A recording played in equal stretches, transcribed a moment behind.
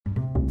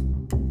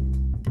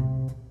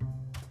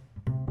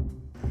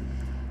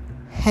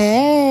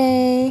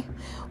Hey,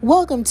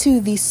 welcome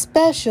to the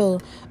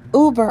special,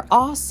 uber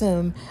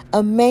awesome,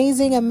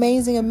 amazing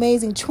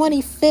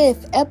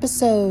 25th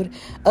episode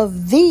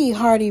of the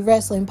Hardy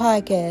Wrestling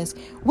Podcast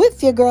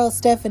with your girl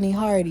Stephanie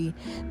Hardy.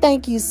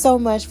 Thank you so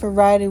much for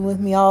riding with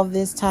me all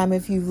this time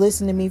if you've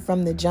listened to me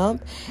from the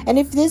jump. And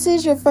if this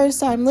is your first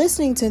time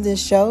listening to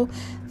this show,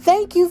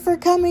 thank you for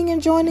coming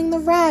and joining the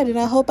ride, and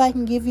I hope I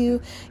can give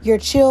you your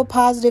chill,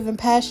 positive, and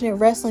passionate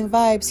wrestling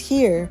vibes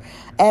here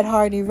at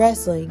Hardy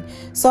Wrestling.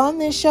 So on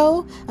this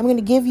show, I'm going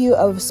to give you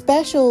an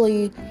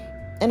especially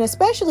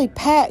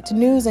packed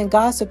news and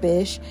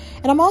gossip-ish,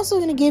 and I'm also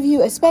going to give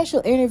you a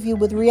special interview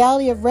with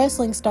Reality of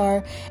Wrestling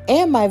star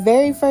and my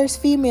very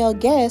first female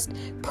guest,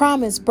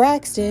 Promise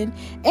Braxton,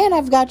 and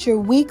I've got your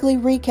weekly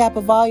recap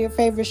of all your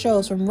favorite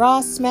shows from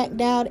Raw,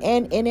 SmackDown,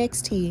 and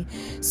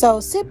NXT. So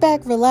sit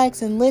back,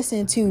 relax, and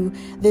listen to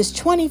this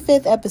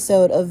 25th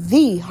episode of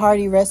the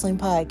Hardy Wrestling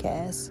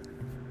Podcast.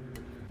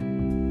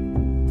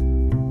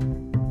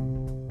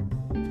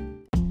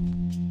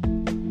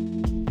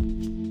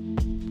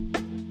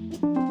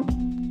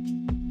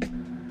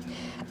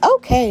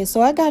 Okay,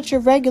 so I got your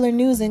regular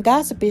news and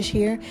gossip-ish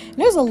here. And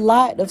there's a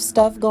lot of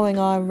stuff going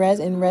on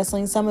in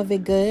wrestling. Some of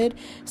it good,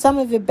 some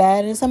of it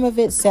bad, and some of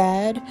it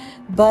sad.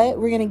 But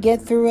we're going to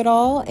get through it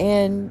all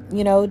and,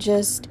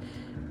 just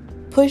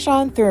push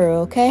on through,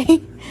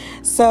 okay?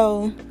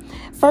 So,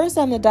 first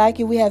on the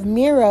docket, we have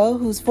Miro,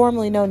 who's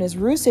formerly known as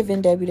Rusev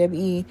in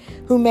WWE,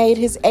 who made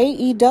his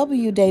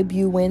AEW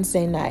debut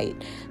Wednesday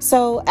night.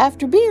 So,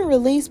 after being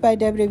released by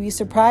WWE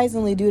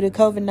surprisingly due to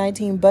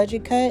COVID-19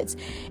 budget cuts,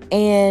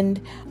 and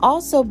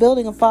also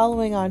building a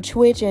following on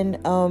Twitch and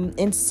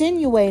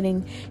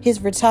insinuating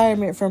his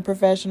retirement from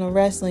professional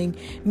wrestling,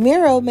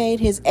 Miro made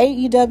his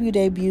AEW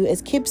debut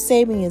as Kip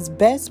Sabian's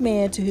best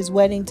man to his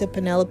wedding to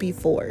Penelope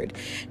Ford.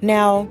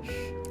 Now,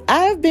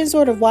 I've been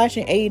sort of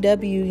watching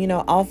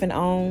AEW, off and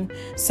on.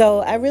 So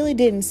I really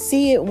didn't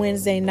see it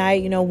Wednesday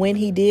night, when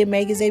he did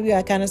make his debut.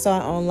 I kind of saw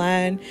it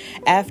online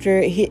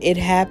after it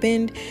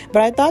happened.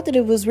 But I thought that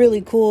it was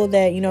really cool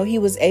that, he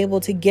was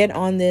able to get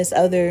on this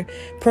other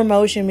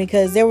promotion,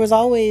 because there was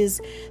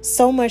always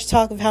so much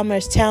talk of how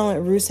much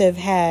talent Rusev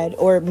had,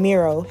 or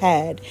Miro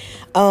had,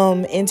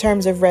 in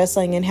terms of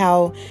wrestling, and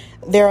how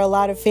there are a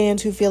lot of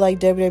fans who feel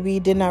like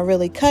WWE did not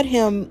really cut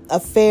him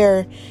a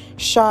fair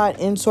shot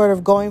in sort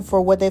of going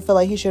for what they feel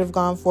like he should have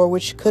gone for,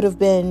 which could have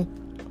been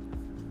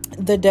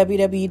the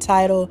WWE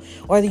title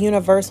or the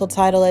Universal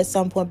title at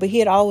some point. But he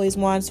had always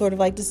won sort of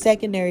like the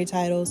secondary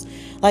titles,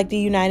 like the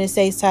United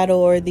States title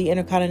or the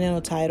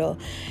Intercontinental title.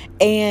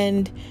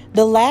 And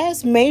the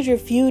last major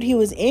feud he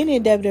was in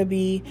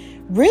WWE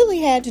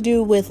really had to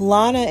do with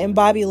Lana and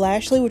Bobby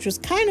Lashley, which was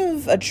kind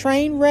of a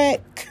train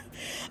wreck.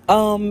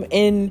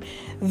 In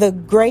the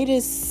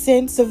greatest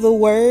sense of the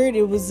word,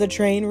 it was a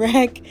train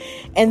wreck.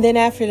 And then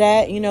after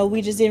that,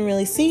 we just didn't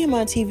really see him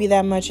on TV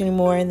that much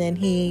anymore. And then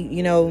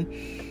he,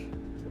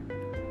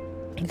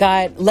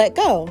 got let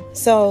go.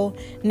 So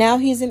now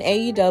he's in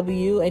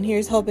AEW, and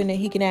here's hoping that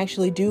he can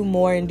actually do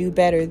more and do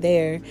better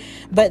there.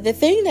 But the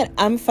thing that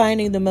I'm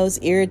finding the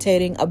most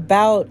irritating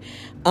about,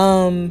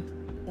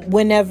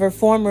 whenever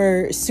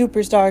former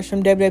superstars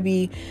from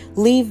WWE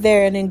leave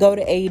there and then go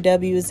to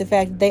AEW, is the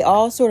fact that they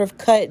all sort of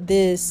cut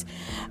this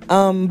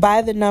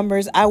by the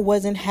numbers, I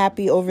wasn't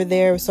happy over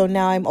there, so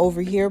now I'm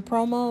over here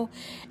promo.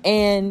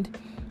 And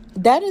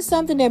that is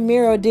something that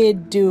Miro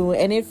did do,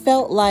 and it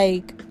felt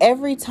like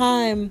every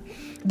time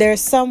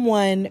there's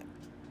someone,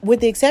 with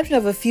the exception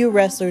of a few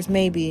wrestlers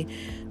maybe,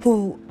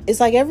 who, it's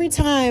like every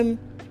time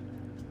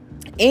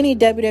any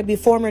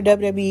former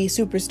WWE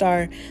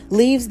superstar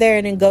leaves there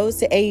and then goes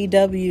to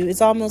AEW,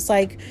 it's almost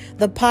like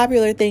the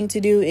popular thing to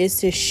do is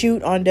to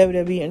shoot on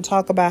WWE and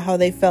talk about how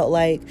they felt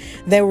like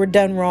they were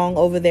done wrong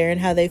over there, and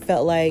how they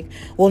felt like,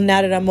 well,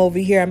 now that I'm over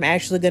here, I'm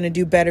actually going to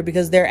do better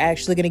because they're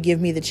actually going to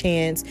give me the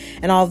chance,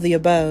 and all of the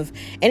above.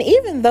 And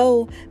even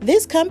though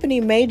this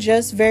company may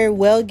just very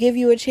well give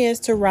you a chance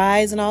to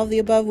rise and all of the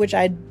above, which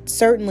I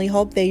certainly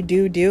hope they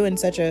do in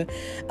such a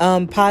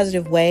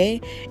positive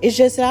way, it's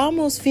just that I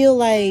almost feel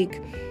like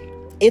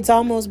it's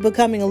almost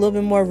becoming a little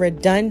bit more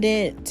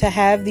redundant to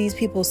have these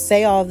people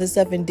say all this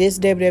stuff and diss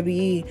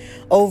WWE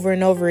over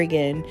and over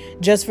again,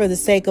 just for the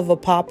sake of a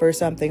pop or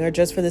something, or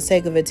just for the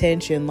sake of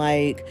attention.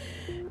 Like,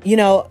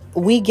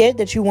 we get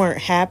that you weren't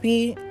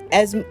happy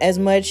as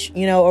much,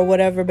 or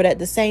whatever, but at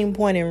the same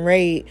point and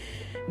rate,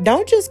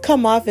 don't just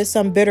come off as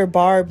some bitter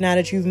barb now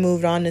that you've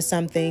moved on to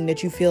something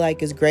that you feel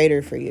like is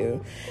greater for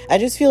you. I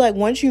just feel like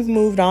once you've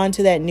moved on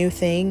to that new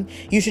thing,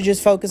 you should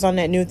just focus on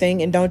that new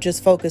thing and don't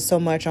just focus so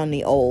much on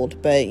the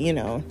old. But,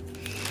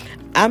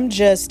 I'm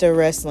just a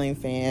wrestling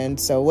fan,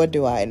 so what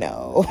do I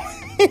know?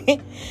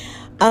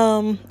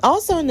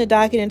 Also in the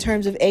docket, in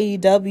terms of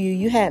AEW,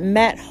 you had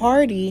Matt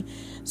Hardy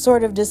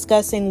sort of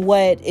discussing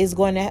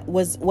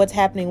what's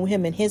happening with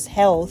him and his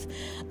health.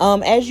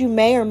 As you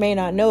may or may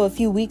not know, a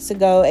few weeks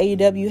ago,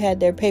 AEW had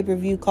their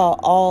pay-per-view called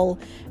All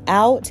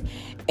out,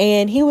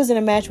 and he was in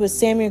a match with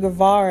Sammy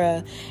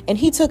Guevara, and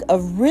he took a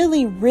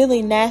really,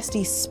 really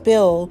nasty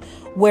spill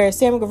where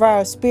Sammy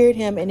Guevara speared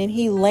him, and then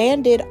he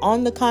landed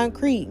on the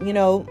concrete,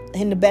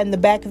 in the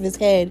back of his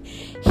head,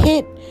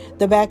 hit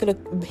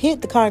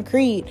the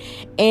concrete,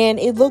 and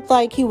it looked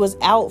like he was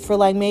out for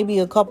like maybe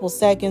a couple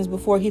seconds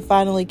before he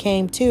finally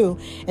came to,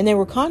 and they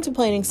were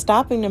contemplating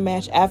stopping the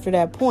match after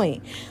that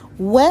point.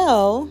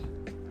 Well,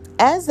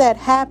 as that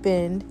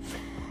happened,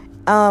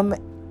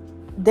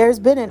 there's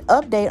been an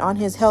update on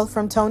his health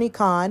from Tony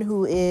Khan,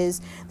 who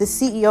is the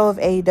CEO of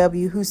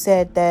AEW, who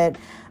said that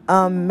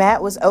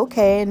Matt was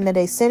okay and that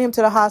they sent him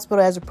to the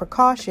hospital as a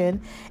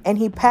precaution, and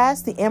he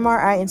passed the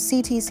MRI and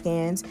CT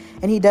scans,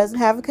 and he doesn't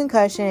have a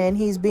concussion, and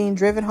he's being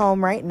driven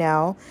home right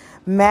now.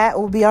 Matt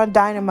will be on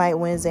Dynamite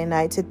Wednesday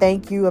night to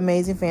thank you,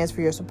 amazing fans,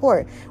 for your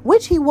support,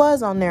 which he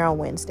was on there on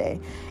Wednesday.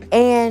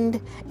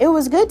 And it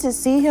was good to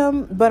see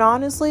him, but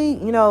honestly,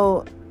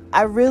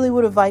 I really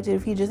would have liked it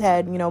if he just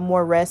had,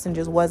 more rest and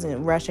just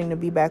wasn't rushing to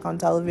be back on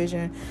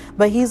television.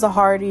 But he's a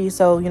Hardy,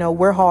 so,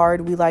 we're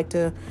hard. We like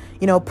to,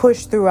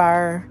 push through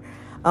our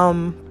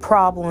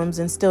problems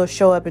and still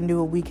show up and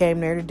do what we came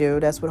there to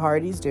do. That's what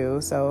Hardys do.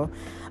 So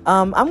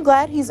I'm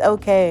glad he's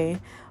okay.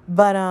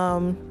 But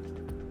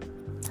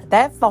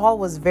that fall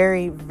was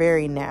very,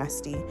 very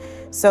nasty.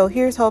 So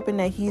here's hoping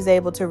that he's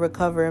able to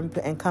recover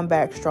and come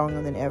back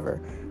stronger than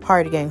ever.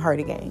 Hardy gang,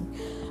 Hardy gang.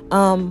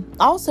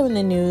 Also in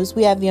the news,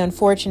 we have the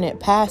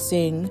unfortunate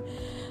passing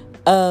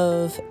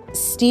of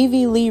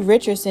Stevie Lee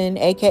Richardson,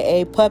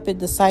 aka Puppet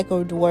the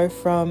Psycho Dwarf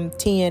from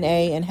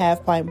TNA and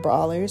Half Pint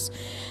Brawlers.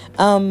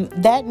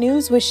 That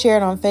news was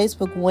shared on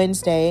Facebook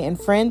Wednesday, and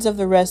friends of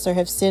the wrestler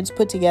have since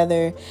put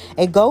together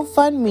a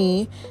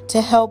GoFundMe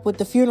to help with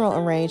the funeral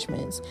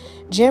arrangements.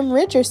 Jim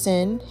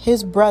Richardson,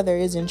 his brother,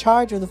 is in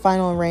charge of the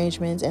final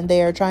arrangements, and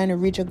they are trying to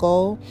reach a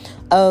goal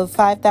of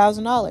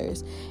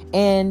 $5,000.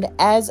 And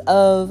as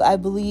of, I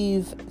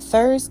believe,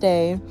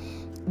 Thursday,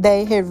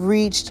 they had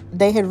reached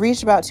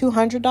about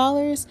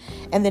 $200,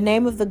 and the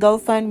name of the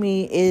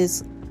GoFundMe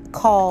is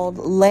called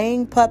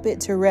Laying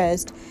Puppet to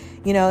Rest.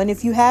 And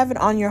if you have it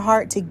on your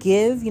heart to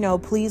give,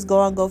 please go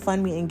on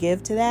GoFundMe and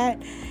give to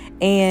that,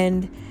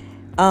 and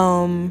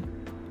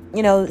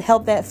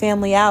help that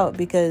family out,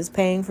 because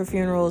paying for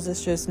funerals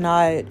is just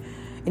not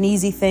an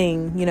easy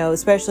thing,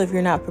 especially if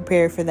you're not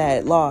prepared for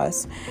that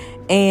loss.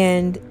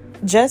 And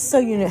just so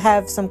you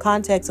have some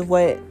context of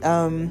what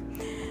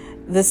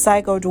the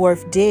Psycho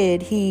Dwarf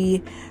did,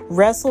 he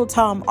wrestled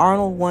Tom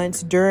Arnold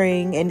once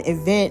during an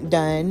event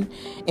done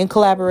in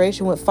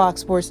collaboration with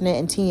Fox Sports Net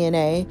and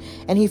TNA,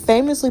 and he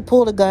famously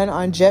pulled a gun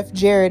on Jeff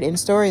Jarrett in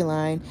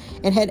Storyline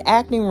and had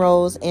acting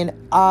roles in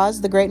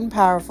Oz the Great and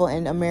Powerful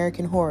and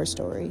American Horror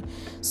Story.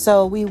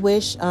 So we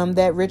wish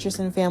that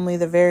Richardson family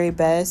the very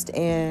best,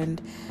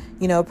 and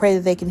pray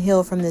that they can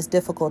heal from this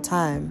difficult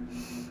time.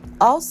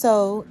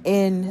 Also,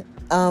 in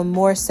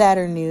more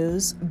sadder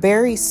news,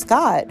 Barry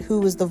Scott, who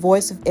was the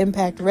voice of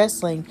Impact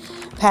Wrestling,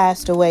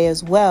 passed away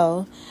as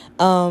well.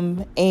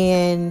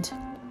 And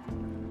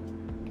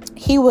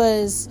he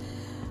was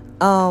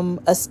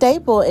a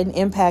staple in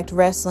Impact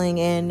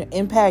Wrestling, and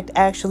Impact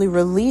actually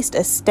released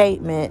a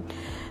statement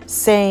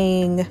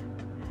saying,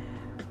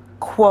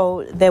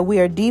 quote, that we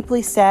are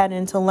deeply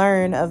saddened to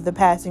learn of the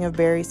passing of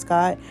Barry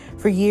Scott.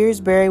 For years,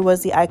 Barry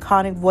was the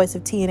iconic voice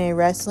of TNA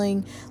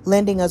wrestling,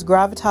 lending us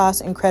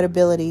gravitas and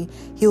credibility.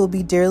 He will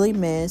be dearly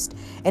missed.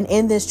 And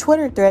in this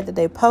Twitter thread that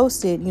they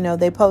posted,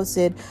 they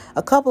posted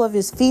a couple of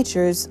his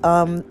features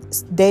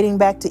dating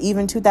back to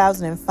even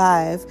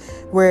 2005,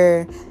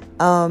 where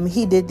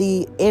he did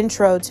the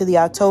intro to the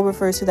October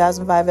 1st,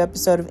 2005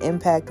 episode of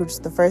Impact, which is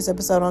the first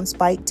episode on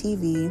Spike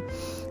TV,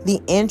 the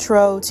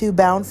intro to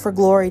Bound for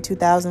Glory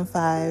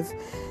 2005,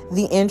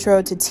 the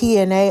intro to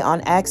TNA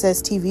on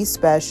Access TV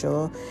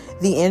Special,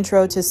 the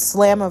intro to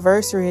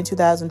Slammiversary in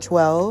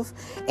 2012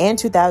 and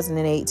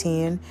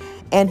 2018,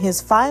 and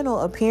his final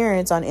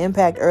appearance on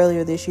Impact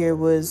earlier this year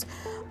was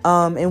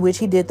in which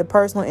he did the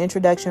personal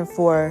introduction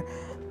for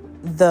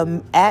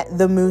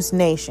the Moose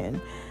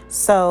Nation.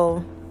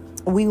 So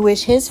we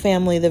wish his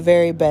family the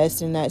very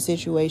best in that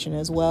situation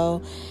as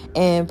well,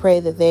 and pray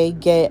that they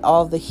get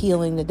all the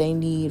healing that they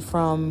need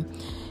from,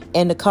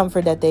 and the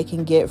comfort that they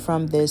can get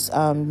from this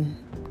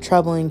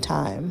troubling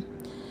time.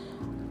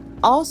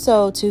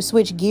 Also, to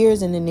switch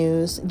gears in the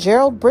news,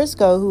 Gerald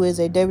Briscoe, who is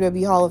a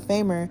WWE Hall of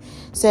Famer,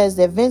 says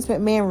that Vince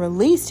McMahon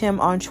released him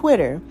on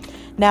Twitter.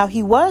 Now,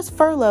 he was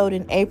furloughed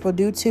in April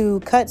due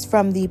to cuts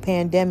from the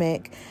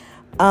pandemic,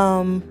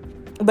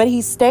 but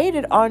he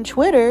stated on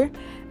Twitter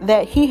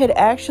that he had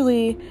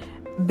actually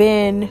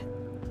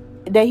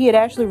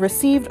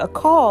received a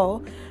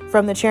call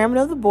from the chairman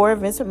of the board,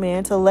 Vince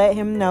McMahon, to let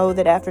him know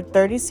that after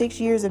 36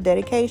 years of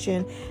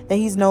dedication that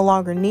he's no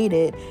longer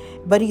needed.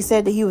 But he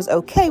said that he was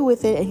okay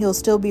with it and he'll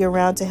still be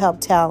around to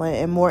help talent,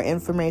 and more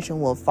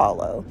information will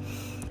follow.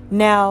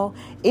 Now,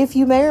 if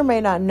you may or may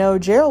not know,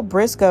 Gerald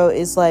Briscoe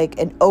is like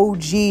an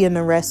OG in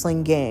the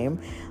wrestling game.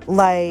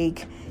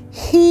 Like,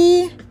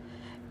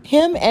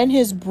 him and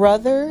his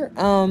brother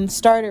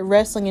started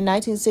wrestling in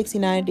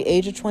 1969 at the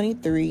age of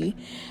 23.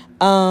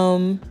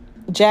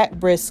 Jack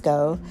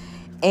Briscoe.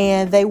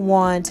 And they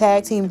won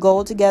tag team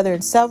gold together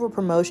in several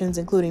promotions,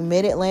 including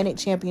Mid-Atlantic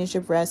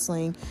Championship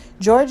Wrestling,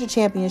 Georgia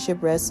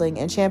Championship Wrestling,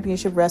 and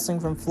Championship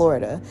Wrestling from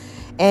Florida.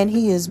 And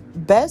he is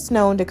best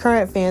known to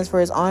current fans for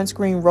his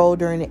on-screen role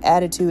during the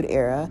Attitude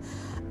Era,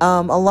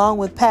 along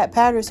with Pat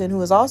Patterson,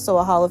 who is also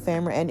a Hall of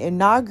Famer and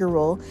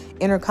inaugural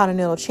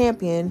Intercontinental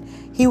Champion.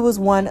 He was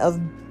one of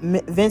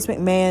Vince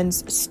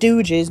McMahon's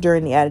stooges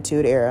during the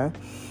Attitude Era.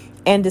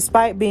 And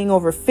despite being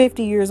over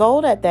 50 years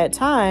old at that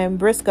time,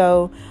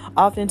 Briscoe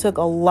often took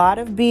a lot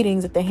of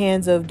beatings at the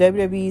hands of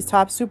WWE's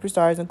top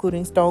superstars,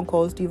 including Stone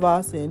Cold Steve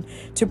Austin,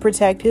 to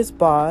protect his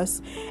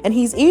boss. And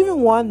he's even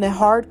won the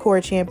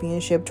Hardcore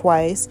Championship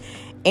twice.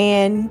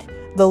 And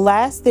the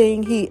last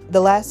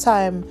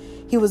time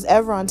he was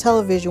ever on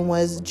television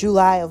was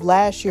July of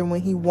last year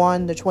when he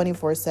won the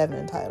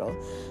 24/7 title.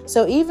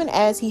 So even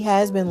as he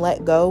has been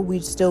let go,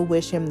 we still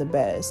wish him the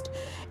best.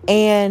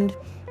 And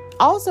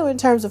also, in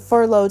terms of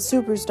furloughed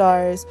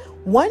superstars,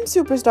 one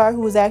superstar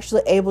who was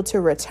actually able to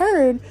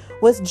return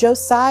was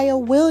Josiah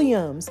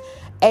Williams,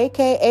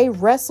 aka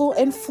Wrestle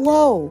and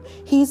Flow.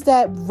 He's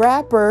that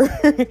rapper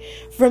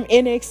from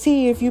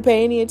NXT. If you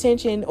pay any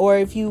attention, or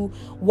if you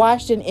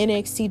watched an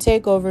NXT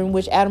takeover in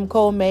which Adam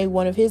Cole made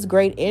one of his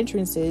great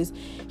entrances,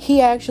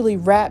 he actually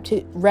rapped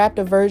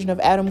a version of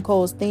Adam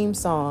Cole's theme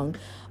song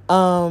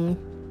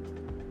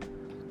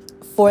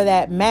for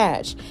that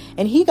match.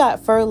 And he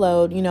got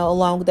furloughed,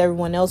 along with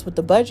everyone else with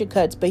the budget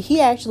cuts, but he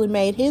actually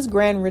made his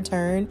grand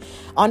return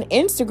on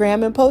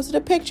Instagram and posted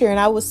a picture, and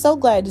I was so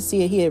glad to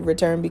see he had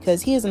returned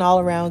because he is an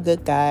all-around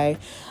good guy.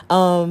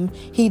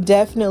 He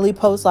definitely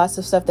posts lots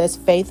of stuff that's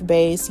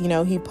faith-based.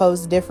 He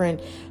posts different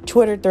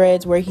Twitter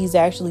threads where he's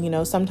actually,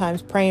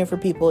 sometimes praying for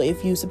people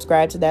if you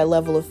subscribe to that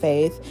level of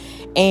faith.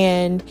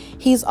 And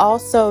he's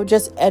also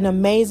just an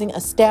amazing,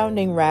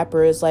 astounding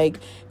rapper. It's like,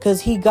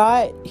 because he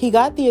got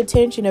the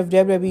attention of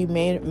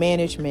WWE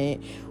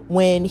management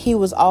when he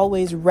was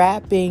always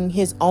rapping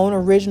his own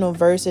original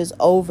verses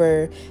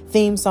over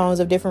theme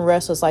songs of different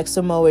wrestlers like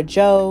Samoa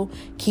Joe,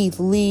 Keith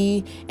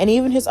Lee, and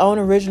even his own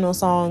original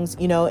songs,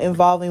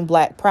 involving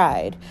Black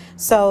Pride.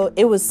 So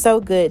it was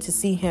so good to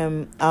see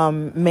him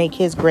make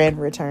his grand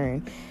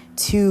return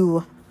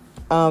to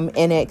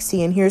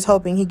NXT, and here's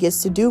hoping he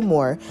gets to do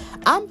more.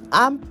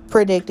 I'm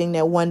predicting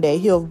that one day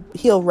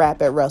he'll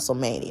rap at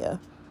WrestleMania.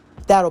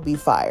 That'll be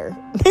fire.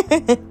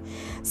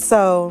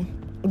 So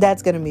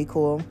that's gonna be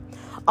cool.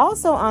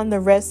 Also on the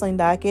wrestling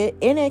docket,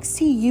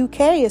 NXT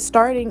UK is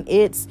starting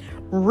its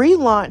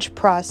relaunch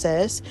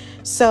process.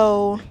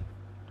 So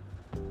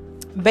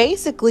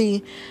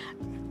basically,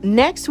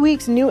 next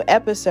week's new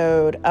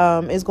episode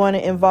is going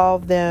to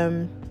involve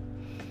them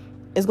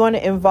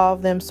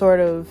sort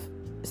of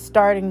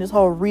starting this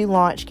whole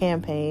relaunch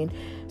campaign.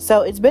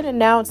 So it's been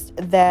announced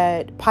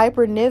that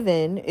Piper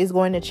Niven is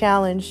going to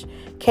challenge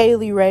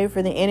Kaylee Ray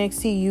for the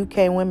NXT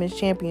UK Women's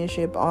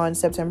Championship on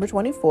September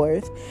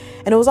 24th.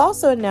 And it was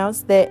also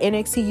announced that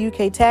NXT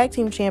UK Tag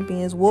Team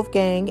Champions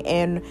Wolfgang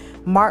and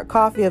Mark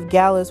Coffey of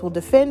Gallus will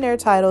defend their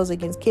titles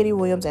against Kitty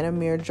Williams and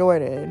Amir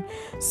Jordan.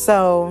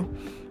 So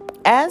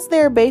as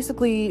they're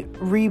basically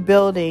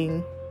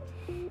rebuilding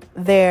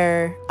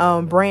their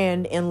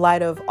brand in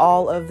light of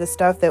all of the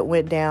stuff that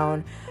went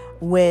down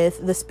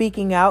with the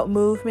speaking out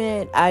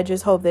movement, I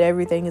just hope that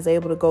everything is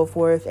able to go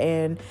forth.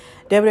 And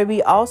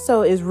WWE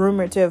also is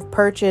rumored to have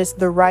purchased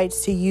the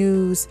rights to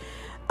use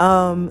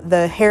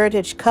the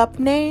Heritage Cup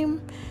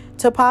name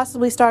to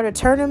possibly start a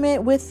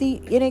tournament with the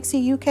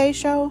NXT UK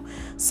show.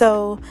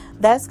 So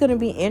that's going to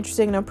be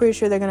interesting, and I'm pretty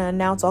sure they're going to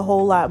announce a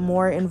whole lot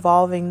more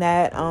involving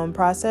that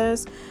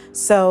process.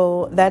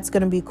 So that's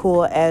going to be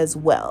cool as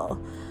well.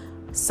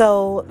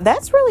 So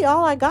that's really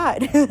all I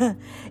got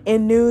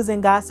in news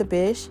and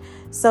gossip-ish.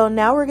 So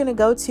now we're going to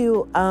go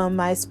to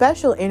my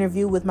special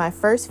interview with my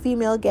first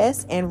female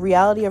guest and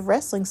Reality of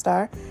Wrestling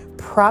star,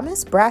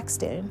 Promise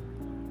Braxton.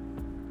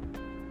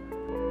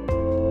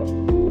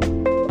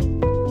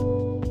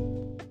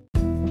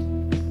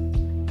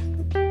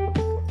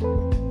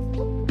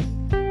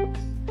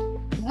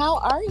 How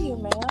are you,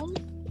 ma'am?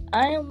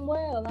 I am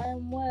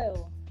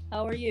well.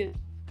 How are you?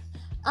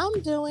 I'm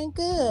doing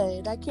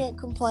good. I can't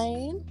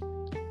complain.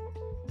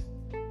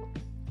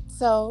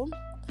 So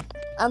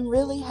I'm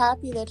really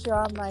happy that you're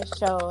on my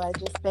show. I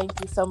just thank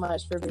you so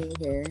much for being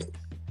here.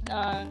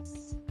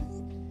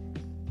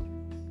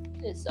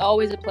 It's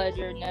always a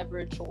pleasure, never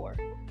a chore.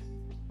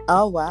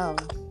 Oh, wow.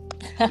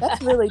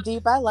 That's really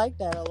deep. I like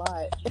that a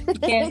lot. You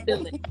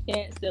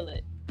can't steal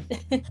it.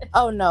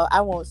 Oh, no,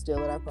 I won't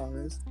steal it, I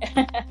promise.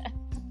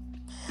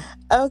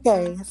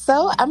 Okay,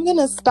 so I'm going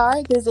to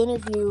start this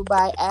interview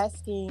by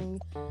asking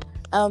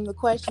the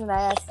question that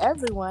I ask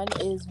everyone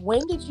is,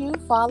 when did you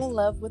fall in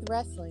love with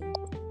wrestling?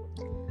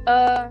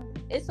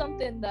 It's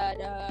something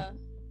that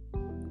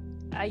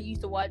I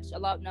used to watch a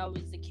lot when I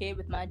was a kid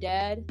with my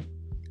dad.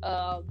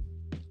 I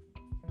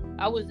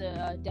was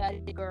a daddy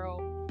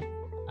girl.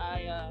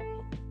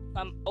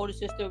 My older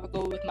sister would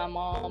go with my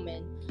mom,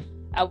 and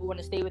I would want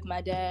to stay with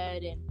my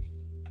dad. And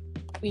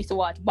we used to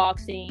watch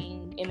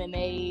boxing,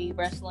 MMA,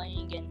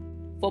 wrestling, and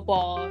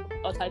football,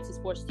 all types of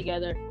sports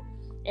together,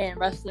 and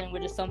wrestling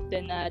was just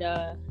something that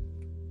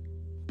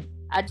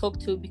I took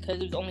to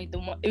because it was only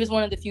it was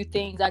one of the few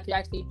things I could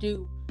actually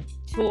do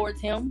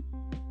towards him.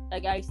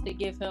 Like, I used to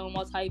give him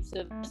all types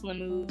of wrestling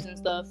moves and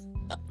stuff.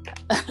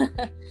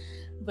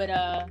 But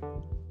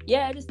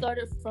yeah, I just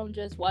started from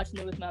just watching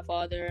it with my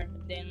father,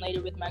 then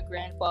later with my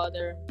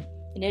grandfather.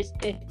 And it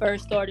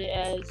first started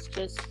as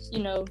just,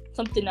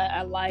 something that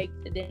I liked,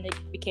 and then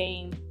it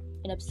became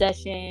an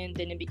obsession,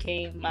 then it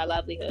became my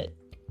livelihood.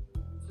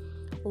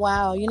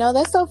 Wow,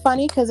 that's so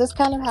funny because it's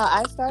kind of how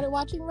I started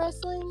watching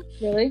wrestling.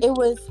 Really? It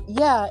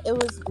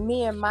was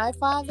me and my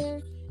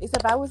father,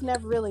 except I was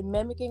never really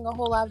mimicking a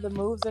whole lot of the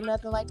moves or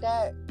nothing like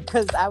that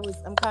because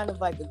I'm kind of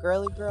like a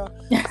girly girl,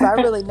 so I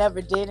really never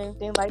did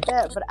anything like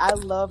that. But I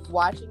loved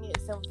watching it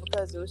simply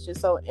because it was just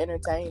so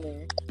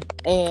entertaining,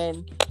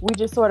 and we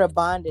just sort of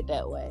bonded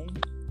that way.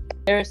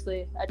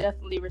 Seriously, I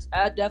definitely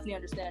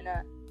understand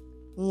that.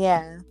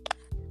 Yeah.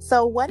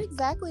 So, what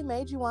exactly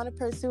made you want to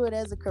pursue it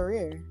as a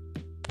career?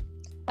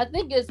 I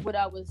think it's what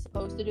I was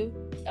supposed to do.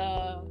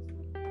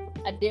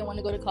 I didn't want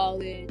to go to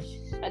college.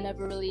 I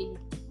never really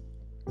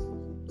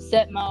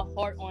set my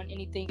heart on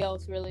anything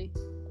else, really.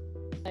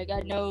 Like,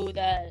 I know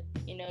that,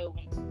 in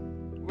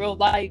real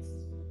life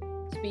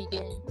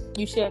speaking,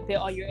 you shouldn't put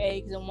all your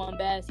eggs in one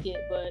basket,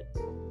 but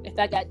if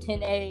I got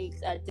 10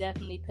 eggs, I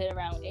definitely put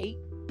around 8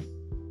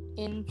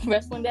 in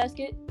wrestling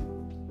basket.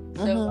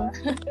 So,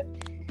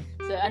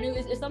 so I knew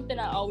it's something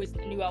I always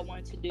knew I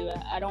wanted to do.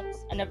 I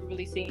never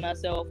really seen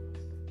myself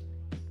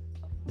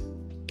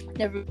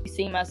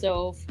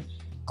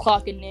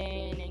clocking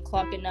in and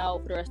clocking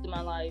out for the rest of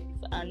my life.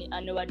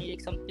 I knew I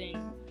needed something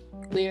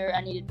where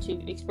I needed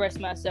to express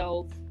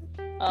myself,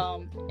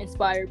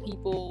 inspire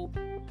people,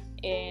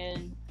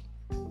 and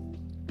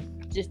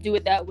just do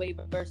it that way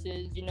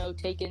versus,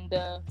 taking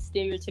the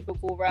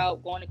stereotypical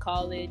route, going to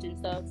college and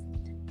stuff.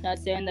 Not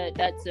saying that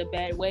that's a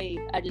bad way.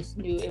 I just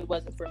knew it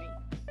wasn't for me.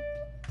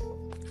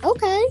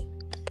 Okay.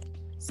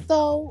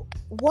 So,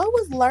 what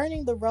was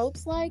learning the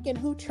ropes like, and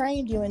who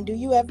trained you, and do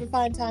you ever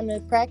find time to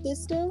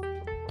practice still?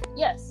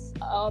 Yes,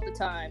 all the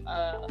time.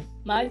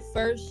 My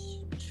first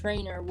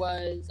trainer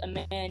was a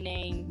man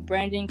named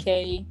Brandon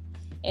Kay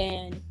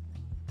and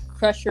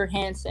Crusher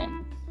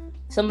Hansen.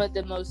 Some of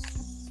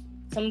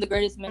the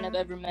greatest men I've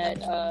ever met.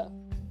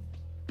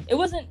 It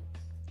wasn't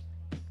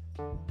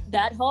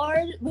that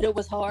hard, but it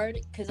was hard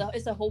because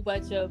it's a whole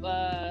bunch of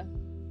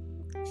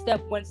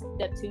step 1,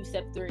 step 2,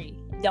 step 3.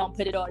 Don't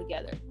put it all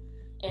together.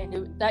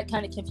 And that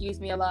kind of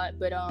confused me a lot.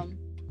 But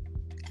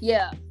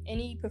yeah,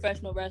 any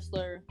professional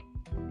wrestler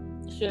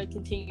should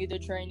continue their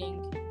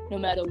training no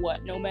matter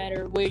what, no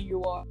matter where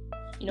you are.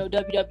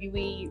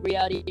 WWE,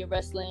 reality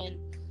wrestling,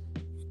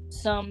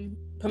 some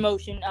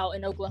promotion out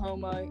in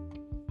Oklahoma,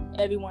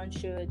 everyone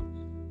should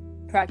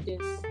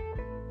practice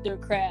their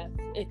craft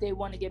if they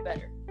want to get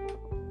better.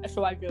 That's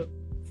what I do.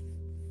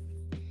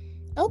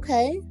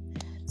 Okay.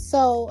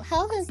 So,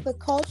 how has the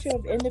culture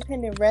of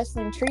independent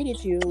wrestling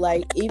treated you?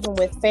 Like, even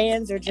with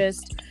fans or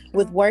just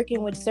with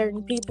working with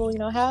certain people,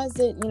 how has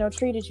it,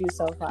 treated you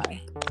so far?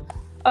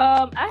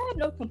 I have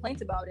no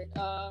complaints about it.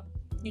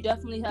 You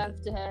definitely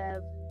have to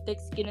have thick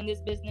skin in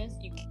this business.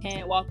 You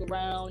can't walk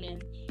around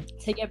and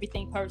take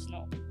everything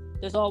personal.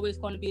 There's always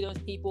going to be those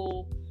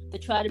people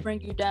that try to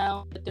bring you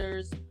down, but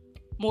there's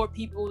more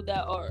people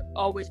that are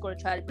always going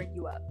to try to bring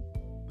you up.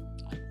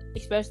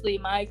 Especially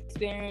my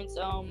experience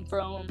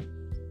from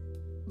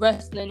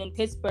wrestling in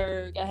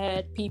Pittsburgh, I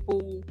had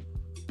people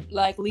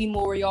like Lee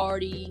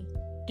Moriarty,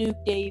 Duke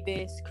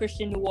Davis,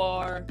 Christian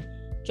Noir,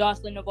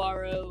 Jocelyn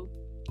Navarro,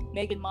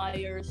 Megan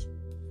Myers,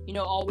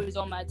 always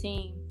on my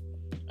team.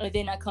 And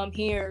then I come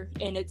here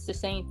and it's the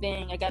same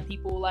thing. I got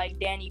people like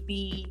Danny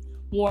B,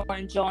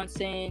 Warren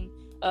Johnson,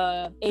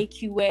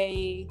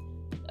 AQA,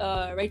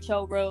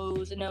 Rachel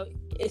Rose.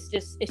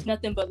 It's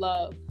nothing but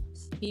love.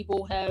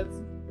 People have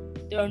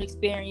their own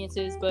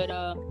experiences, but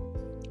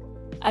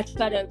I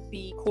try to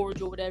be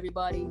cordial with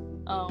everybody.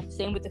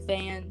 Same with the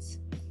fans.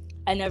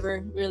 I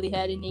never really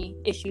had any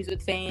issues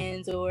with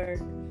fans or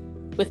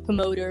with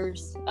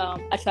promoters.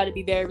 I try to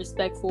be very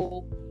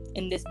respectful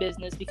in this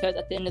business because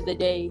at the end of the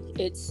day,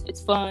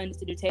 it's fun,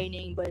 it's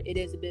entertaining, but it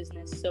is a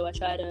business. So I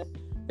try to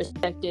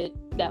respect it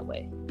that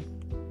way.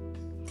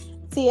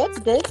 See, it's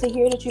good to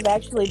hear that you've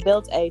actually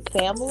built a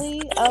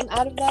family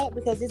out of that,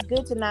 because it's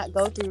good to not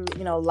go through,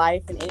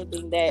 life and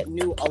anything that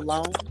new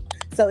alone.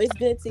 So it's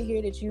good to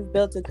hear that you've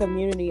built a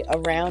community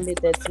around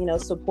it that's,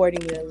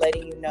 supporting you and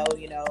letting you know,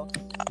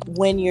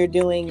 when you're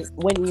doing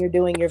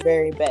your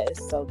very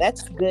best. So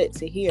that's good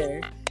to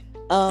hear.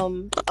 I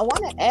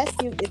want to ask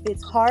you if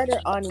it's harder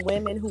on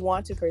women who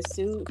want to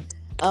pursue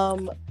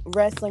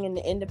wrestling in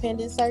the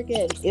independent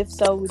circuit. If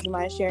so, would you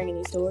mind sharing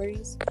any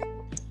stories?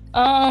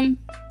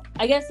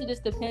 I guess it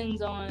just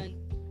depends on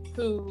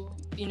who,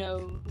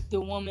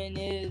 the woman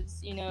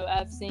is.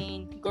 I've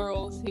seen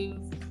girls who've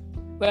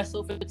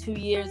wrestled for 2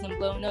 years and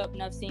blown up,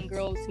 and I've seen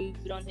girls who've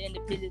been on the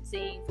independent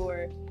scene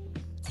for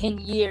 10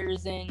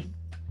 years and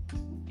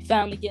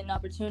finally get an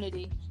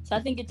opportunity. So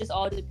I think it just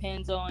all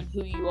depends on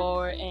who you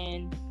are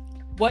and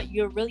what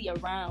you're really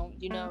around,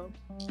 you know.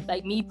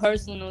 Like me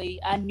personally,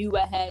 I knew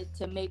I had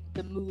to make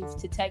the move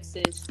to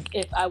Texas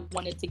if I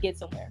wanted to get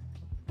somewhere.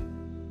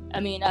 I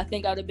mean, I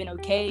think I'd have been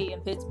okay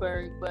in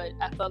Pittsburgh, but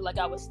I felt like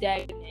I was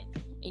stagnant.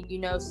 And you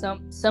know,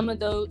 some of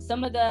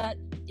that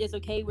is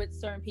okay with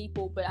certain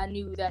people, but I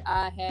knew that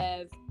I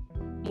have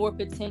more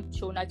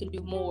potential and I can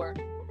do more.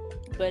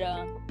 But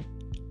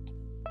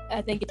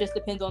I think it just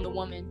depends on the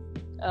woman.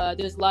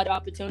 There's a lot of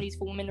opportunities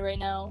for women right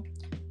now.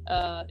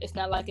 It's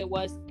not like it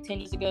was 10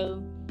 years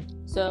ago.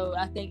 So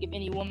I think if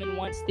any woman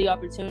wants the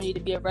opportunity to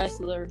be a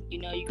wrestler, you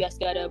know, you guys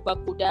gotta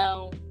buckle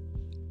down,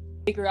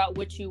 figure out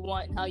what you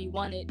want and how you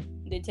want it,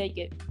 then take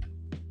it.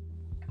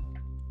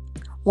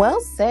 Well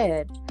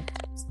said.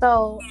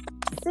 So,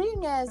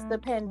 seeing as the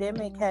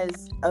pandemic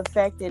has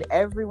affected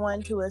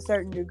everyone to a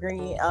certain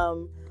degree,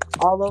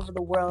 all over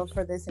the world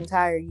for this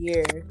entire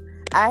year,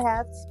 I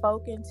have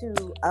spoken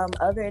to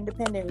other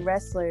independent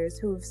wrestlers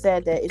who've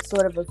said that it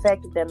sort of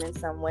affected them in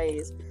some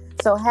ways.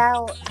 So,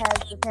 how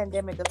has the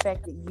pandemic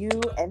affected you,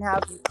 and how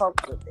have you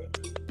coped with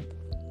it?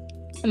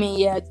 I mean,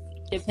 yeah,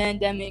 the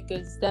pandemic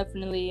is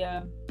definitely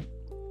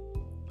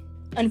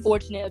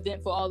unfortunate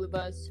event for all of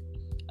us.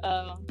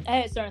 I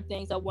had certain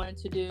things I wanted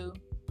to do,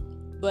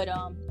 but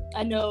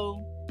I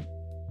know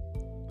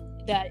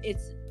that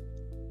it's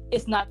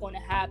not going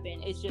to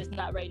happen. It's just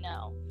not right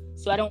now.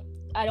 So I don't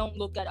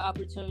look at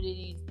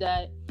opportunities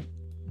that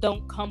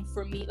don't come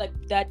for me, like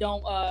that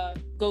don't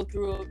go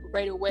through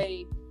right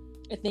away,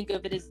 and think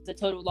of it as a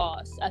total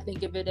loss. I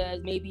think of it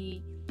as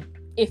maybe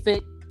if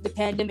the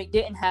pandemic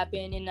didn't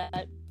happen and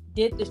I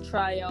did this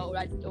tryout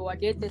or I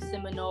did this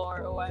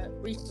seminar or I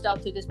reached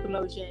out to this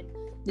promotion,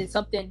 then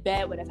something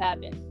bad would have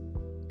happened.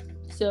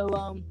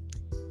 So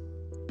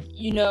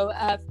you know,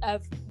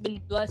 I've been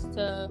blessed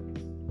to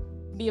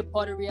be a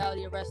part of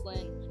reality of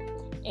wrestling,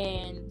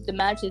 and the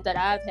matches that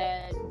I've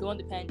had during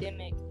the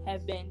pandemic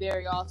have been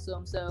very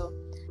awesome. So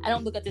I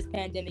don't look at this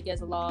pandemic as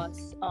a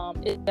loss.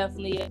 It's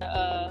definitely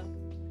a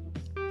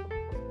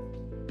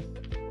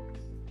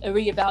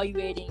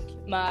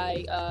reevaluating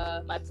my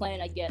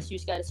plan, I guess. You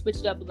just got to switch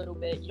it up a little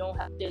bit. You don't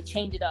have to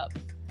change it up.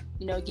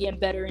 You know, getting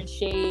better in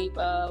shape,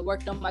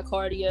 working on my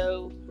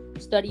cardio,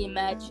 studying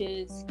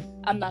matches.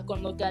 I'm not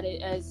going to look at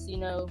it as, you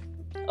know,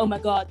 oh my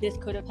God, this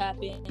could have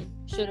happened,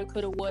 shoulda,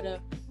 coulda, woulda.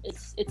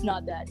 It's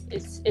not that.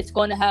 It's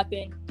going to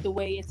happen the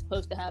way it's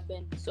supposed to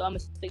happen. So I'm going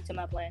to stick to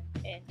my plan,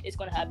 and it's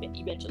going to happen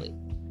eventually.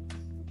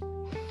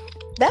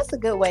 That's a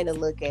good way to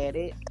look at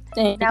it.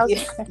 Thank Now,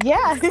 you.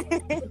 yeah,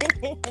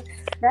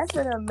 that's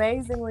an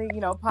amazingly,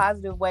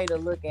 positive way to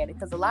look at it.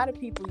 Because a lot of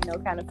people,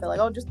 kind of feel like,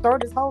 oh, just throw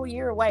this whole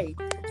year away.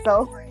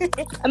 So,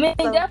 I mean,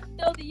 definitely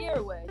throw the year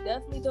away.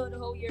 Definitely throw the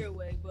whole year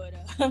away. But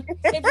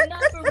it's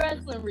not for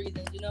wrestling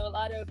reasons. You know, a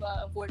lot of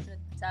unfortunate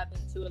things happen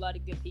to a lot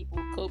of good people.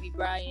 Kobe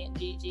Bryant,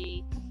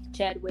 Gigi,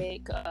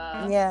 Chadwick.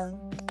 Yeah.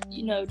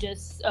 You know,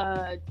 just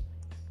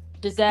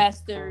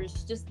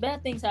disasters. Just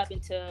bad things happen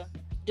to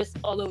just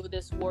all over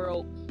this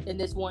world in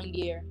this one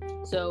year.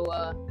 So,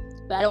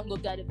 but I don't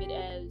look at it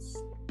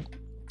as,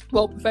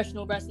 well,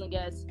 professional wrestling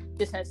as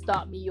this has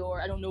stopped me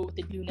or I don't know what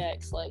to do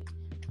next. Like,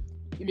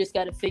 you just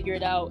got to figure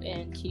it out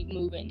and keep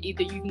moving.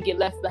 Either you can get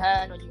left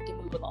behind or you can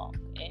move along.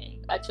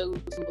 And I chose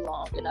to move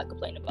along and not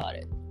complain about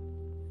it.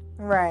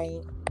 Right.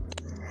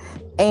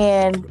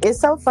 And it's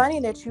so funny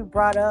that you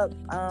brought up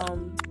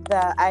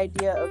the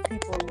idea of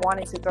people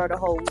wanting to throw the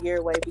whole year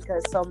away,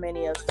 because so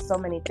many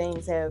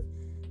things have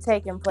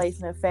taken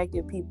place and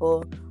affected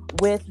people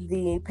with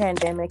the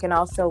pandemic, and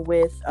also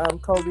with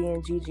Kobe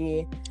and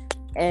Gigi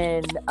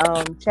and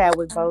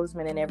Chadwick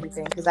Boseman and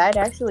everything. Because I'd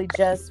actually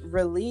just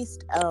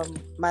released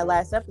my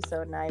last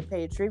episode, and I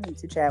paid tribute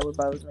to Chadwick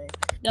Boseman.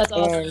 That's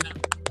awesome.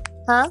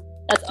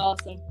 That's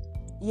awesome.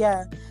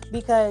 Yeah,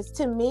 because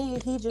to me,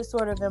 he just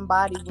sort of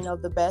embodied,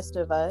 the best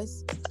of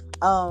us,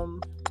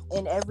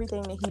 in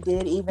everything that he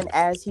did, even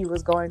as he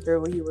was going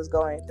through what he was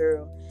going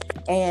through.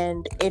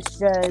 And it's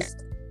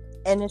just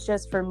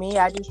for me,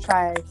 I just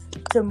try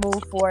to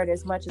move forward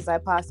as much as I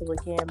possibly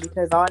can,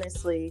 because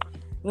honestly,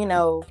 you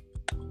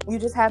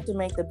just have to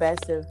make the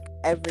best of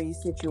every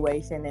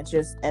situation and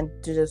to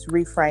just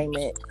reframe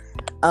it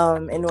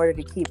in order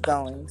to keep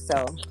going.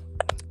 So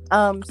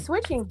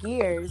switching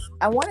gears,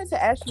 I wanted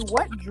to ask you,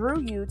 what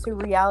drew you to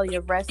reality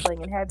of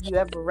wrestling, and have you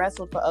ever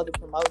wrestled for other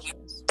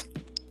promotions?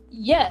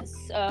 Yes,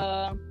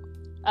 I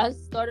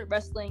started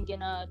wrestling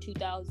in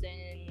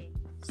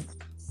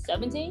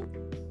 2017,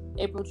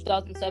 April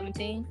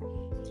 2017,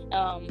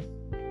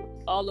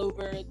 all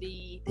over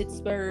the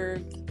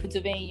Pittsburgh,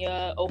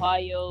 Pennsylvania,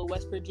 Ohio,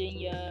 West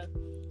Virginia,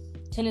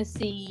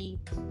 Tennessee,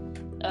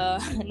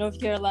 North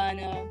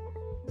Carolina.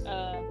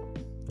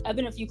 I've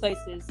been a few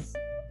places,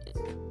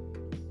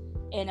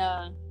 and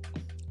I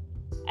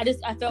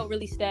felt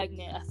really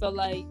stagnant. I felt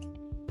like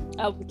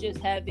I was just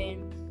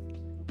having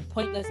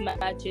pointless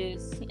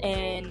matches,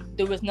 and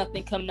there was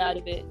nothing coming out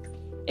of it.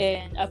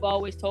 And I've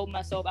always told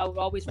myself I would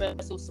always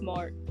wrestle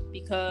smart,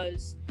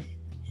 because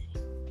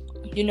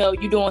you're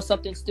doing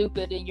something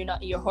stupid and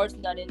your heart's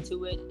not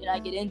into it, and I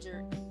get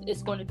injured,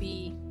 it's going to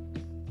be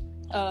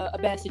a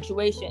bad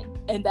situation.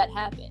 And that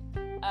happened.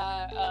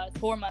 I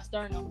tore my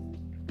sternum,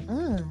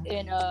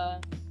 and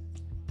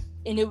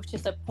it was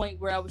just a point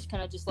where I was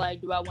kind of just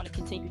like, do I want to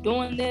continue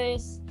doing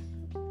this?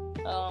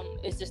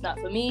 It's just not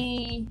for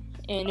me.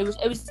 And it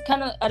was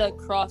kind of at a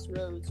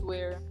crossroads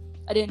where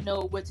I didn't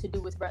know what to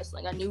do with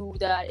wrestling. I knew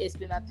that it's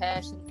been my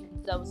passion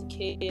since I was a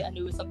kid. I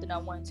knew it was something I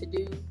wanted to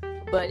do,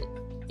 but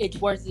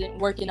it wasn't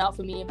working out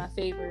for me in my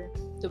favor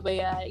the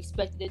way I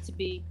expected it to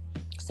be.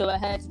 So I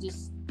had to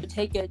just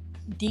take a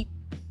deep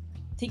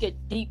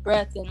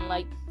breath and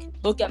like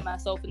look at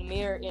myself in the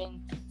mirror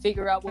and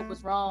figure out what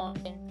was wrong.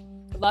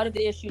 And a lot of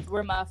the issues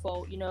were my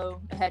fault. You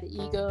know, I had an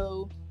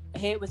ego, my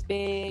head was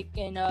big,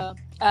 and I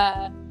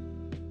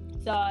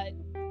thought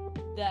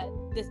that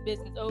this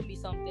business owed me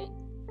something,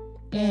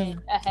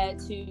 and I had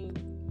to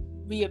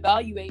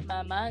reevaluate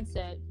my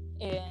mindset.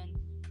 And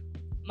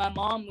my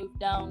mom moved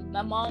down.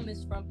 My mom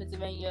is from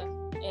Pennsylvania,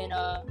 and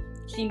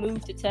she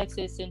moved to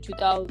Texas in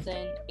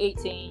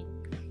 2018,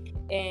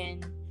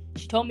 and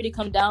she told me to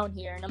come down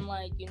here, and I'm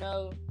like,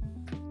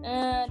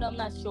 I'm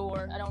not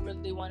sure. I don't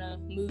really want to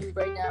move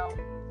right now.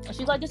 And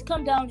she's like, just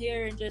come down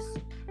here and just,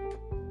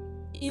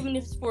 even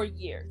if it's for a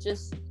year,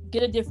 just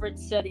get a different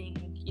setting,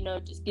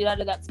 just get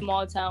out of that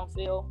small town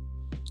feel.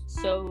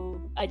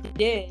 So I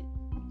did,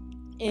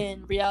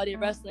 and Reality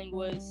Wrestling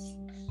was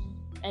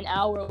an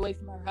hour away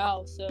from her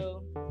house.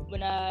 So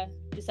when I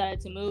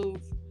decided to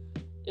move,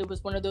 it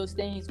was one of those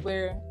things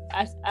where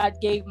I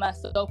gave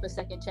myself a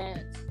second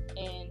chance,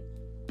 and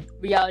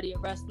Reality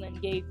Wrestling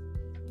gave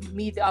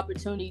me the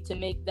opportunity to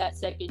make that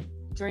second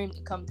dream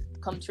to come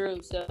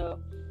true. So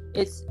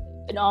it's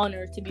an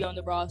honor to be on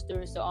the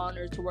roster. It's an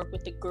honor to work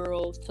with the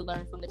girls, to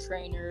learn from the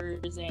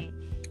trainers and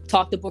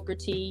talk to Booker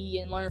T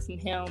and learn from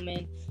him,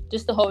 and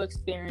just the whole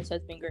experience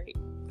has been great.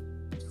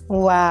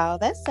 Wow,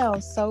 that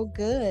sounds so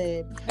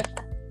good.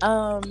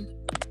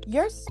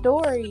 Your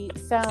story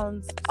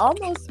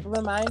almost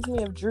reminds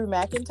me of Drew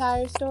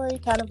McIntyre's story,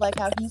 kind of like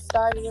how he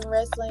started in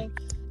wrestling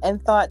and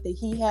thought that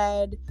he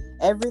had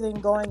everything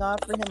going on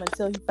for him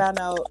until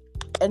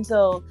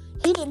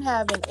he didn't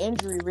have an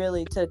injury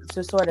really to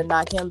sort of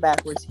knock him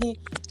backwards.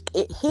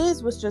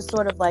 His was just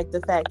sort of like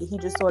the fact that he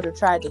just sort of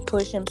tried to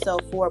push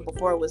himself forward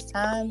before it was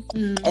time.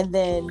 And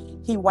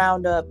then he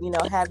wound up,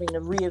 having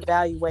to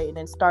reevaluate and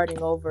then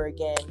starting over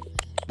again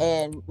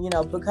and,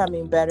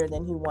 becoming better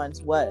than he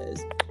once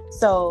was.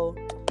 So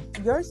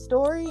your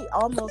story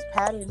almost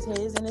patterns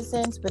his in a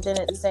sense, but then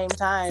at the same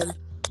time,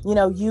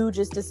 you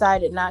just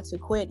decided not to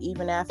quit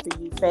even after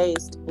you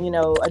faced,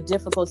 a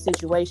difficult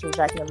situation, which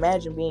I can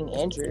imagine being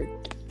injured.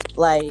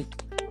 Like,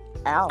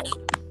 ow.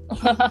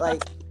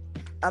 Like,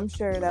 I'm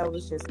sure that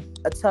was just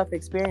a tough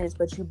experience,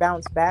 but you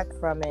bounced back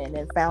from it and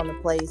then found a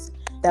place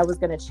that was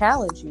going to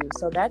challenge you.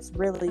 So that's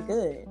really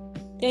good.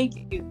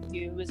 Thank you.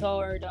 It was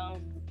hard.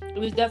 It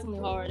was definitely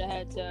hard. I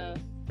had to,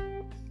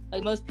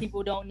 like most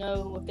people don't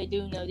know, if they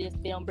do know this,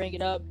 they don't bring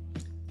it up.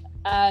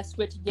 I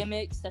switched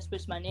gimmicks. I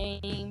switched my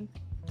name.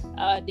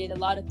 I did a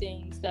lot of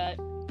things that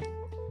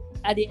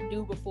I didn't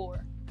do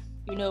before.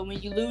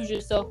 When you lose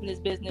yourself in this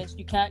business,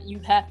 you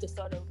have to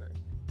start over.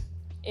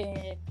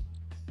 And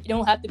you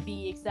don't have to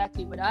be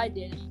exactly what I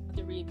did. You have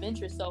to reinvent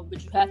yourself,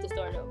 but you have to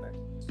start over.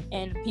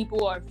 And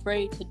people are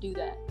afraid to do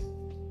that.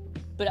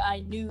 But I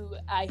knew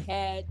I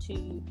had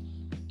to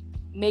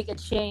make a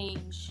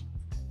change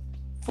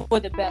for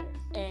the better.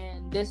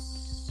 And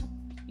this,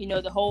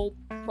 the whole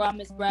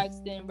Promise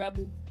Braxton,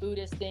 Rebel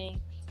Buddhist thing,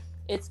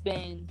 it's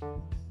been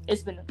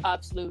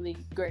absolutely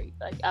great.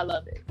 Like, I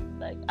love it.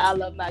 Like, I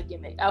love my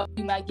gimmick. I would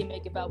do my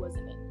gimmick if I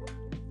wasn't it.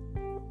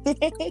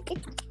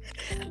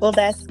 Well,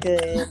 that's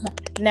good.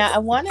 Now, I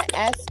want to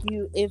ask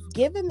you, if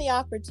given the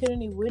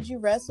opportunity, would you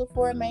wrestle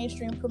for a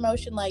mainstream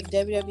promotion like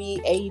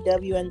WWE,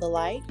 AEW, and the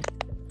like?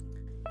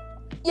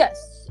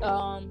 Yes.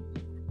 I'm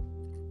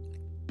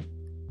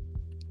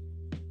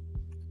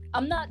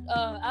not.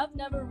 I've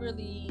never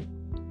really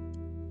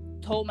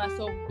told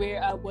myself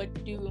where I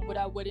would do and what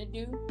I wouldn't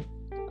do.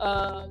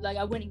 Like,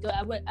 I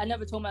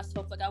never told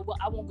myself like I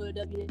won't go to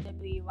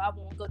WWE, or I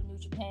won't go to New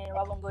Japan, or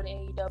I won't go to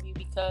AEW,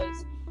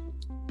 because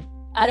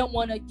I don't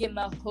want to get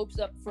my hopes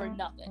up for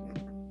nothing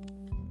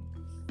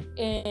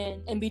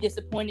and be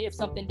disappointed if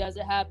something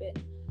doesn't happen.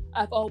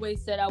 I've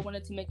always said I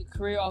wanted to make a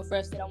career off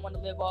wrestling. I want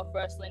to live off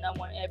wrestling. I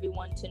want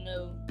everyone to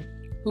know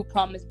who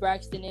Promise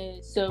Braxton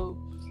is. So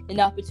an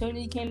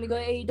opportunity came to go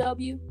to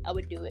AEW, I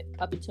would do it.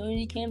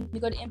 Opportunity came to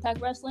go to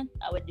Impact Wrestling,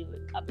 I would do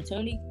it.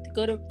 Opportunity to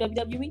go to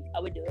WWE,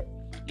 I would do it.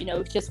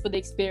 It's just for the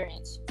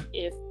experience.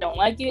 If I don't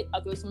like it,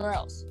 I'll go somewhere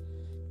else.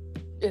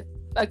 If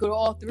I go to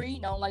all three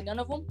and I don't like none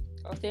of them,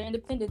 I'll stay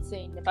independent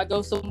scene. If I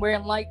go somewhere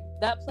and like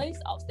that place,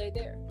 I'll stay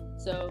there.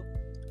 So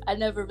I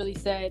never really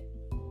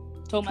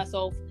told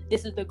myself,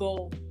 this is the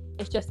goal.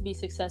 It's just to be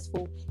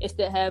successful. It's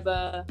to have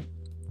a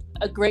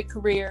great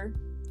career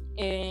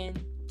and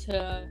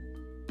to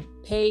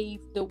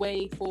pave the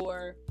way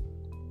for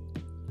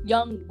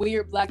young,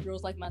 weird black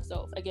girls like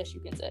myself, I guess you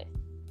can say.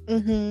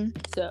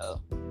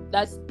 So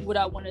that's what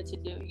I wanted to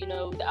do.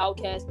 The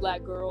outcast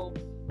black girl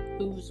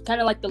who's kind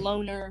of like the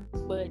loner,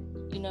 but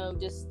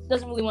just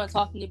doesn't really want to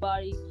talk to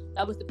anybody,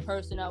 that was the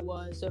person I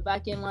was. So if I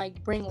can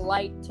like bring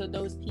light to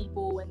those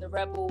people and the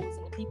rebels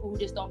and the people who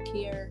just don't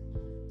care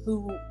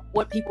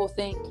what people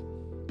think,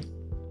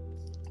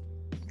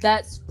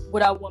 that's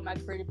what I want my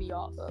career to be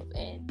off of.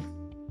 And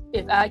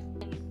if I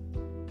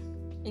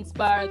can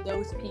inspire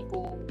those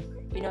people,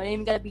 you know, it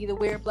ain't gotta be the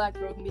weird black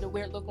girl, it can be the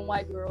weird looking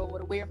white girl, or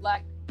the weird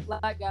black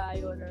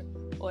guy, or the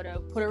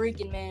Puerto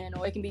Rican man,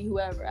 or it can be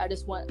whoever. I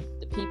just want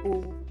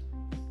people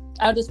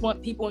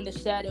in the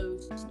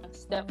shadows to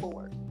step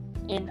forward,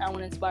 and I want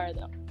to inspire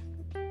them.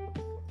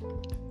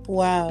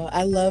 Wow,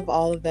 I love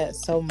all of that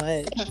so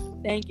much.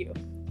 Thank you.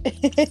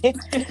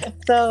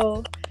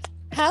 So,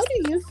 how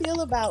do you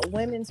feel about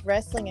women's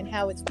wrestling and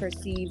how it's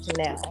perceived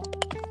now?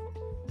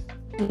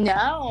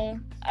 Now,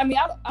 I mean,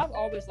 I've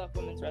always loved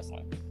women's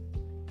wrestling.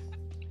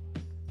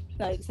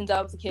 Like, since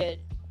I was a kid.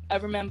 I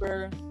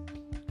remember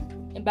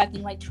back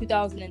in like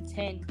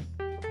 2010,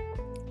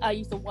 I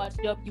used to watch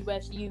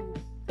WSU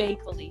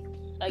faithfully.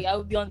 Like, I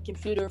would be on the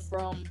computer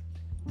from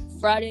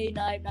Friday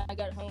night when I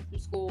got home from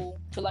school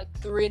to like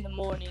 3 in the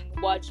morning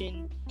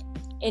watching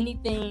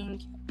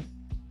anything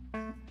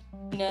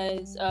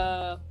as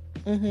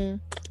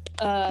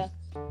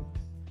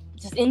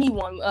just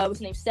anyone. What's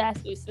her name?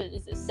 Sassy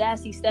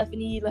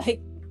Stephanie,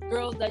 like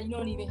girls that you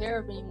don't even hear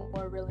of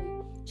anymore, really.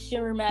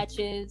 Shimmer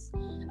matches.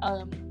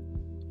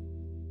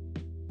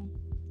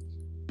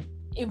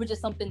 It was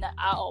just something that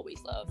I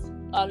always loved.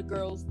 A lot of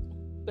girls,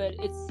 but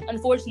it's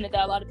unfortunate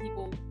that a lot of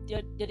people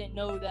didn't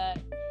know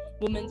that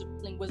women's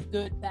wrestling was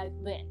good back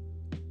then.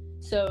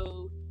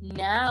 So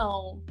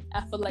now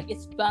I feel like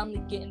it's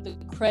finally getting the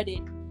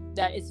credit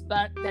that it's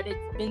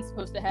been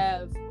supposed to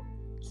have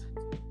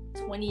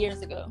 20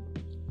 years ago.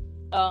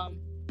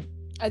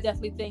 I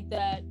definitely think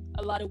that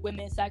a lot of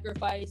women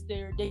sacrifice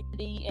their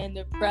dignity and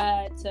their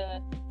pride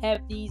to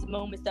have these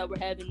moments that we're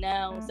having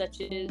now, such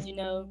as, you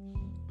know,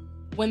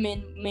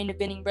 women main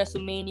eventing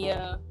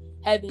WrestleMania,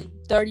 having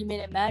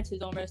 30-minute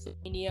matches on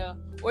WrestleMania,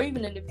 or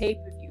even in the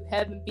pay-per-view,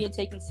 being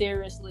taken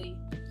seriously.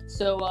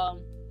 So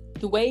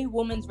the way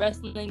women's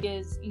wrestling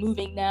is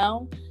moving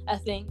now, I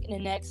think in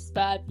the next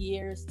 5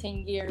 years,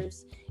 10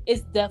 years,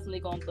 it's definitely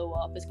going to blow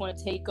up. It's going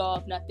to take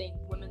off, and I think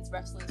women's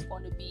wrestling is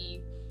going to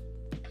be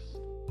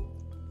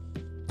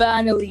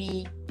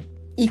finally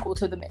equal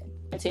to the men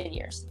in 10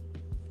 years.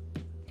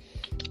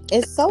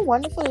 It's so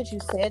wonderful that you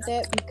said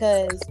that,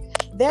 because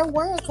there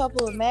were a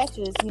couple of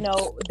matches, you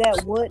know,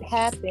 that would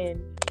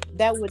happen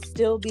that would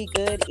still be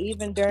good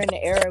even during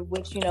the era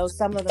which, you know,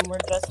 some of them were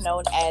just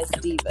known as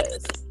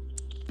divas.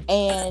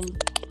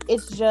 And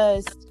it's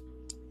just,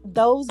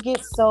 those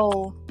get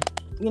so,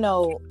 you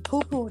know,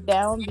 poo-pooed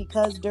down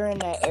because during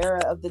that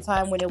era of the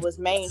time when it was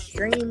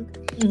mainstream,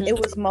 it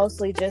was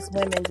mostly just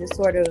women just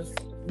sort of,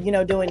 you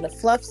know, doing the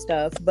fluff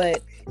stuff.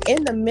 But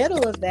in the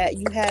middle of that,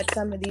 you had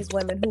some of these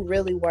women who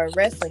really were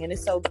wrestling. And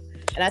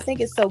I think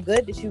it's so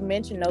good that you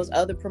mentioned those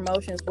other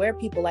promotions where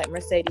people like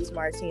Mercedes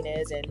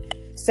Martinez and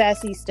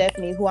Sassy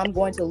Stephanie, who I'm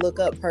going to look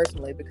up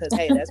personally because,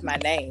 hey, that's my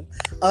name.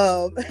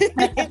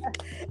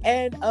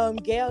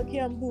 And Gail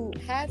Kim, who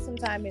had some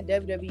time in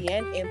WWE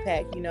and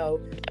Impact, you know,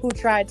 who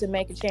tried to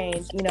make a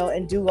change, you know,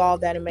 and do all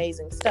that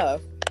amazing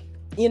stuff.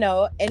 You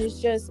know, and it's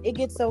just, it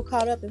gets so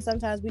caught up, and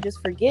sometimes we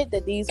just forget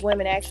that these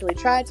women actually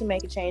tried to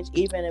make a change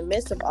even in the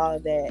midst of all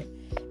of that.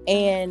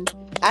 And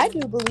I do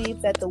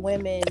believe that the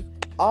women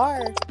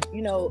are,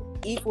 you know,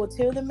 equal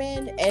to the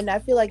men, and I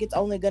feel like it's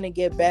only going to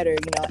get better,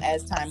 you know,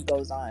 as time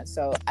goes on.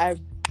 So I'm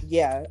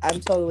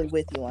totally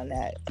with you on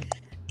that.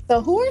 So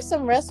who are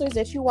some wrestlers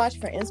that you watch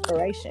for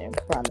inspiration,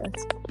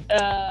 Promise?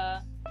 I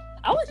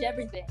watch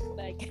everything,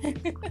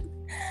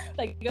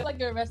 like you're like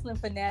a wrestling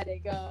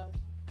fanatic.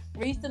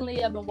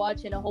 Recently, I've been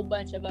watching a whole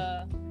bunch of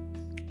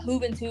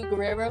Juventud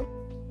Guerrero.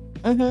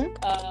 You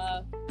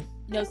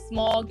know,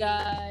 small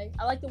guy.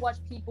 I like to watch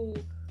people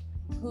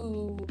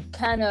who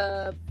kind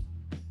of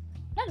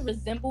not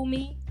resemble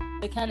me,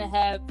 but kind of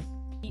have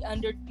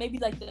maybe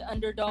like the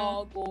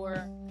underdog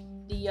or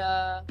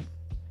the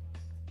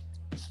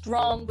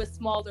strong but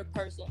smaller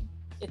person,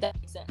 if that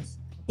makes sense.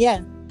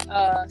 Yeah.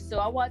 So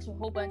I watch a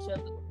whole bunch of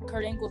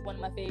Kurt Angle's one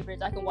of my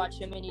favorites. I can watch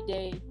him any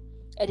day.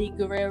 Eddie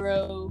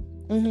Guerrero.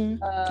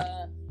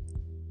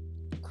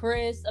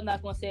 Chris, I'm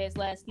not gonna say his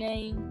last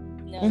name.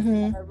 You know,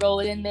 I'm gonna roll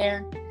it in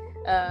there.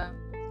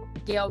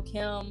 Gail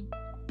Kim.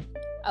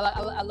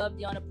 I love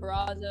Deonna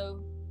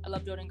Purrazzo. I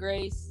love Jordan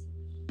Grace.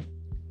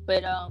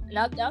 But and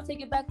I'll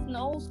take it back from the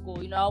old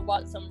school. You know, I'll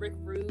watch some Rick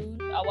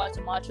Rude. I'll watch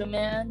some Macho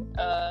Man.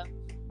 I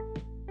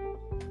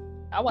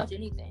watch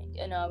anything.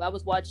 And I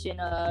was watching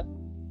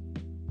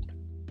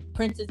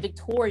Princess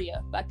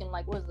Victoria back in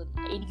like, what was it,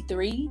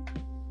 83?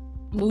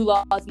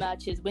 Moolah's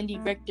matches, Wendy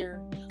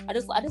Richter. I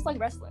just like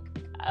wrestling.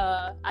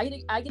 I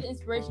get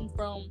inspiration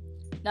from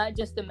not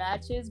just the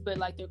matches, but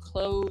like their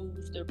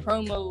clothes, their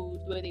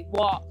promos, the way they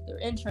walk, their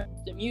entrance,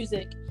 their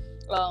music.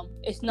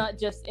 It's not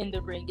just in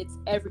the ring; it's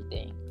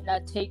everything. And I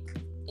take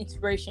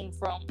inspiration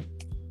from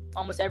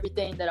almost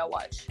everything that I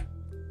watch.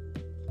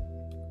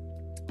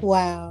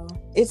 Wow,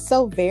 it's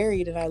so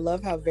varied, and I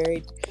love how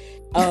varied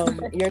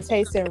your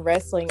taste in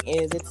wrestling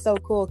is. It's so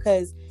cool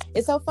because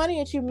It's so funny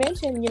that you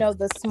mentioned,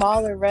 the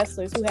smaller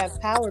wrestlers who have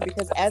power,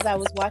 because as I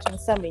was watching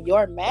some of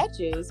your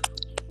matches,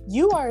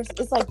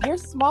 it's like you're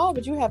small,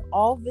 but you have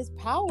all this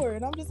power.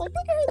 And I'm just like,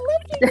 look at her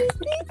lifting these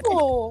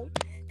people.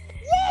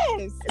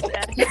 Yes.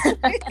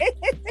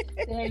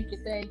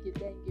 Thank you.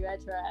 I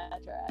try.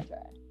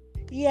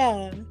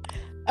 Yeah.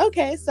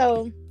 Okay,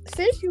 so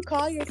since you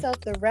call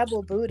yourself the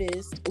Rebel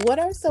Buddhist, what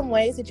are some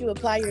ways that you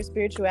apply your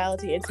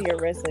spirituality into your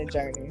wrestling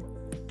journey?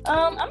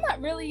 I'm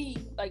not really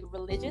like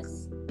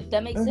religious, if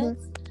that makes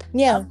sense.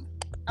 Yeah.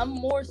 I'm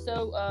more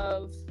so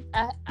of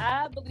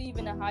I believe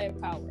in a higher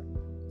power,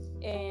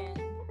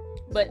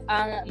 but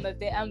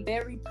I'm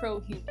very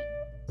pro-human,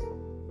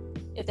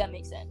 if that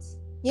makes sense.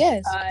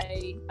 Yes.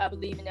 I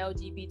believe in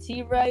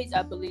LGBT rights.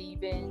 I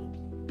believe in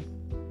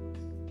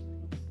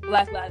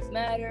Black Lives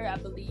Matter. I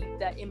believe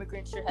that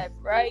immigrants should have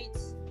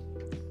rights.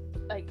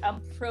 Like,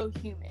 I'm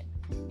pro-human.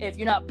 If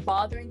you're not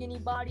bothering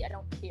anybody, I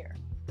don't care.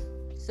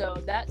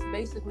 So that's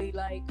basically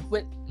like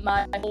what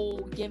my whole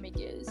gimmick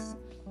is.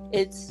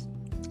 It's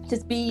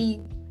just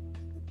be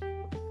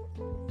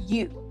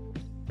you.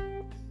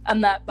 I'm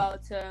not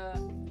about to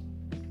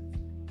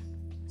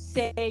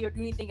say or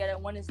do anything I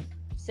don't want to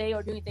say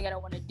or do anything I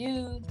don't want to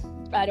do.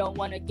 I don't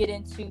want to get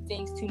into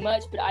things too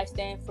much, but I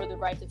stand for the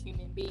rights of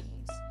human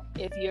beings.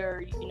 If you're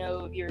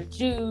a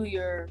Jew,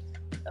 you're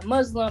a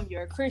Muslim,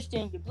 you're a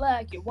Christian, you're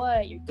black, you're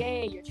white, you're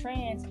gay, you're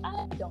trans,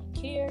 I don't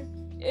care.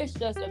 It's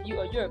just if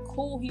you're a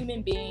cool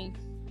human being,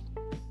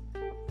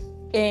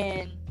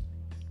 and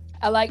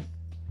I like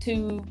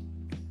to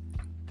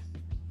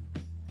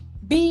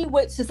be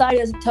what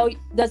society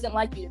doesn't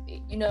like you to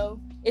be.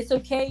 It's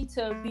okay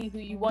to be who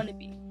you want to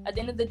be. At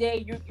the end of the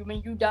day,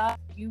 when you die,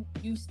 you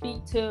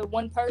speak to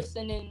one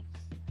person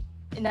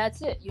and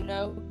that's it. If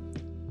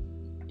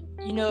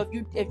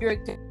you're a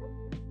good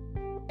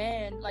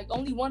man, like,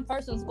 only one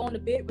person's going to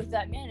bed with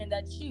that man, and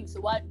that's you.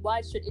 So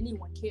why should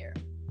anyone care?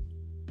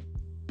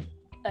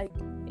 Like,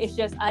 it's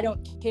just, I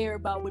don't care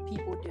about what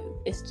people do.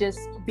 It's just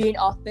being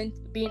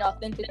authentic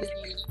with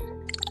you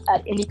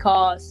at any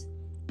cost,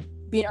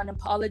 being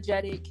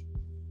unapologetic,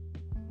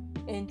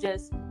 and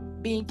just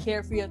being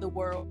carefree of the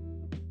world,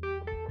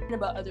 caring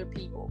about other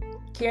people,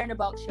 caring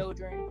about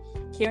children,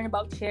 caring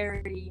about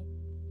charity,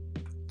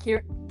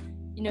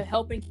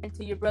 helping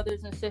into your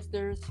brothers and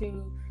sisters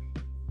who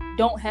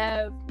don't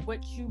have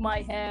what you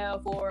might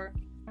have, or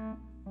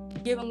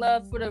giving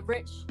love for the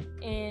rich,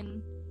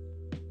 and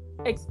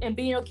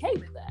being okay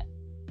with that.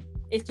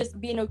 It's just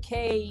being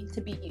okay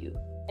to be you.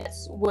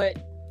 That's what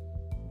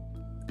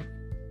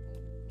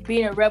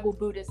being a rebel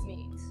Buddhist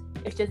means.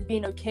 It's just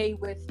being okay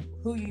with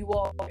who you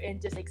are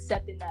and just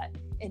accepting that,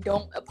 and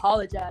don't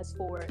apologize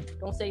for it.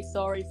 Don't say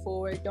sorry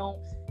for it.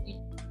 Don't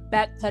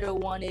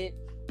backpedal on it.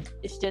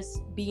 It's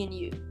just being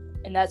you,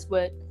 and that's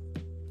what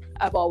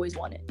I've always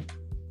wanted.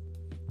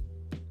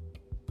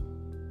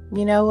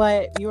 You know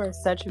what? You are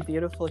such a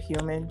beautiful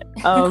human.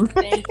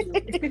 Thank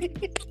you.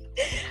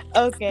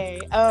 Okay.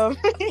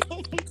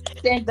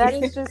 Thank that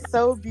you. is just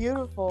so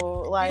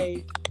beautiful.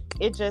 Like,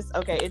 it just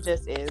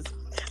is.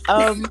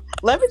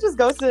 Let me just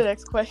go to the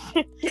next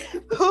question.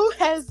 Who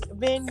has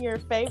been your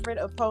favorite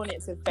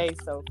opponent to face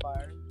so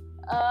far?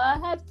 I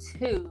have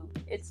two.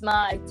 It's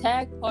my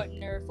tag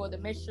partner for the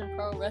Mission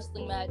Pro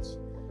Wrestling match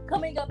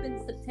coming up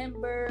in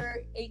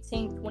September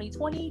 18th,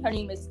 2020. Her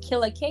name is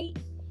Killa Kate.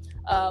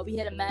 We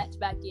had a match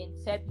back in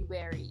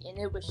February, and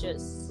it was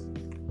just,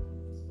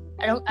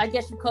 I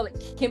guess you call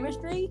it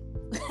chemistry.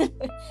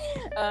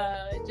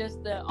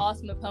 Just the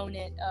awesome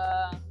opponent.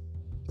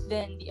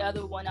 Then the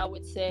other one, I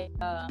would say,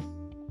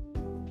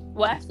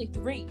 actually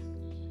three.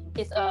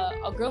 It's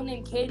a girl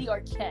named Katie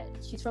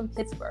Arquette. She's from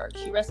Pittsburgh.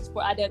 She wrestles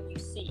for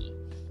IWC.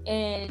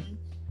 And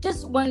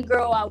just one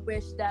girl I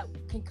wish that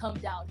can come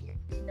down here.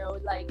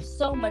 Like,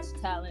 so much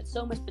talent,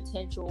 so much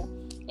potential.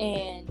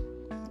 And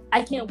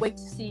I can't wait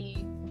to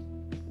see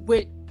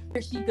where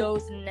she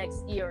goes in the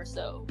next year or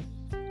so.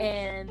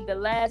 And the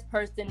last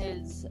person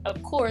is,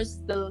 of course,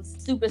 the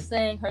Super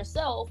Saiyan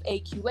herself,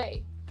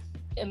 AQA.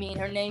 I mean,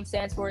 her name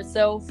stands for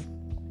itself.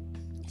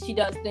 She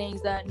does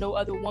things that no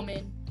other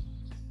woman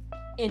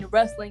in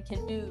wrestling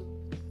can do.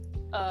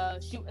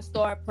 Shooting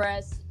star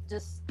press,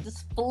 just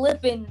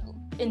flipping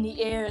in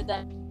the air,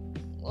 that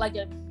like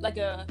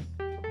a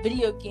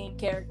video game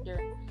character.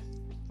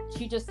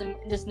 She's just an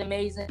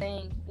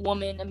amazing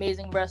woman,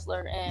 amazing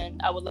wrestler,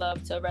 and I would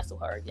love to wrestle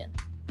her again.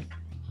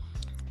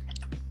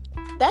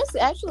 That's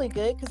actually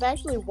good, because I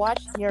actually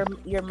watched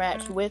your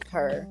match with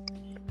her,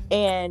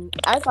 and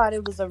I thought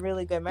it was a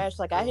really good match.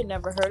 Like, I had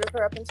never heard of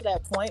her up until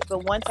that point,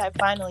 but once I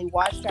finally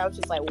watched her, I was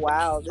just like,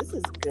 wow, this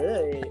is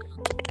good.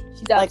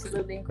 She's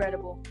absolutely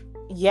incredible.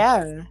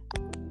 Yeah.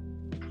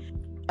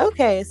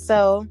 Okay,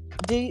 so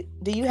do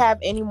you have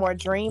any more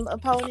dream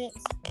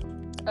opponents?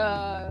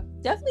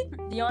 Definitely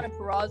Deonna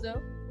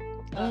Purrazzo.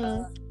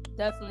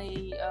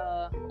 Definitely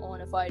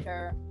want to fight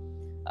her.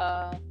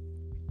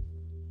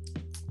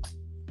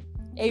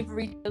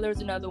 Avery Taylor's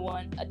another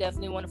one. I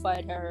definitely want to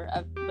fight her.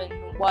 I've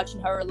been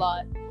watching her a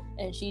lot,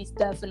 and she's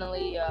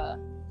definitely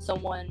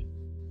someone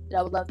that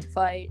I would love to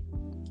fight.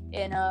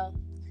 And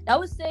I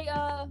would say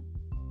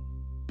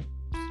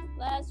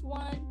last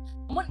one.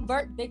 I want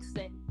Bert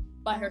Vixen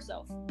by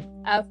herself.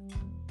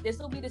 This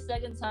will be the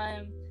second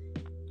time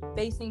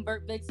facing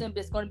Bert Vixen, but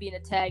it's going to be in a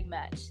tag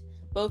match.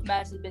 Both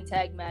matches have been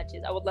tag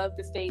matches. I would love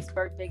to face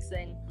Bert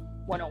Vixen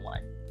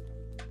one-on-one.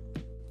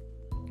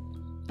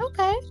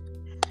 Okay.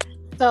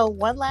 So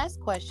one last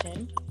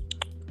question.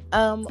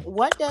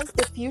 What does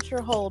the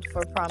future hold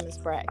for Promise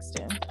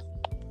Braxton?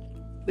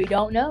 We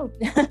don't know.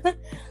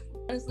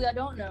 Honestly, I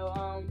don't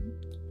know.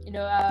 You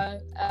know,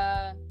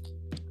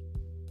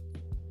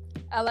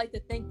 I like to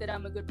think that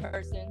I'm a good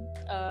person.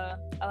 I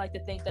like to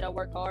think that I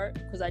work hard,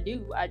 because I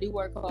do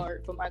work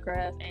hard for my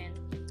craft, and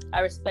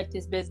I respect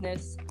his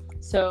business.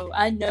 So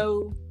I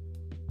know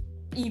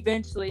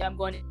eventually I'm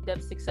going to end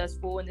up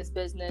successful in this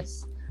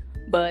business,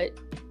 but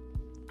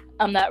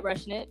I'm not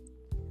rushing it.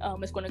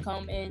 It's going to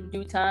come in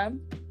due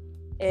time.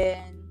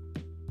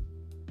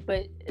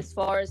 But as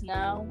far as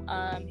now,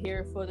 I'm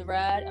here for the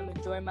ride. I'm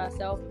enjoying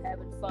myself,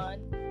 having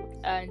fun.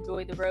 I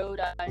enjoy the road.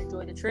 I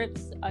enjoy the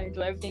trips. I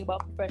enjoy everything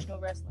about professional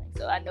wrestling.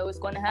 So I know it's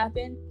going to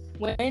happen.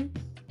 When?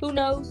 Who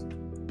knows?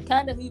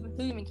 Kind of, who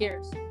even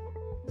cares?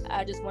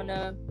 I just want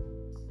to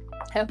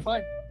have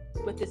fun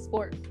with this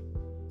sport.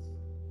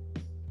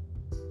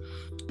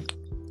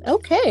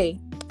 Okay.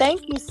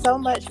 Thank you so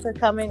much for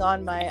coming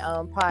on my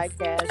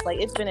podcast. Like,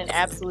 it's been an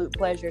absolute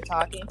pleasure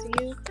talking to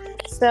you.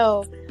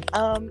 So,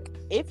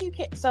 if you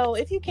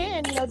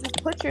can, you know,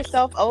 just put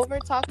yourself over,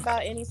 talk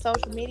about any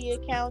social media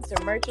accounts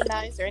or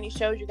merchandise or any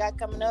shows you got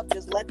coming up.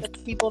 Just let the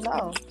people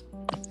know.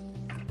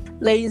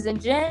 Ladies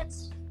and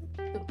gents,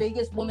 the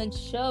biggest women's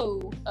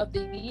show of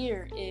the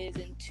year is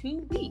in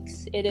 2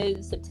 weeks. It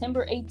is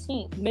September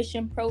 18th,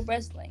 Mission Pro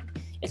Wrestling.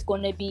 It's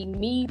going to be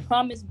me,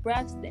 Promise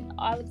Braxton,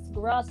 Alex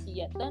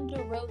Gracia,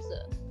 Thunder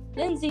Rosa,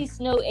 Lindsay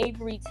Snow,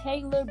 Avery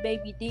Taylor,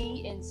 Baby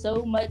D, and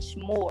so much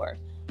more.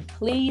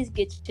 Please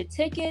get your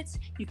tickets.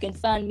 You can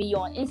find me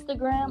on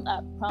Instagram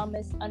at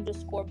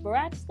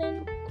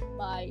Promise_Braxton,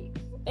 my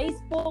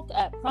Facebook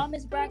at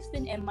Promise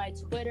Braxton, and my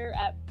Twitter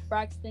at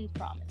Braxton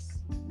Promise.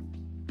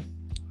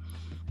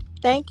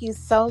 Thank you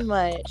so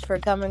much for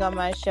coming on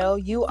my show.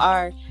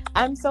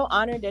 I'm so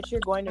honored that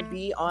you're going to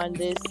be on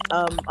this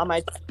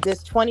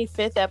this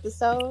 25th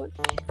episode,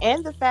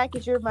 and the fact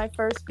that you're my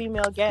first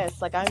female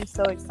guest. Like, I'm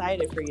so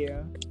excited for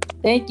you.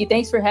 Thank you.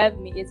 Thanks for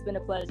having me. It's been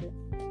a pleasure.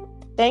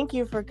 Thank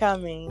you for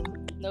coming.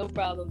 No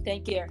problem.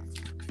 Take care.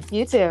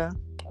 You too.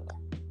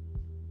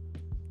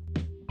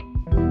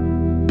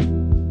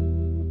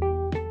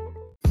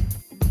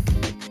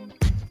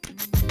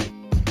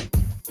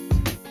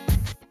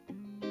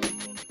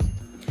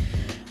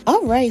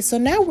 All right, so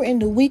now we're in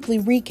the weekly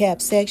recap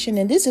section,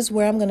 and this is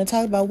where I'm going to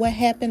talk about what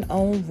happened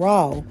on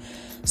Raw.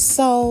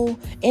 So,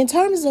 in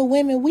terms of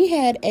women, we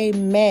had a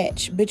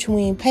match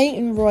between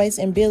Peyton Royce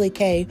and Billie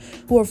Kay,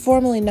 who are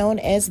formerly known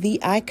as the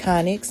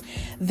Iconics.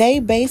 They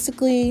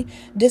basically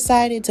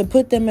decided to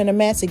put them in a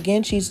match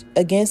against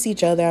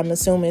each other, I'm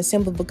assuming,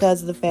 simply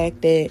because of the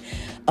fact that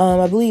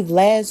I believe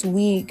last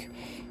week,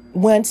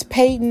 once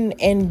Peyton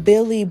and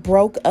Billie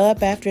broke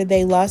up after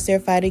they lost their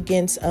fight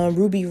against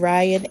Ruby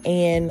Riott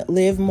and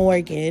Liv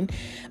Morgan,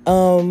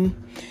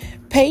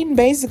 Peyton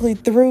basically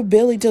threw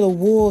Billie to the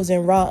wolves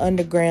in Raw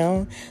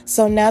Underground.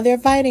 So now they're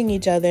fighting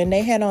each other, and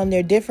they had on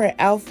their different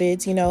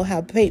outfits. You know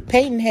how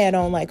Peyton had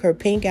on like her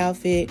pink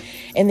outfit,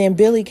 and then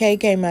Billie Kay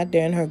came out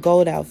there in her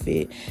gold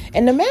outfit.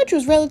 And the match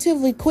was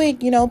relatively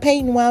quick. You know,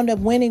 Peyton wound up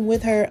winning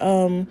with her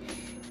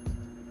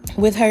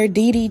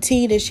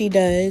DDT that she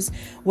does,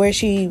 where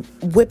she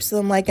whips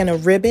them like in a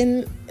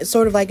ribbon,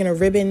 sort of like in a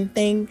ribbon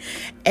thing,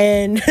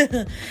 and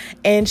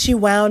and she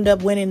wound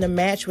up winning the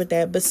match with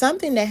that. But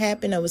something that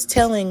happened that was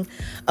telling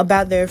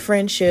about their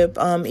friendship,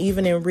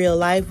 even in real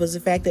life, was the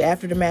fact that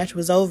after the match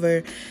was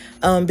over,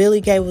 Billie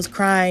Kay was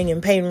crying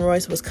and Peyton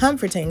Royce was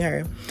comforting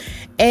her.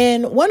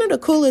 And one of the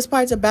coolest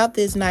parts about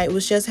this night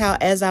was just how,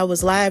 as I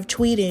was live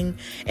tweeting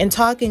and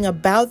talking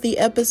about the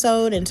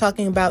episode and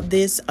talking about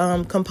this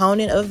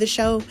component of the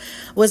show,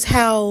 was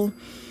how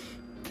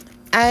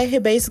I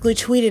had basically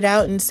tweeted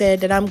out and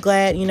said that I'm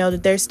glad, you know,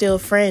 that they're still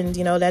friends.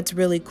 You know, that's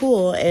really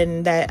cool.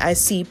 And that I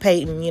see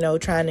Peyton, you know,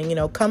 trying to, you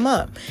know, come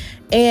up.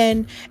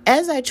 And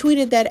as I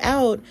tweeted that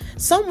out,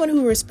 someone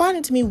who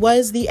responded to me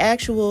was the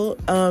actual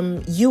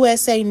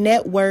USA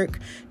Network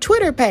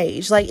Twitter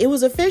page. Like, it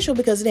was official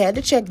because it had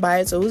the check by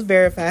it, so it was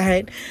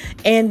verified.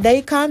 And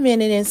they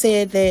commented and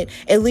said that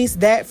at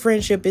least that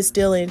friendship is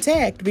still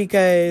intact,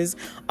 because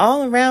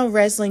all around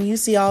wrestling, you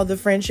see all the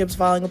friendships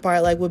falling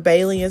apart, like with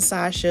Bayley and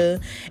Sasha.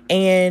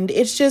 And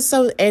it's just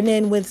so, and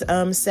then with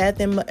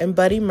Seth and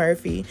Buddy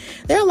Murphy,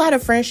 there are a lot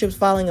of friendships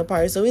falling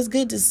apart. So it's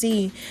good to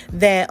see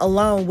that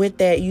along with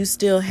that, you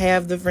still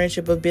have the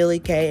friendship of Billie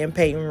Kay and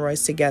Peyton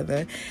Royce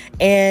together.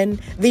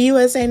 And the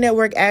USA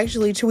Network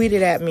actually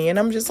tweeted at me, and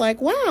I'm just like,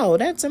 wow,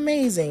 that's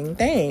amazing.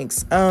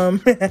 Thanks.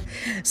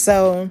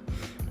 So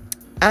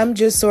I'm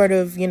just sort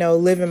of, you know,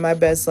 living my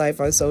best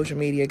life on social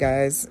media,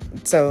 guys.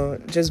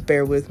 So just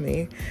bear with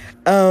me.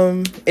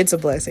 It's a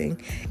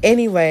blessing.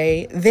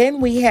 Anyway,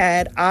 then we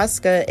had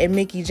Asuka and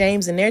Mickie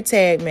James in their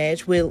tag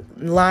match with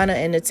Lana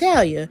and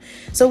Natalya.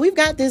 So we've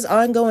got this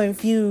ongoing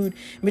feud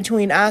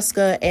between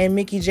Asuka and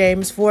Mickie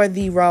James for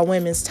the Raw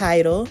Women's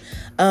title.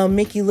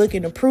 Mickie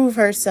looking to prove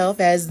herself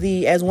as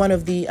one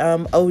of the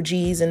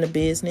OGs in the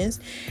business.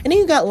 And then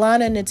you got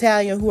Lana and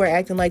Natalya, who are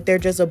acting like they're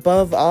just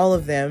above all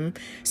of them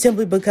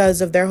simply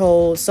because of their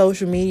whole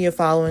social media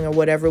following or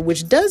whatever,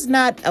 which does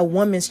not a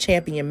women's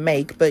champion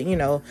make, but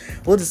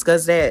we'll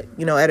discuss that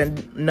at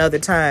another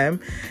time.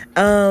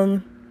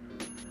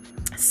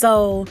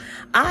 So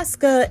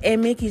Asuka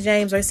and Mickie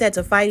James are set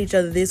to fight each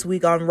other this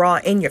week on Raw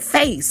in your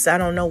face. I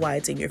don't know why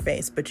it's in your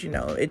face, but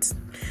it's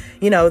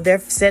they're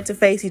set to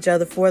face each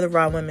other for the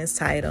Raw Women's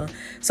title.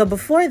 So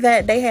before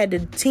that, they had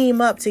to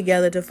team up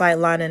together to fight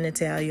Lana and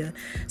Natalya.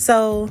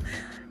 So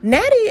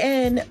Natty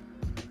and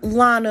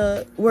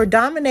Lana were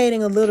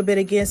dominating a little bit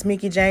against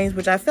Mickie James,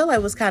 which I feel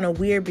like was kind of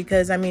weird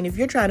because, if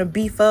you're trying to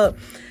beef up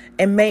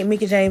and make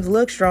Mickie James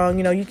look strong,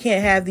 you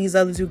can't have these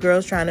other two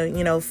girls trying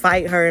to,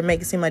 fight her and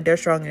make it seem like they're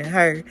stronger than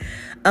her.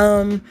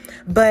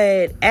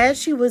 But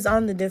as she was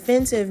on the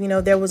defensive,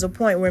 there was a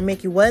point where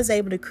Mickie was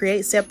able to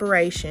create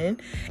separation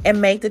and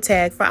make the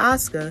tag for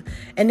Asuka.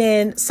 And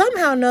then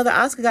somehow or another,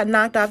 Asuka got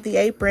knocked off the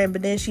apron,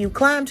 but then she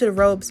climbed to the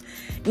ropes,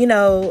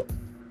 and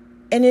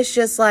it's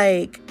just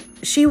like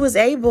she was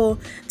able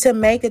to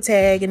make a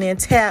tag and then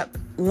tap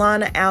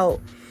Lana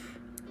out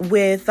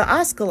with the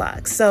Asuka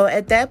lock. So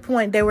at that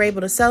point, they were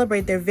able to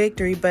celebrate their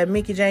victory, but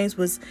Mickie James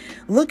was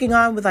looking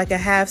on with like a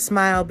half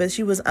smile, but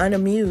she was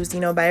unamused,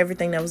 by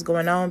everything that was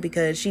going on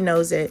because she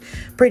knows that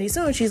pretty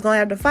soon she's going to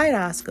have to fight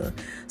Asuka.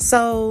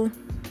 So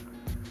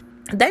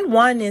they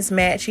won this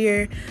match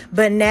here,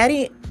 but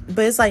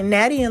it's like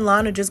Natty and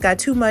Lana just got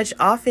too much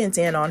offense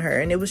in on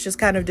her, and it was just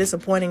kind of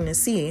disappointing to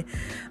see.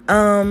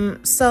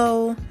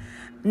 So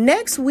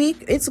next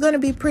week, it's going to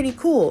be pretty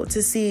cool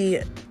to see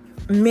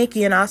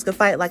Mickie and Asuka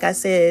fight, like I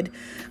said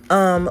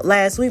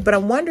last week, but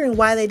I'm wondering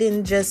why they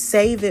didn't just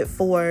save it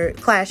for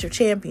Clash of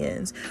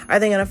Champions. Are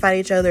they going to fight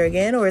each other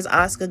again, or is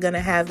Asuka going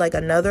to have like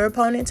another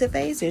opponent to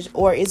face,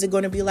 or is it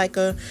going to be like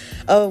a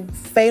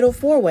fatal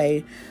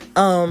four-way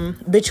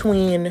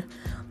between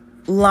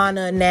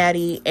Lana,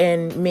 Natty,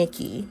 and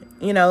Mickie?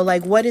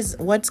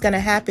 What's going to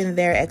happen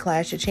there at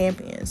Clash of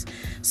Champions?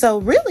 So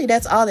really,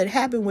 that's all that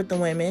happened with the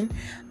women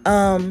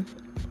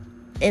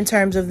in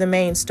terms of the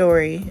main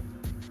story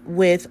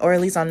or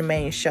at least on the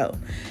main show.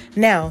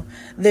 Now,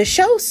 the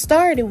show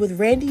started with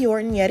Randy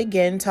Orton yet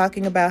again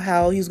talking about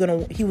how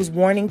he was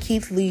warning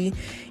Keith Lee,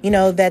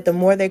 that the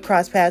more they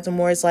cross paths, the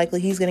more it's likely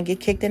he's going to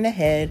get kicked in the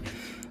head.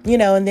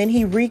 And then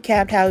he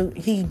recapped how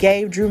he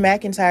gave Drew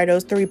McIntyre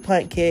those 3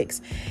 punt kicks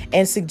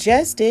and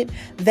suggested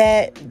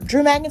that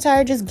Drew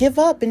McIntyre just give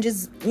up and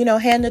just,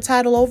 hand the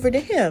title over to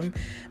him.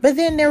 But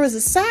then there was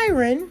a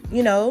siren,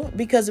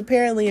 because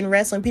apparently in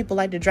wrestling, people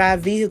like to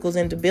drive vehicles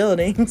into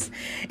buildings.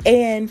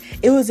 And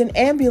it was an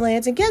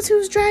ambulance. And guess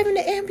who's driving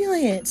the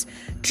ambulance?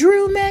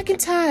 Drew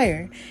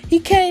McIntyre. He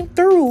came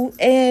through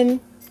and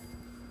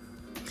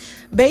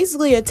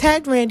basically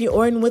attacked Randy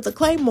Orton with a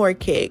Claymore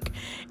kick.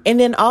 And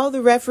then all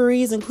the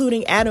referees,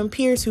 including Adam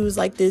Pearce, who's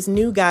like this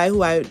new guy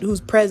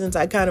whose presence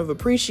I kind of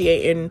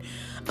appreciate in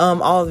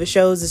all of the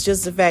shows, is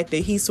just the fact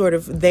that he's sort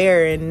of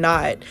there and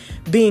not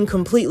being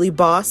completely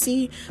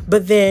bossy,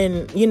 but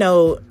then,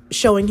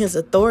 showing his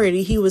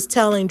authority. He was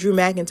telling Drew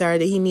McIntyre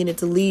that he needed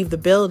to leave the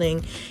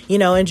building,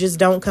 and just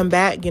don't come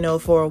back,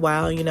 for a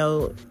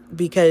while,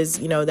 because,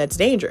 that's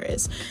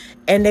dangerous.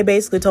 And they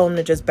basically told him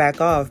to just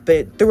back off.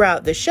 But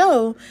throughout the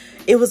show,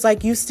 it was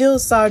like you still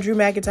saw Drew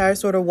McIntyre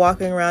sort of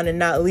walking around and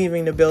not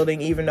leaving the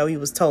building, even though he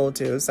was told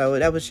to. So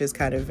that was just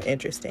kind of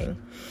interesting.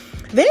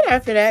 Then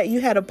after that,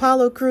 you had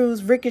Apollo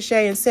Crews,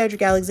 Ricochet, and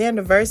Cedric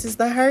Alexander versus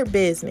the Hurt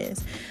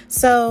Business.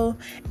 So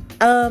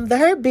the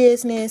Hurt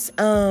Business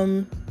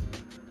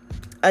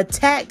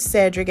attacked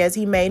Cedric as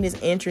he made his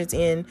entrance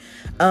in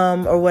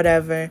or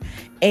whatever.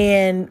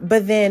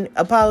 But then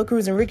Apollo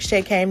Crews and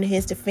Ricochet came to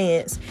his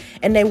defense,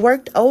 and they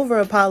worked over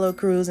Apollo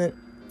Crews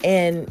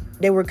and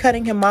they were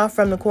cutting him off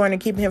from the corner,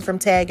 keeping him from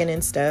tagging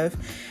and stuff.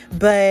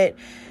 But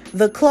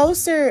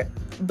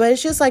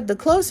it's just like the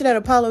closer that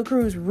Apollo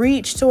Crews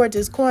reached towards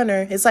his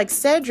corner, it's like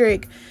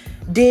Cedric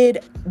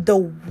did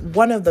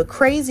one of the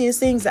craziest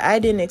things that I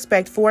didn't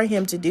expect for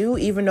him to do,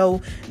 even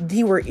though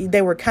they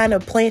were kind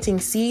of planting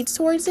seeds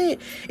towards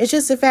it. It's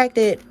just the fact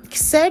that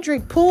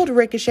Cedric pulled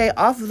Ricochet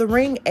off of the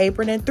ring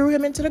apron and threw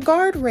him into the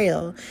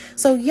guardrail.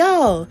 So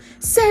y'all,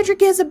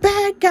 Cedric is a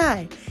bad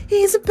guy.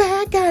 He's a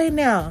bad guy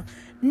now.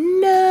 No,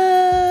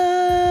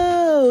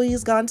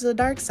 he's gone to the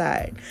dark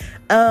side.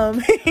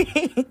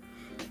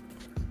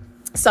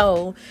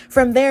 So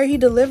from there, he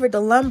delivered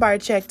the lumbar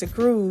check to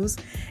Cruz,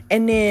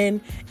 and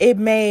then it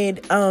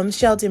made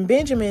Shelton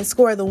Benjamin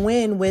score the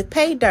win with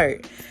pay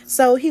dirt.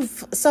 So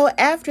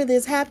after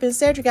this happened,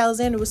 Cedric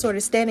Alexander was sort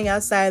of standing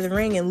outside the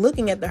ring and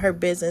looking at the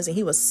Hurt Business, and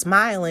he was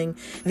smiling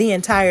the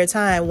entire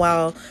time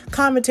while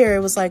commentary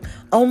was like,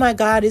 "Oh my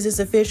God, is this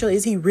official?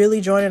 Is he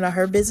really joining the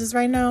Hurt Business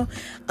right now?"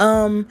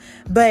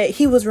 But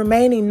he was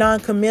remaining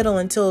non-committal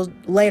until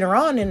later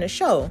on in the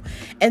show,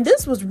 and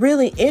this was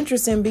really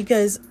interesting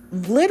because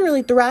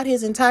literally throughout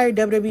his entire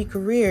WWE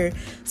career,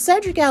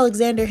 Cedric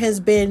Alexander has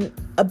been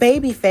a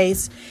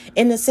babyface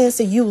in the sense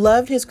that you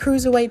loved his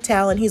cruiserweight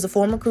talent. He's a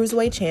former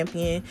cruiserweight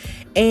champion,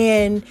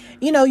 and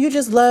you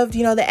just loved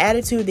the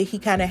attitude that he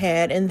kind of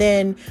had. And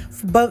then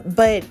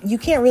but you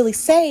can't really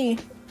say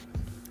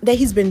that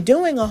he's been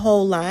doing a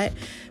whole lot,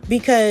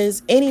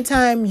 because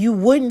anytime you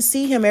wouldn't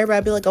see him, everybody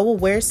would be like, "Oh, well,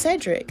 where's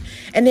Cedric?"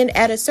 And then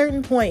at a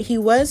certain point, he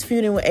was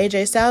feuding with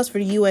AJ Styles for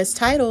the U.S.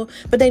 title,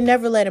 but they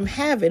never let him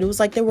have it. It was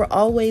like they were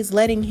always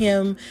letting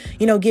him,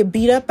 get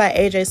beat up by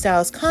AJ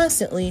Styles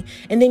constantly,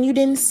 and then you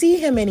didn't see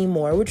him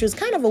anymore, which was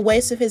kind of a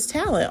waste of his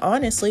talent,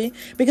 honestly,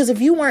 because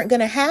if you weren't going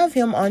to have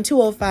him on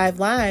 205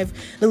 Live,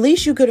 the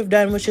least you could have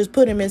done was just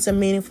put him in some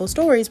meaningful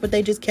stories, but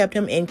they just kept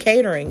him in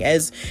catering,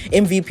 as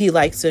MVP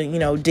likes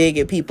to, dig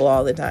at people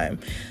all the time.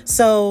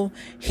 So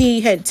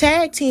he had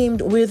tag teamed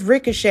with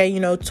Ricochet,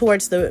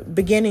 towards the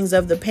beginnings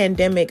of the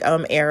pandemic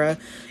era,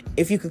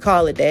 if you could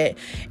call it that.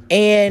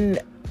 And,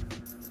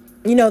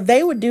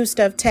 they would do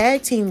stuff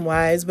tag team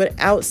wise, but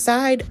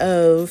outside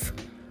of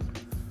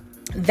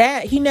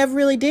that, he never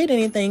really did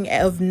anything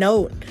of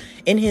note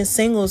in his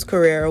singles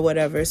career or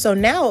whatever. So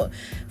now,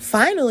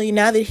 finally,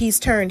 now that he's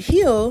turned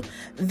heel,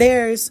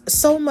 there's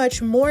so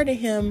much more to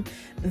him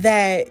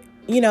that,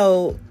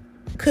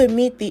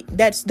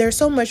 there's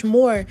so much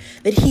more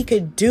that he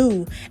could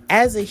do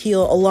as a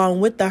heel along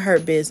with the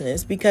Hurt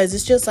Business, because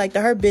it's just like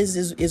the Hurt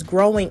Business is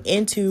growing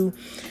into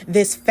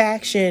this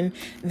faction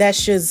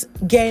that's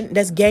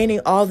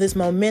gaining all this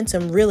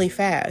momentum really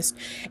fast.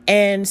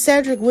 And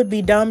Cedric would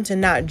be dumb to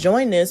not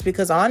join this,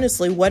 because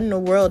honestly, what in the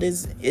world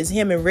is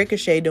him and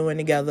Ricochet doing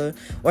together,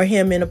 or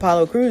him and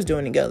Apollo Crews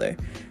doing together?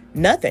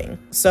 Nothing.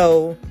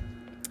 So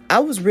I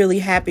was really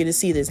happy to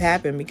see this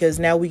happen, because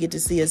now we get to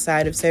see a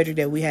side of Cedric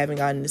that we haven't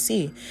gotten to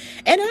see.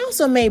 And it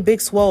also made Big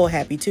Swole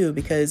happy too,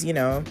 because,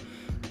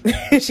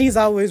 she's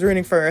always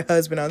rooting for her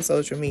husband on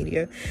social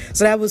media.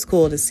 So that was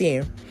cool to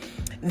see.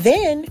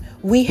 Then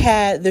we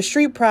had the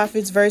Street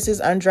Profits versus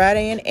Andrade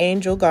and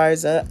Angel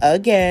Garza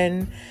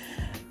again.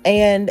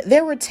 And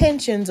there were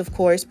tensions, of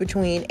course,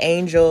 between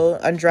Angel,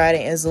 Andrade,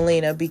 and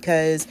Zelina,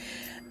 because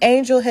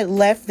Angel had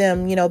left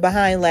them,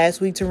 behind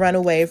last week to run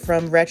away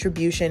from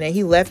Retribution, and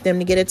he left them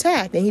to get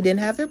attacked, and he didn't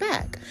have their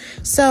back.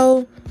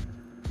 So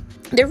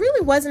there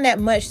really wasn't that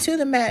much to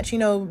the match,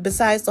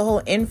 besides the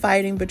whole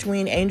infighting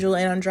between Angel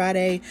and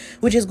Andrade,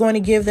 which is going to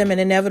give them an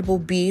inevitable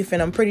beef,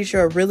 and I'm pretty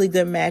sure a really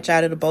good match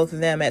out of the both of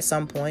them at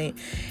some point.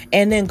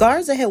 And then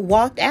Garza had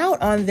walked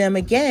out on them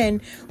again,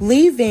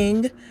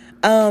 leaving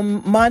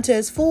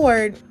Montez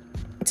Ford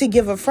to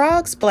give a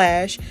frog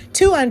splash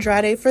to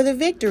Andrade for the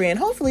victory. And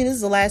hopefully this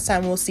is the last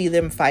time we'll see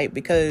them fight,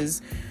 because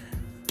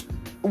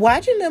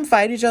watching them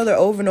fight each other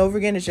over and over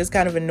again is just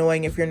kind of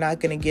annoying if you're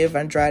not going to give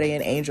Andrade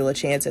and Angel a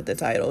chance at the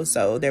title.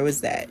 So there was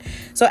that.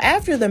 So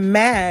after the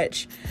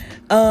match,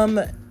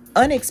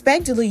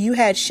 unexpectedly, you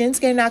had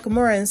Shinsuke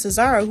Nakamura and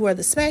Cesaro, who are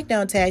the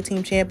SmackDown Tag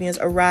Team Champions,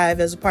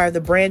 arrive as a part of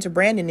the Brand to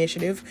Brand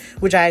initiative,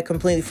 which I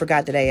completely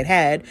forgot that they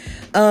had.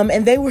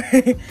 And they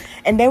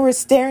were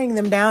staring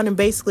them down and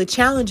basically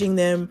challenging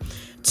them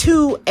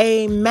to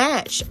a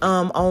match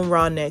on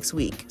Raw next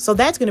week. So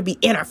that's going to be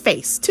in our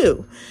face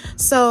too.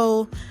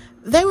 So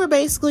they were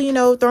basically,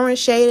 throwing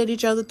shade at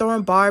each other,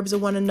 throwing barbs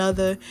at one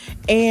another.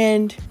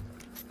 And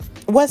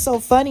what's so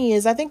funny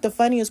is, I think the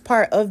funniest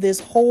part of this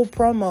whole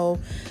promo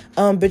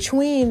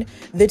between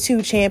the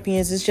two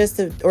champions is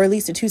or at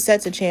least the two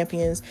sets of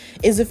champions,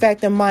 is the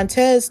fact that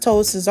Montez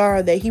told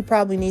Cesaro that he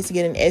probably needs to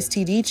get an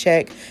STD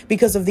check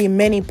because of the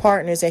many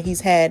partners that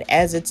he's had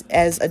as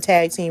a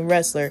tag team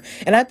wrestler.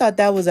 And I thought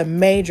that was a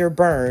major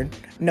burn,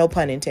 no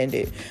pun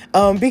intended,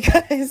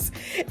 because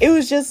it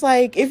was just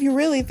like, if you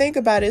really think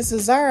about it,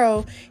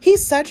 Cesaro,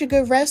 he's such a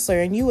good wrestler,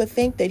 and you would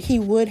think that he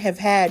would have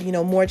had,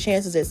 more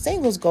chances at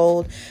singles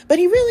gold, but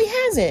he really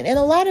hasn't. And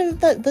a lot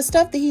of the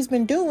stuff that he's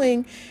been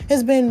doing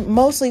has been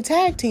mostly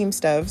tag team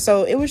stuff.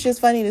 So it was just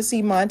funny to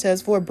see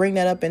Montez Ford bring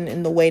that up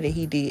in the way that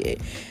he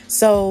did.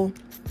 So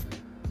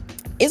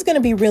it's going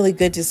to be really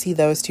good to see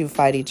those two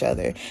fight each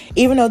other,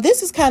 even though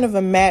this is kind of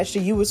a match that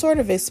you would sort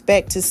of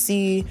expect to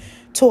see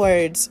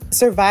towards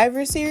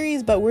Survivor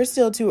Series, but we're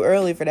still too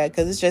early for that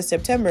because it's just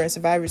September and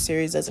Survivor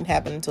Series doesn't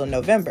happen until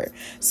November.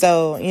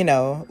 So,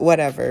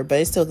 whatever, but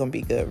it's still going to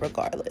be good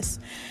regardless.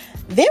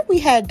 Then we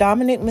had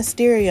Dominic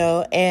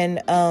Mysterio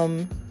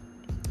and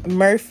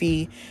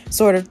Murphy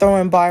sort of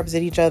throwing barbs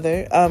at each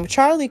other.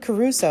 Charlie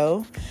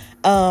Caruso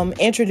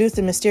introduced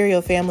the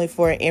Mysterio family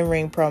for an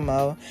in-ring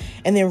promo.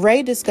 And then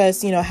Ray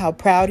discussed, how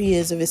proud he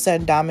is of his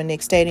son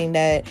Dominic, stating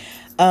that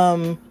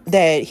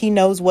that he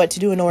knows what to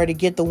do in order to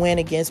get the win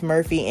against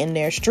Murphy in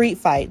their street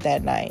fight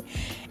that night.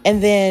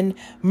 And then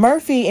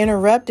Murphy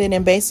interrupted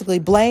and basically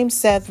blamed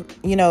Seth,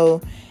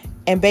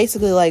 and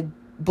basically like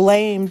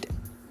blamed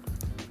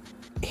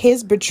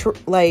his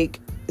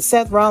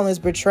Seth Rollins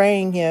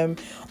betraying him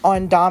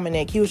on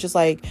Dominic. He was just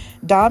like,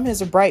 Dom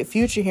has a bright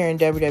future here in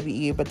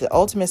WWE, but the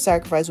ultimate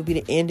sacrifice would be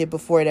to end it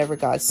before it ever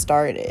got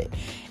started.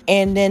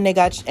 And then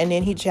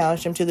he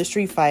challenged him to the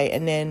street fight,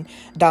 and then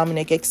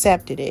Dominic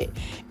accepted it.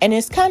 And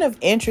it's kind of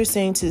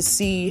interesting to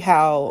see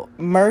how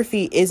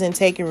Murphy isn't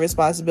taking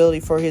responsibility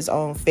for his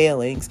own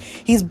failings.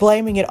 He's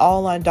blaming it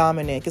all on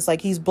Dominic. It's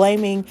like he's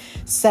blaming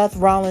Seth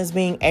Rollins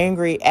being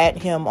angry at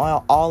him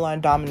all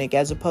on Dominic,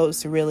 as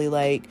opposed to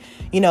really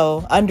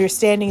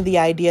understanding the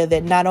idea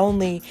that not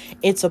only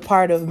it's a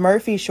part of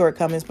Murphy's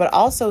shortcomings, but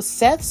also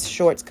Seth's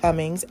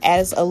shortcomings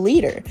as a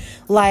leader.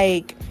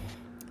 Like,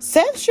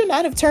 Seth should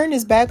not have turned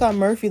his back on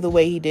Murphy the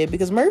way he did,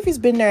 because Murphy's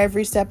been there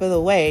every step of the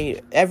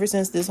way ever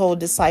since this whole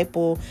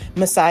disciple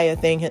messiah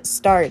thing had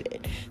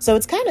started. So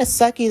it's kind of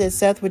sucky that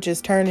Seth would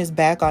just turn his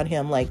back on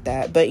him like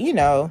that. But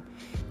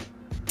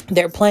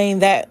they're playing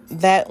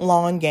that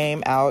long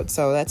game out,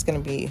 so that's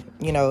going to be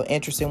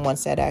interesting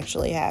once that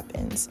actually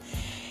happens.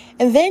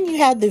 And then you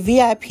had the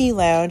VIP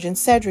lounge, and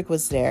Cedric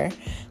was there.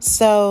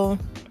 So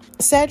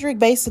Cedric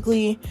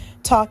basically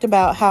talked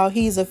about how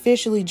he's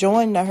officially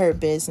joined the Hurt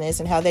Business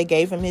and how they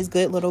gave him his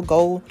good little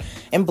gold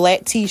and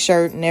black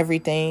t-shirt and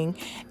everything.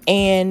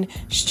 And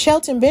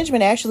Shelton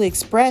Benjamin actually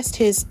expressed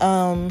his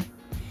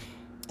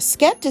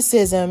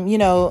skepticism,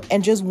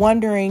 and just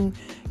wondering,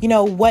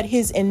 what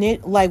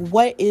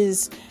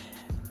is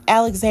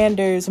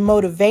Alexander's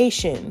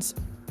motivations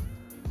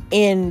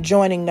in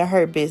joining the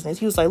Hurt Business.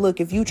 He was like, look,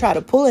 if you try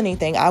to pull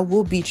anything, I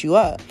will beat you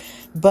up.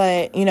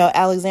 But,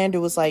 Alexander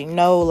was like,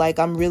 no, like,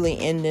 I'm really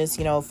in this,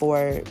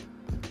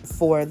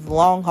 for the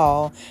long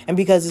haul, and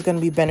because it's going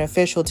to be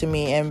beneficial to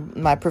me and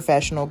my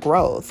professional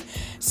growth.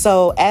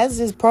 So as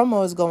this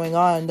promo is going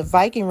on, the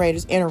Viking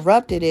Raiders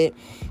interrupted it,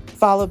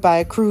 followed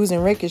by Cruz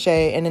and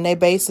Ricochet, and then they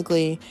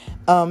basically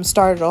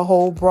started a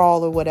whole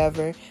brawl or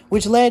whatever,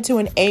 which led to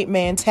an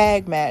 8-man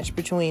tag match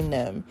between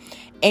them.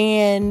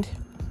 And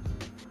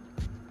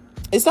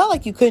it's not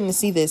like you couldn't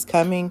see this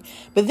coming,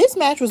 but this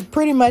match was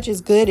pretty much as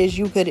good as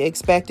you could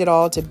expect it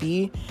all to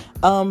be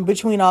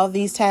between all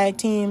these tag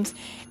teams.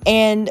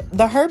 And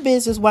the Hurt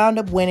Business wound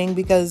up winning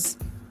because,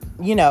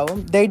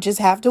 they just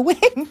have to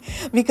win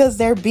because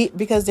they're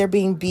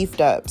being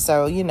beefed up.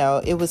 So,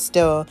 it was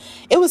still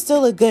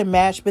a good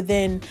match. But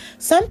then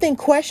something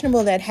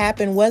questionable that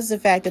happened was the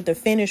fact that the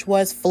finish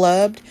was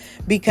flubbed,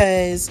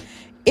 because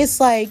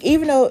it's like,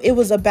 even though it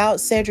was about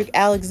Cedric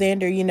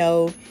Alexander,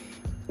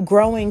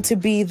 growing to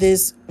be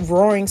this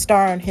roaring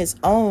star on his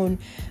own,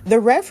 the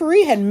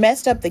referee had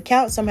messed up the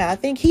count somehow. I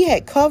think he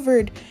had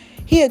covered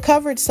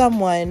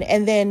someone,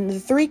 and then the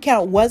 3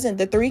 count wasn't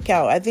the 3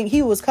 count. I think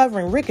he was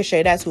covering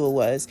Ricochet. That's who it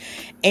was.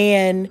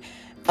 And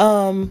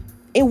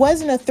it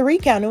wasn't a 3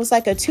 count. It was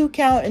like a 2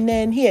 count, and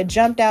then he had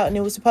jumped out, and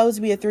it was supposed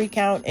to be a 3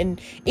 count. And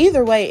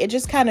either way, it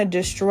just kind of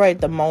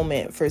destroyed the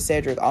moment for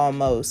Cedric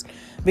almost,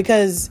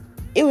 because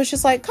it was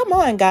just like, come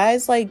on,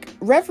 guys, like,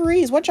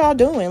 referees, what y'all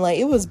doing? Like,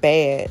 it was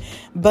bad.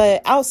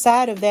 But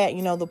outside of that,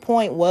 the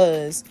point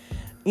was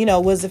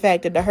the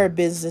fact that the Hurt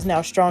Business is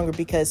now stronger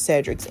because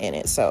Cedric's in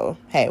it. So,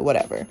 hey,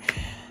 whatever.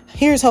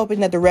 Here's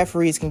hoping that the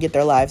referees can get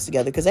their lives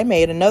together, because they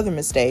made another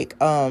mistake,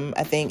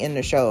 I think, in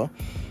the show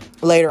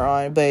later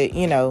on. But,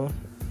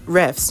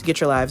 refs, get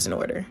your lives in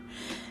order.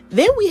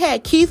 Then we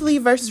had Keith Lee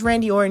versus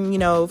Randy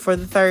Orton, for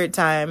the third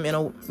time in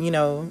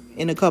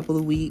a couple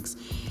of weeks.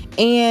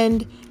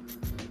 And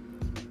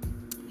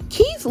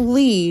Keith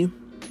Lee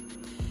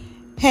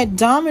had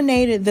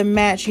dominated the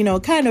match,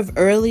 kind of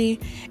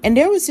early. And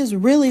there was this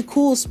really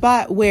cool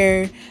spot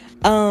where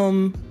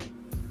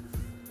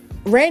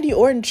Randy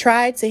Orton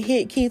tried to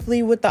hit Keith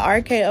Lee with the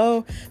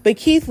RKO, but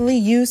Keith Lee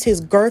used his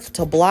girth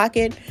to block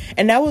it.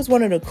 And that was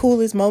one of the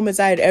coolest moments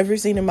I had ever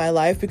seen in my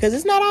life, because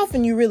it's not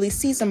often you really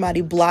see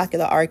somebody block the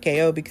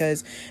RKO,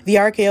 because the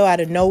RKO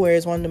out of nowhere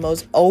is one of the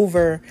most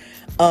over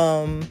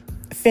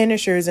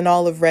finishers in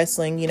all of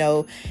wrestling,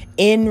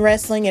 in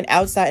wrestling and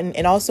outside,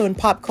 and also in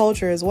pop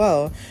culture as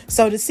well.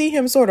 So to see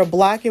him sort of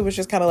block it was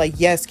just kind of like,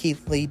 yes,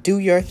 Keith Lee, do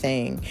your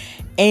thing.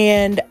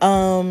 And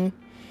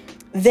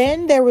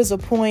then there was a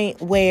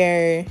point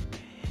where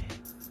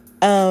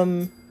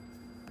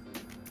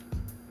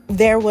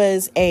there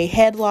was a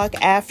headlock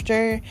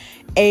after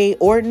a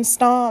Orton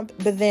stomp,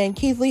 but then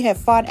Keith Lee had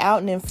fought out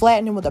and then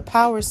flattened him with a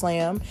power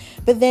slam.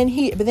 But then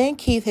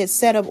Keith had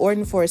set up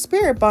Orton for a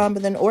spirit bomb,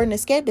 but then Orton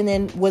escaped and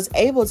then was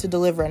able to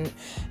deliver an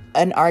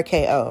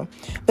RKO.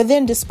 But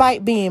then,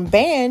 despite being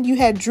banned, you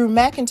had Drew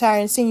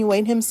McIntyre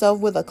insinuate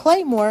himself with a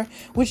Claymore,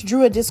 which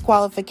drew a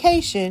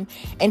disqualification.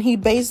 And he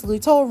basically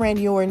told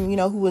Randy Orton,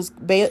 who was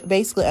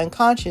basically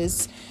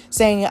unconscious,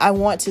 saying, I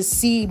want you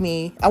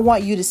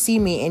to see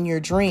me in your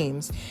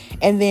dreams.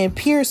 And then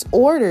Pierce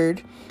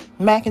ordered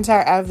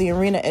McIntyre out of the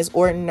arena as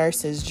Orton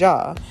nursed his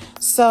jaw.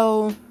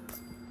 So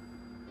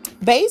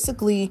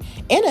basically,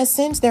 in a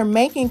sense, they're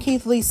making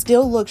Keith Lee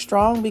still look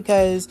strong,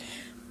 because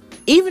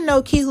even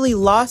though Keith Lee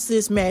lost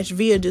this match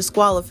via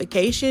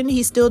disqualification,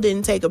 he still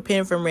didn't take a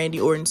pin from Randy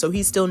Orton, so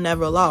he still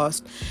never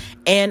lost.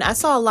 And I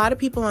saw a lot of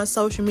people on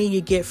social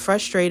media get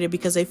frustrated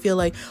because they feel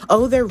like,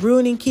 oh, they're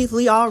ruining Keith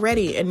Lee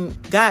already. And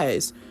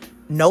guys,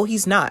 no,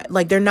 he's not.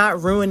 Like, they're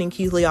not ruining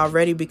Keith Lee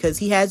already, because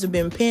he hasn't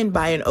been pinned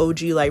by an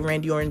OG like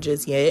Randy Orton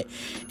just yet.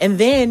 And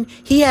then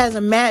he has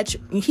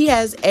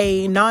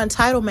a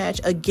non-title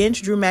match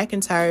against Drew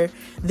McIntyre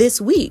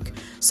this week.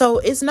 So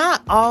it's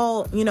not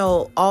all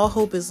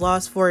hope is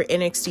lost for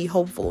NXT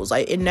hopefuls.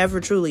 Like, it never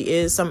truly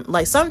is.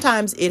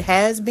 Sometimes it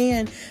has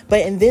been,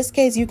 but in this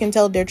case, you can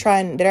tell they're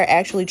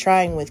actually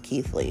trying with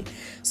Keith Lee.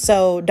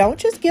 So don't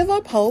just give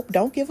up hope.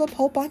 Don't give up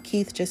hope on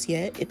Keith just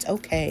yet. It's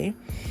okay.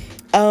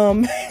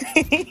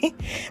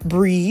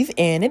 Breathe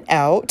in and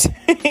out.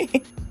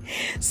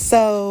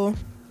 So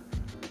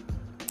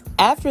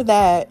after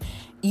that,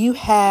 you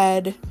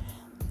had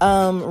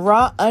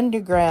Raw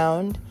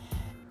Underground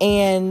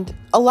and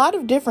a lot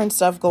of different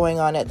stuff going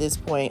on at this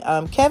point.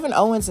 Kevin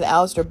Owens and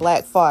Aleister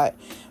Black fought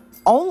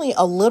only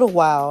a little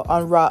while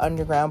on Raw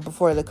Underground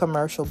before the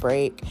commercial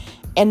break.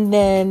 And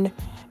then,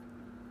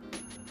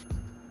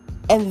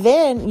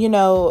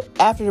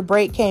 after the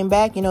break came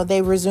back,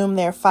 they resumed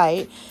their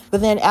fight.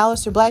 But then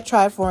Aleister Black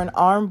tried for an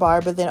arm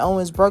bar, but then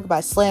Owens broke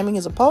by slamming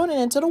his opponent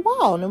into the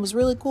wall. And it was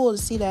really cool to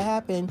see that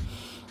happen.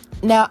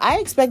 Now, I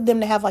expect them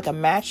to have like a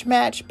match,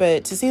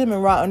 but to see them in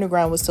Raw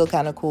Underground was still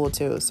kind of cool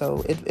too.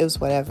 So it was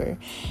whatever.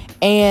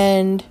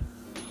 And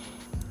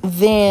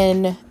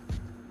then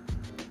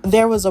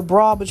there was a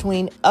brawl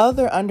between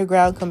other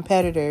Underground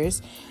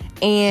competitors.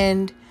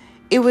 And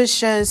it was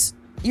just,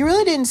 you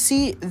really didn't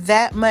see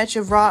that much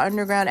of Raw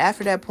Underground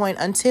after that point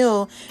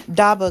until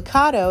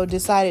Dabba-Kato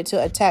decided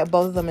to attack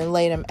both of them and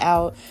lay them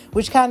out,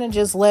 which kind of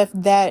just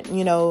left that,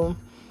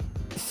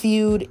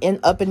 feud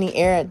up in the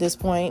air at this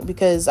point,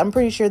 because I'm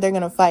pretty sure they're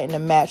going to fight in a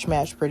match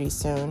pretty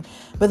soon.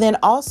 But then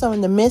also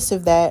in the midst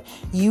of that,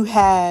 you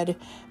had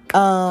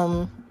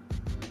a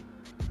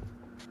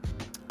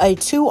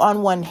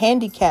 2-on-1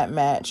 handicap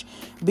match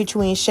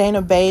between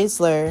Shayna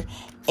Baszler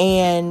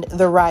and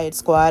the Riot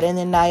Squad, and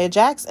then Nia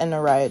Jax and the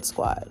Riot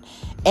Squad.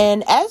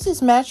 And as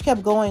this match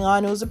kept going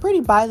on, it was a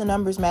pretty by the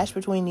numbers match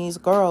between these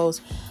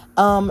girls.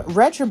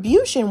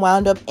 Retribution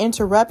wound up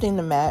interrupting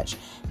the match,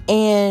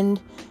 and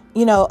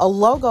a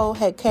logo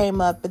had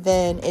came up, but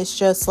then it's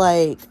just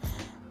like,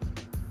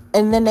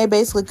 and then they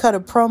basically cut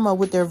a promo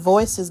with their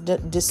voices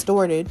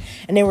distorted,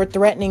 and they were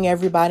threatening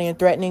everybody and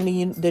threatening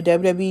the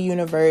WWE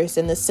universe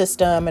and the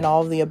system and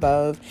all of the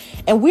above.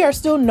 And we are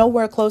still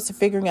nowhere close to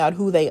figuring out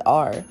who they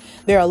are.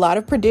 There are a lot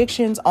of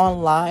predictions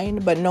online,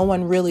 but no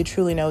one really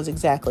truly knows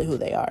exactly who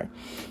they are.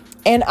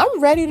 And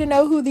I'm ready to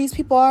know who these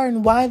people are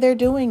and why they're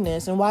doing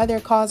this and why they're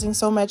causing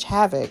so much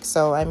havoc.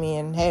 So, I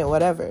mean, hey,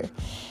 whatever.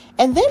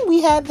 And then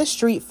we had the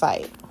street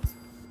fight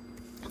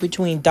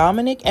between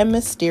Dominic and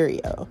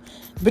Mysterio.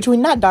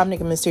 Between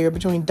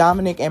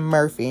Dominic and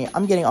Murphy.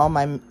 I'm getting all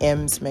my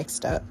M's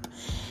mixed up.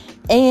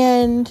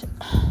 And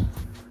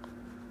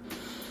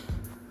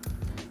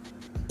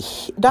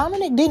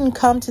Dominic didn't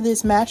come to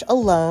this match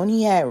alone.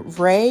 He had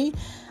Ray,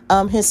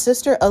 his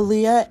sister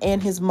Aaliyah,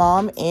 and his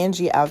mom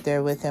Angie out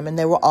there with him, and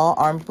they were all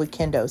armed with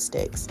kendo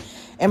sticks.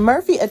 And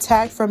Murphy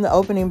attacked from the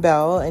opening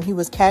bell, and he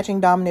was catching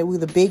Dominic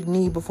with a big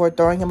knee before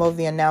throwing him over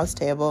the announce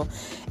table.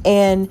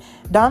 And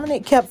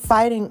Dominic kept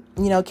fighting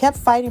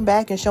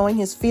back and showing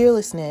his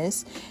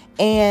fearlessness.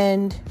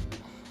 And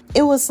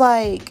it was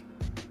like,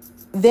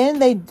 then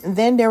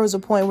there was a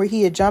point where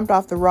he had jumped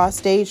off the Raw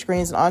stage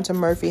screens and onto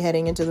Murphy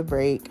heading into the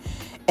break.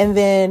 And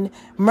then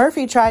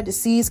Murphy tried to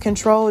seize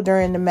control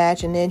during the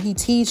match, and then he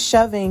teased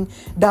shoving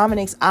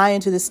Dominic's eye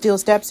into the steel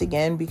steps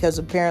again, because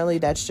apparently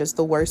that's just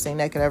the worst thing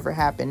that could ever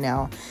happen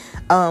now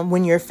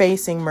when you're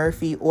facing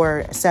Murphy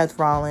or Seth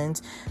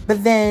Rollins.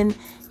 But then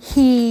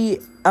he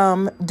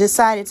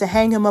decided to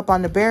hang him up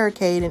on the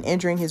barricade and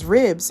injuring his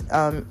ribs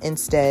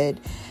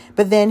instead.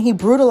 But then he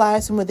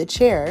brutalized him with a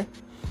chair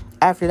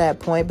after that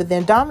point. But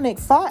then Dominic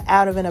fought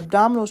out of an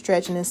abdominal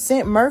stretch and then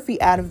sent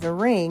Murphy out of the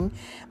ring.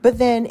 But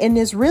then in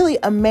this really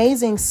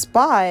amazing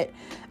spot,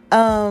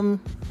 as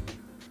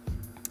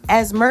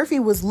Murphy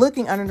was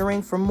looking under the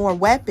ring for more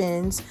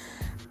weapons,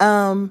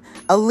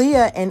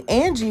 Aaliyah and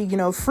Angie,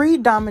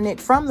 freed Dominic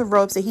from the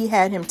ropes that he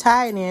had him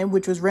tied in,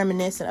 which was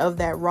reminiscent of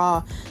that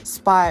Raw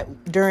spot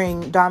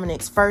during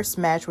Dominic's first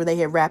match where they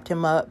had wrapped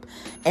him up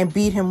and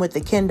beat him with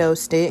the kendo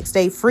sticks.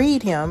 They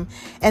freed him.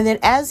 And then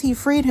as he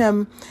freed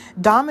him,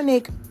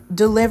 Dominic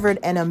delivered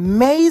an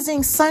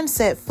amazing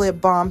sunset flip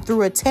bomb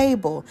through a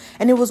table,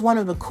 and it was one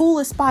of the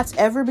coolest spots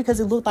ever because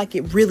it looked like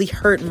it really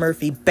hurt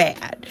Murphy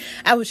bad.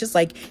 I was just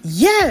like,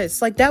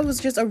 yes, like that was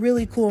just a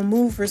really cool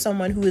move for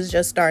someone who is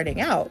just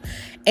starting out.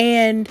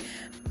 And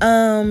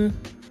then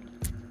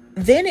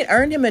it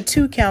earned him a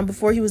 2 count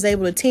before he was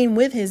able to team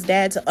with his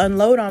dad to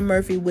unload on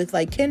Murphy with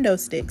like kendo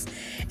sticks.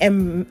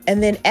 And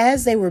then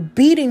as they were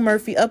beating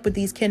Murphy up with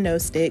these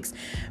kendo sticks,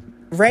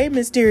 Rey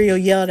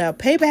Mysterio yelled out,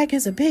 "Payback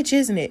is a bitch,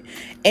 isn't it?"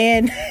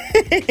 And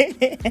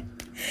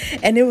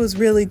And it was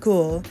really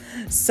cool.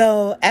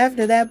 So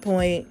after that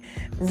point,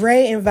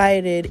 Ray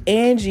invited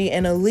Angie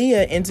and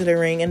Aaliyah into the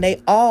ring, and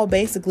they all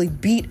basically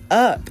beat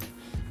up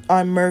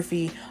on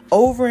Murphy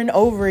over and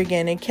over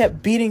again and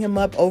kept beating him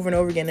up over and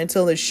over again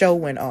until the show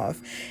went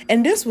off.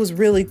 And this was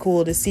really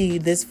cool to see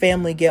this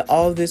family get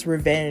all this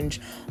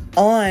revenge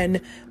on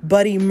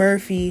Buddy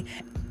Murphy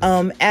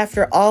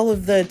after all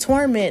of the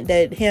torment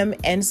that him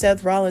and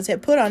Seth Rollins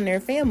had put on their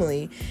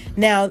family.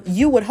 Now,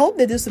 you would hope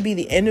that this would be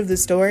the end of the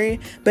story,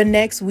 but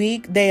next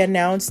week they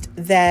announced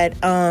that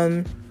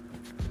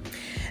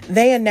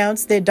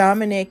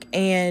Dominic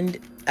and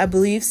I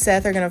believe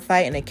Seth are going to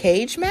fight in a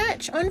cage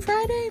match on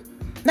Friday.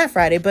 Not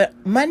Friday, but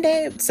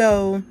Monday.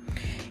 So,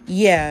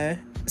 yeah.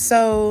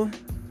 So,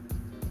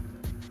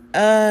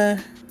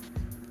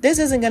 this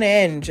isn't going to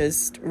end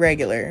just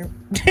regular.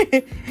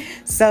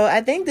 So,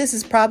 I think this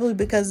is probably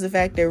because of the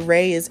fact that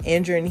Ray is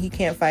injured and he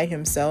can't fight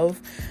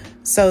himself.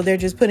 So, they're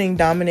just putting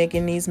Dominic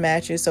in these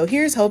matches. So,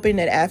 here's hoping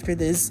that after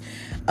this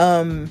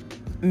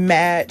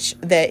match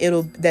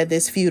that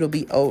this feud will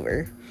be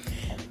over,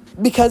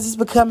 because it's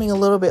becoming a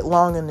little bit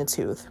long in the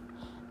tooth.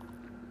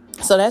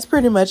 So that's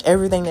pretty much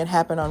everything that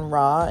happened on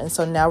Raw. And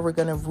so now we're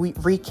going to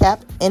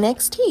recap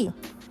NXT,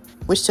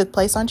 which took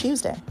place on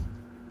Tuesday.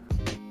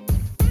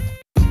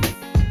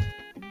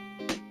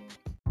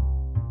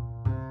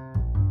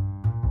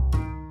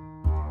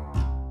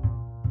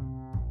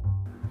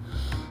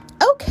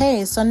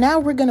 Okay, so now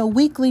we're going to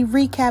weekly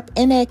recap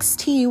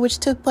NXT, which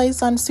took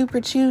place on Super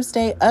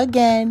Tuesday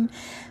again.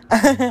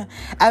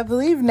 I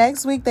believe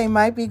next week they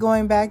might be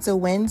going back to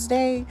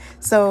Wednesday.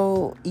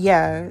 So,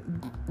 yeah,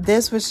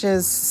 this was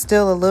just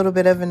still a little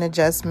bit of an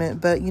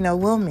adjustment, but,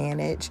 we'll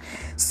manage.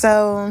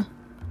 So,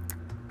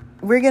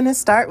 we're going to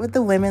start with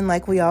the women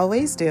like we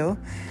always do.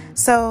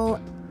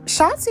 So,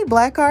 Shotzi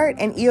Blackheart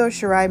and Io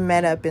Shirai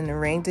met up in the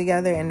ring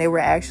together, and they were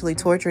actually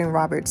torturing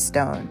Robert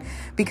Stone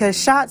because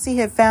Shotzi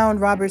had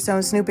found Robert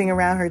Stone snooping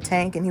around her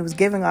tank, and he was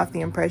giving off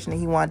the impression that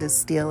he wanted to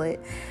steal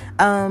it.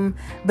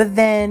 But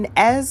then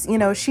as,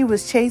 she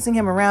was chasing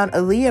him around,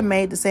 Aaliyah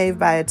made the save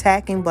by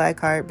attacking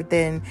Blackheart, but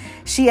then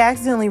she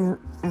accidentally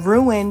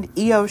ruined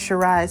Io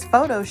Shirai's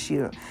photo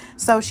shoot.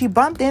 So she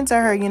bumped into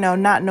her,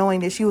 not knowing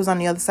that she was on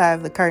the other side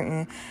of the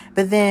curtain.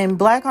 But then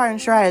Blackheart and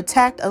Shirai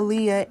attacked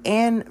Aaliyah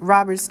and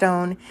Robert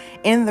Stone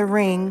in the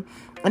ring.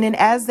 And then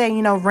as they,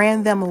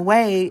 ran them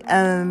away,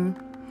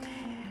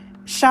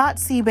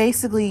 Shotzi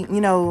basically,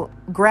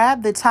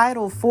 grabbed the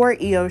title for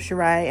Io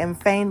Shirai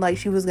and feigned like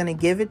she was going to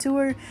give it to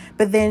her.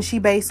 But then she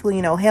basically,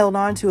 held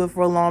on to it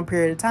for a long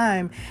period of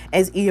time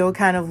as Io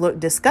kind of looked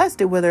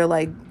disgusted with her,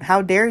 like,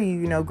 how dare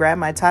you, grab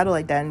my title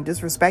like that and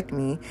disrespect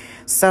me.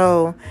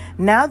 So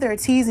now they're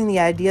teasing the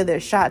idea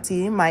that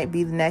Shotzi might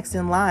be the next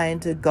in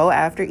line to go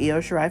after Io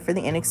Shirai for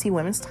the NXT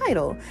Women's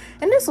title.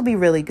 And this will be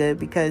really good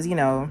because,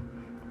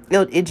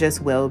 it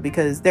just will,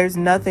 because there's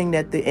nothing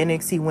that the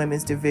NXT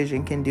Women's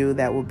division can do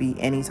that will be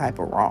any type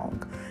of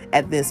wrong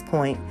at this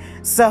point.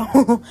 So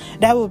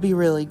that would be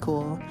really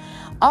cool.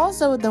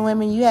 Also with the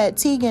women, you had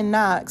Tegan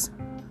Knox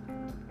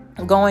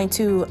going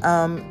to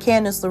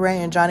Candice LeRae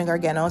and Johnny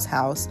Gargano's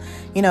house,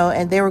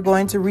 and they were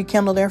going to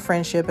rekindle their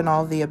friendship and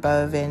all of the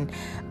above. And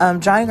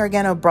Johnny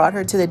Gargano brought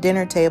her to the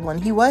dinner table,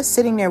 and he was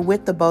sitting there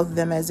with the both of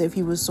them as if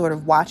he was sort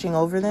of watching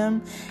over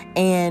them,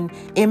 and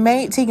it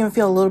made Tegan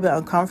feel a little bit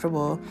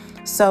uncomfortable.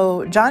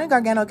 So Johnny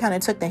Gargano kind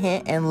of took the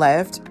hint and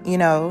left,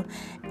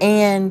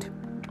 and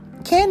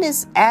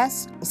Candice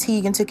asked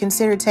Tegan to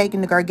consider taking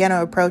the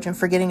Gargano approach and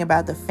forgetting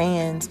about the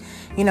fans,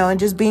 and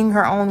just being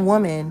her own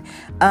woman.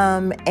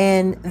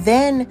 And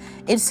then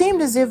it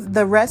seemed as if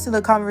the rest of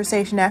the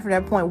conversation after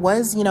that point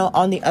was,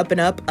 on the up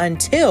and up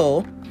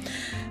until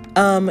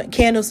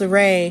Candice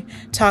LeRae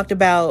talked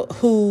about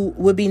who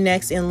would be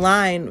next in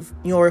line,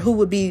 or who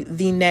would be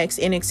the next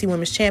NXT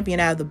Women's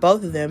Champion out of the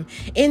both of them,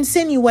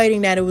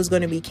 insinuating that it was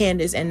going to be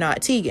Candice and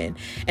not Tegan.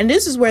 And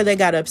this is where they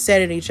got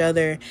upset at each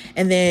other.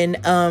 And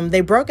then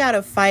they broke out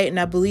a fight, and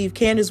I believe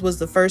Candice was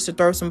the first to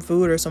throw some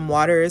food or some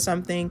water or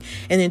something.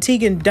 And then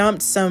Tegan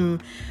dumped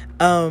some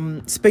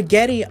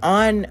spaghetti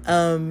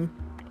on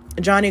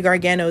Johnny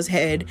Gargano's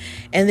head,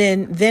 and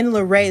then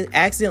LeRae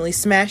accidentally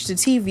smashed the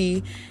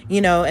TV,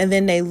 and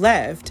then they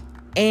left.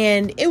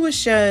 And it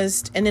was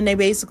just, and then they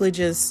basically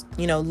just,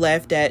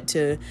 left that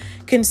to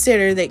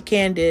consider that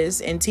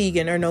Candice and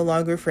Tegan are no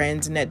longer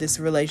friends and that this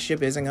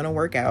relationship isn't going to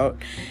work out.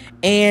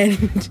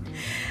 And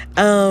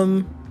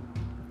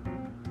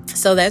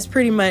so that's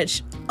pretty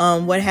much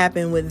what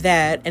happened with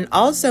that. And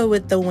also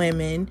with the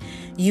women,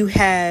 you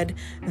had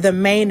the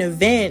main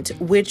event,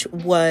 which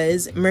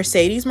was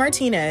Mercedes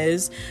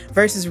Martinez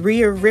versus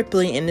Rhea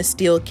Ripley in the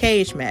steel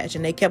cage match.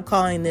 And they kept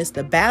calling this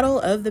the Battle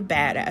of the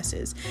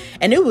Badasses.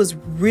 And it was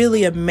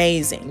really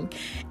amazing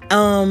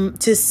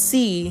to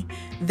see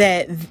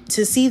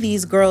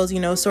these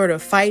girls, sort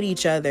of fight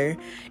each other.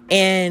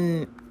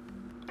 And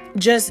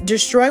just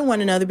destroy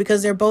one another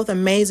because they're both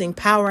amazing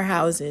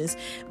powerhouses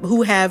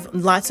who have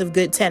lots of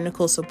good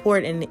technical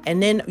support. And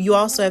then you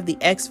also have the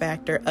X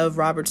factor of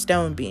Robert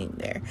Stone being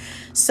there.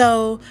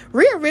 So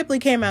Rhea Ripley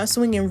came out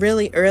swinging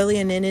really early,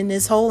 and then in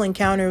this whole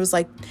encounter, it was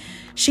like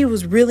she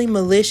was really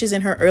malicious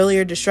in her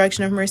earlier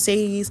destruction of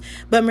Mercedes,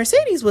 but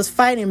Mercedes was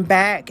fighting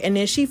back, and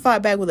then she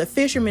fought back with a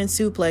fisherman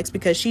suplex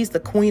because she's the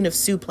queen of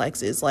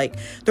suplexes. Like,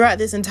 throughout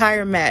this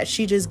entire match,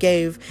 she just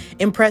gave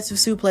impressive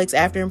suplex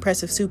after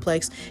impressive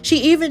suplex. She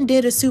even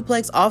did a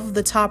suplex off of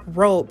the top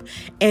rope,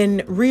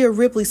 and Rhea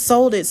Ripley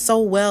sold it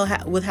so well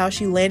with how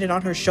she landed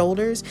on her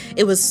shoulders.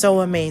 It was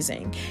so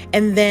amazing.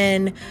 And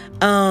then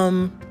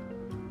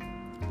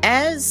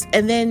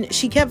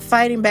she kept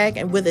fighting back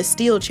and with a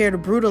steel chair to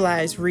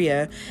brutalize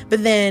Rhea,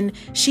 but then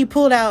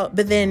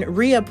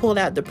Rhea pulled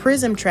out the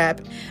prism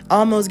trap,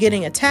 almost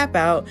getting a tap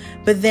out,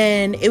 but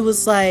then it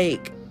was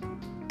like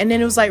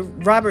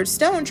Robert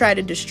Stone tried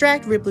to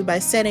distract Ripley by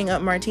setting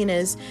up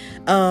Martinez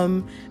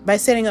to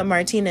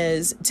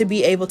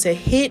be able to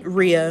hit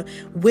Rhea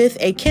with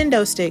a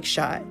kendo stick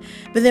shot,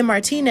 but then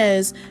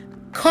Martinez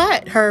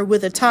caught her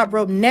with a top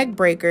rope neck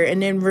breaker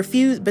and then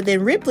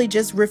Ripley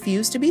just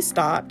refused to be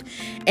stopped,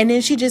 and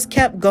then she just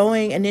kept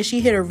going, and then she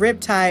hit a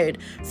riptide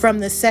from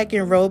the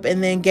second rope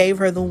and then gave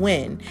her the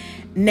win.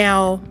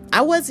 Now,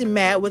 I wasn't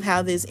mad with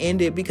how this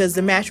ended because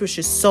the match was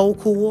just so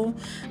cool.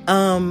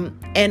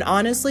 And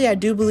honestly, I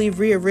do believe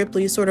Rhea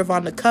Ripley is sort of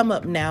on the come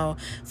up now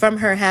from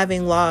her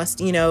having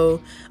lost, a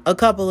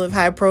couple of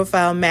high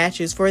profile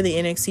matches for the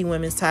NXT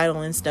women's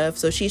title and stuff.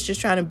 So she's just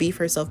trying to beef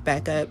herself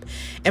back up.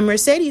 And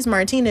Mercedes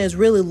Martinez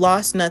really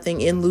lost nothing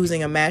in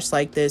losing a match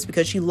like this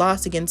because she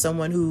lost against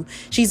someone who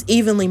she's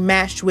evenly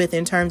matched with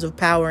in terms of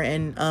power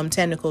and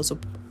technical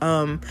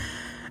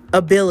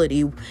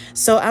ability.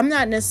 So I'm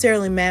not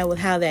necessarily mad with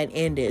how that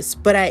ended,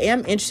 but I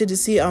am interested to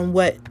see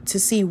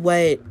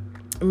what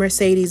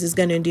Mercedes is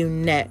going to do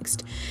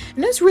next.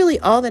 And that's really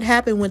all that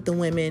happened with the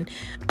women.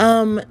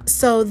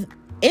 So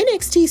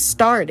NXT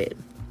started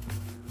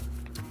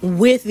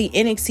with the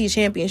NXT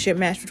Championship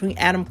match between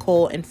Adam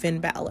Cole and Finn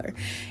Balor.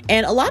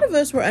 And a lot of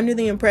us were under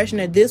the impression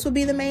that this would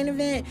be the main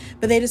event,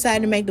 but they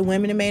decided to make the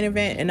women the main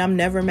event, and I'm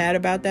never mad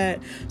about that.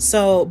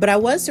 But I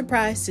was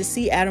surprised to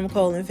see Adam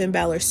Cole and Finn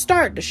Balor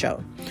start the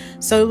show.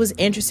 So it was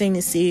interesting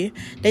to see.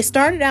 They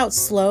started out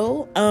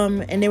slow,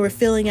 and they were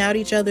filling out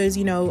each other's,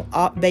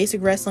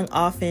 basic wrestling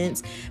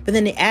offense. But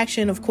then the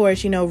action, of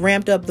course,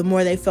 ramped up the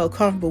more they felt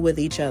comfortable with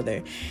each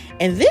other.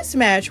 And this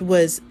match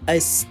was a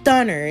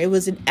stunner. It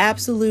was an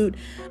absolute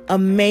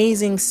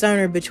amazing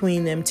stunner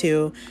between them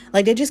two.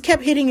 Like, they just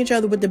kept hitting each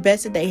other with the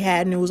best that they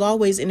had, and it was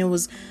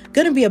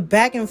going to be a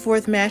back and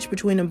forth match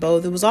between them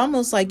both. It was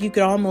almost like you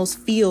could almost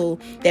feel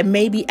that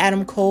maybe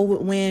Adam Cole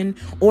would win,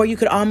 or you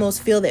could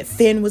almost feel that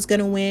Finn was going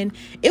to win.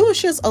 It was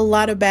just a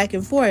lot of back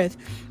and forth.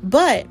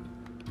 But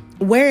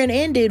where it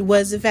ended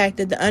was the fact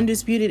that the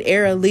Undisputed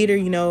Era leader,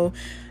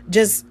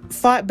 just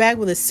fought back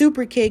with a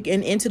super kick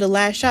and into the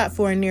last shot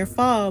for a near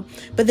fall.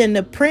 But then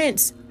the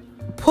Prince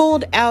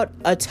pulled out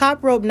a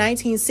top rope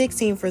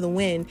 1916 for the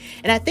win.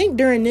 And I think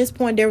during this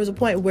point, there was a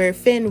point where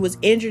Finn was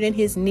injured in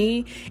his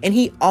knee and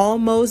he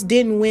almost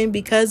didn't win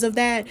because of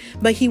that.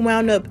 But he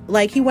wound up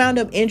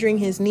injuring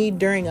his knee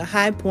during a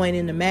high point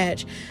in the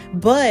match.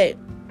 But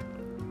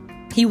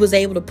he was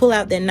able to pull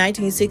out that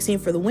 1916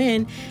 for the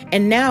win,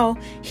 and now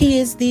he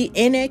is the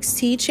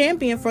NXT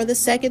champion for the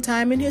second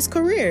time in his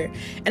career.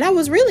 And I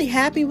was really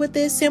happy with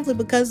this simply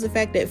because of the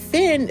fact that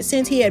Finn,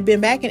 since he had been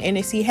back in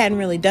NXT, hadn't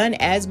really done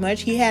as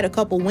much. He had a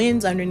couple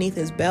wins underneath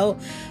his belt,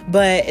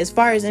 but as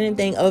far as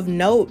anything of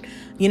note,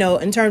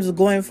 in terms of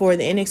going for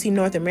the NXT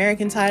North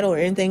American title or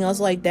anything else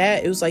like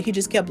that, it was like he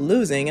just kept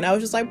losing. And I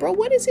was just like, bro,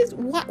 what is his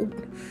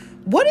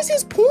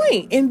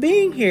point in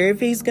being here if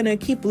he's gonna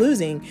keep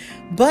losing?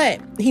 But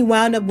he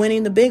wound up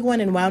winning the big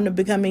one and wound up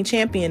becoming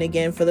champion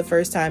again for the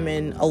first time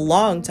in a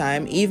long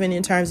time, even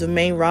in terms of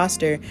main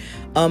roster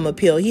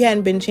appeal. He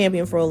hadn't been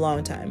champion for a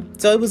long time,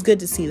 so it was good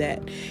to see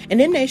that. And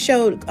then they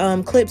showed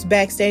clips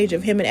backstage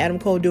of him and Adam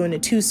Cole doing the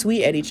too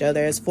sweet at each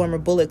other as former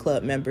Bullet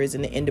Club members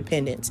in the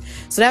Independents.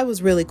 So that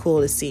was really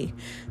cool to see.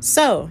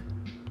 So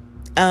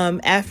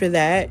after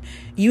that,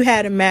 you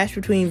had a match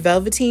between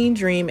Velveteen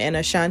Dream and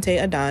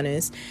Ashante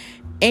Adonis.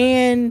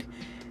 And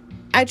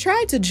I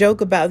tried to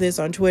joke about this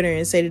on Twitter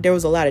and say that there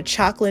was a lot of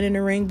chocolate in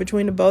the ring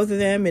between the both of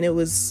them, and it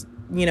was,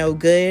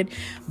 good.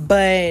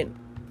 But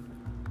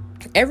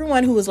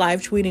everyone who was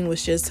live tweeting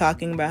was just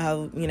talking about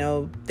how,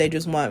 they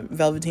just want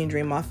Velveteen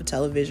Dream off of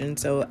television.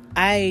 So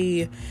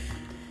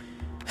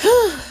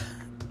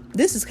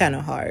this is kind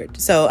of hard.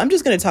 So I'm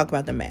just going to talk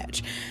about the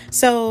match.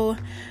 So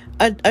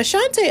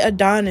Ashante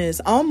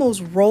Adonis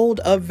almost rolled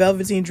up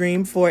Velveteen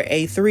Dream for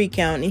a 3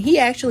 count, and he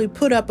actually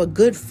put up a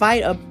good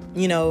fight up,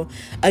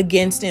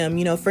 against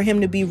him, for him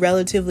to be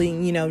relatively,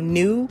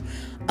 new.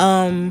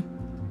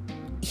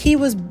 He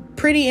was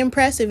pretty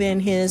impressive in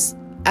his,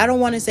 I don't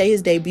want to say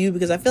his debut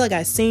because I feel like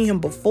I've seen him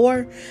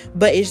before,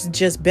 but it's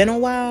just been a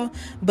while.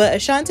 But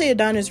Ashante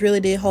Adonis really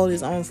did hold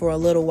his own for a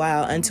little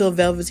while until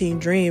Velveteen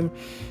Dream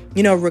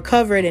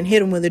recovered and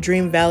hit him with a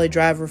Dream Valley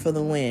driver for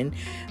the win.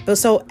 But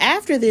so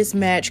after this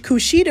match,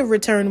 Kushida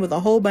returned with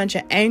a whole bunch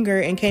of anger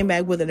and came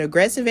back with an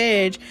aggressive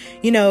edge,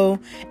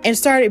 and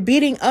started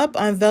beating up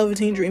on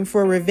Velveteen Dream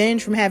for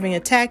revenge from having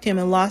attacked him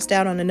and lost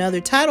out on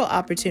another title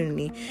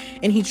opportunity.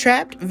 And he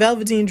trapped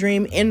Velveteen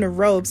Dream in the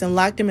ropes and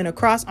locked him in a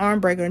cross arm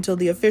breaker until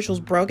the officials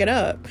broke it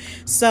up.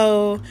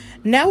 So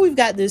now we've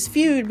got this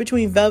feud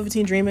between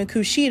Velveteen Dream and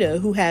Kushida,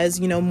 who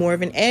has, more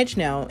of an edge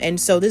now. And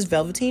so this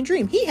Velveteen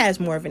Dream, he has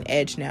more of an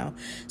edge now.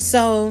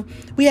 So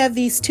we have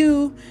these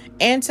two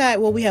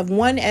we have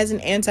one as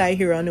an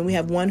anti-hero, and then we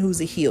have one who's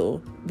a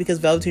heel, because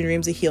Velveteen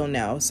Dream's a heel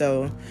now.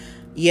 So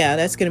yeah,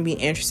 that's going to be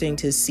interesting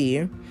to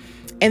see.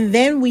 And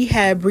then we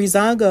have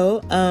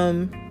Breezango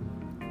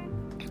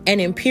and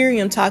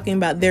Imperium talking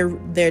about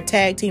their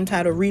tag team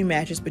title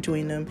rematches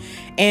between them.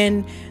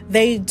 And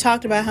they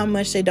talked about how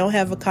much they don't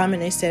have a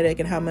common aesthetic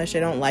and how much they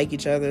don't like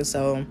each other.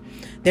 So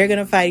they're going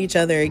to fight each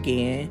other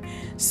again.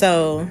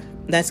 So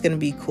that's going to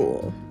be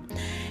cool.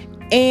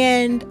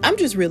 And I'm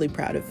just really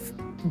proud of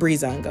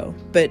Breezango.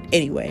 But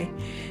anyway,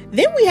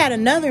 then we had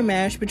another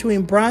match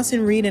between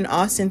Bronson Reed and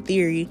Austin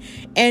Theory.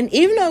 And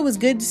even though it was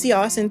good to see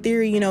Austin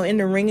Theory, in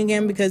the ring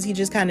again, because he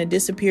just kind of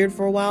disappeared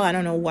for a while, I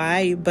don't know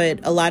why, but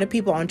a lot of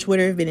people on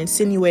Twitter have been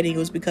insinuating it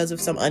was because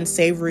of some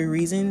unsavory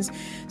reasons.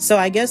 So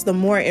I guess the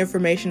more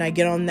information I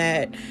get on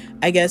that,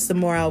 I guess the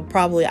more I'll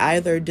probably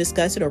either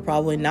discuss it or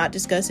probably not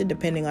discuss it,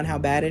 depending on how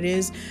bad it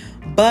is.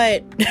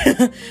 But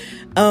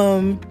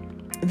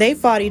they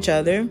fought each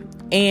other,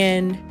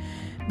 and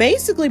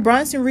basically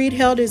Bronson Reed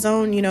held his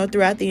own,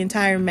 throughout the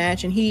entire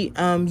match, and he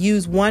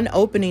used one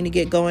opening to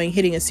get going,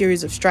 hitting a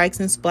series of strikes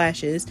and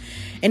splashes.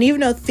 And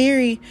even though it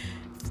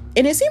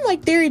seemed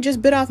like Theory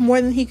just bit off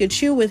more than he could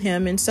chew with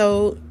him, and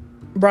so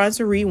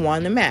Bronson Reed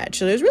won the match.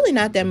 So there's really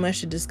not that much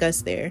to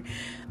discuss there.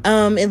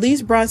 At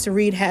least Bronson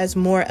Reed has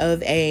more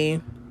of a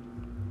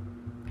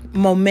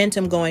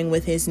momentum going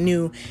with his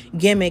new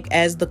gimmick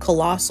as the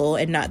Colossal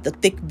and not the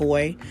Thick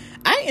Boy.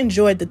 I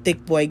enjoyed the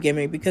Thick Boy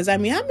gimmick because, how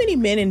many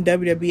men in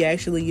WWE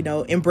actually,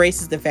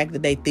 embraces the fact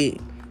that they thick?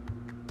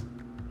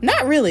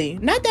 Not really.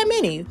 Not that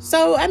many.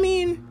 So,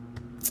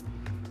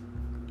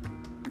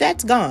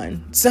 that's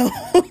gone. So,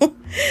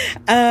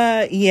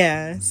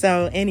 yeah.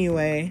 So,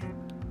 anyway,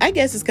 I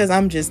guess it's because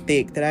I'm just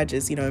thick that I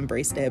just,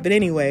 embrace that. But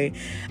anyway,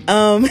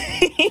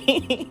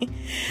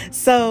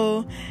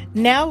 so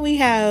now we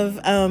have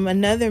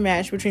another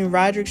match between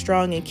Roderick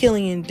Strong and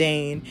Killian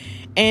Dane.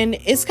 And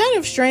it's kind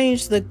of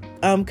strange, the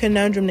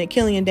conundrum that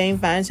Killian Dane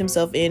finds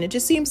himself in. It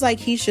just seems like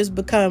he's just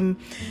become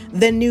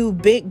the new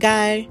big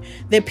guy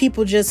that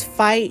people just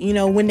fight,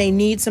 when they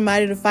need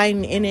somebody to fight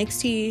in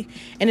NXT.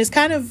 And it's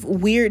kind of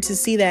weird to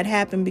see that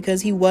happen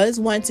because he was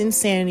once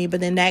Insanity,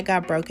 but then that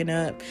got broken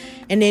up.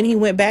 And then he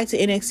went back to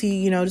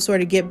NXT, to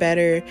sort of get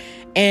better.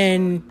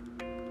 And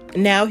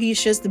now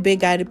he's just the big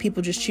guy that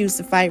people just choose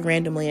to fight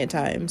randomly at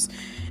times.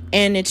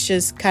 And it's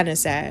just kind of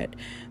sad.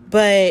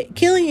 But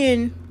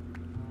Killian,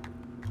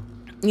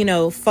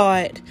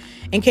 fought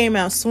and came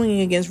out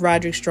swinging against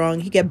Roderick Strong.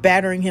 He kept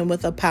battering him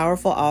with a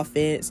powerful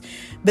offense.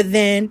 But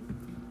then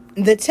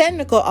the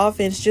technical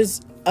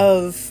offense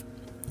of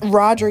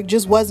Roderick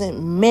just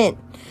wasn't meant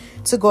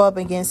to go up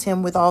against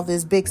him with all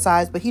this big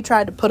size. But he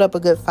tried to put up a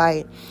good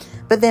fight.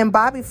 But then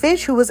Bobby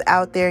Fish, who was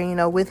out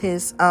there, with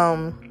his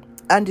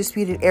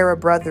Undisputed Era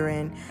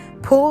brethren,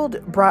 pulled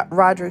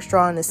Roderick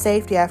Strong to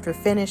safety after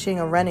finishing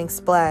a running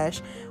splash,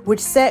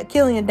 which set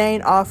Killian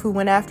Dane off, who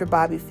went after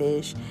Bobby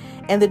Fish.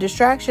 And the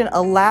distraction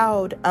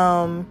allowed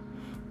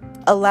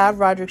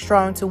Roderick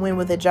Strong to win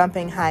with a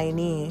jumping high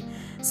knee.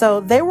 So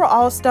they were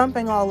all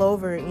stumping all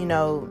over,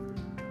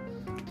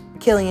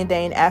 Killian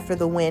Dane after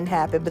the win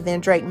happened. But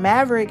then Drake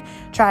Maverick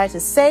tried to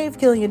save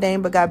Killian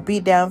Dane but got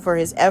beat down for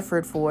his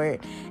effort for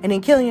it. And then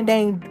Killian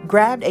Dane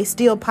grabbed a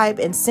steel pipe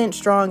and sent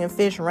Strong and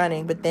Fish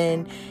running. But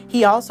then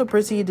he also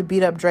proceeded to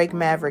beat up Drake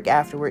Maverick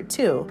afterward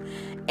too.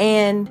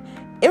 And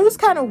it was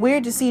kind of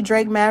weird to see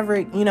Drake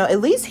Maverick,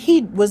 at least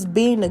he was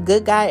being a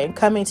good guy and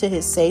coming to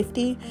his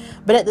safety.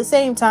 But at the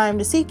same time,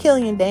 to see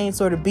Killian Dane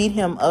sort of beat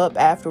him up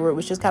afterward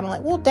was just kind of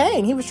like, well,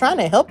 dang, he was trying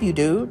to help you,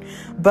 dude.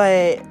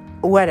 But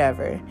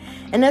whatever.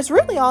 And that's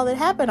really all that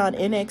happened on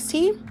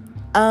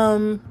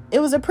NXT. It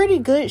was a pretty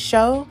good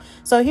show.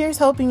 So here's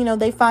hoping,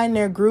 they find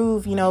their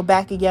groove,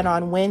 back again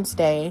on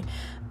Wednesday.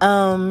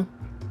 And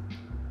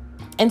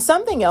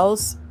something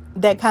else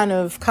that kind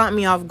of caught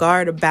me off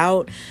guard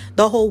about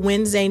the whole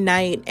Wednesday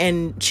night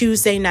and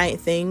Tuesday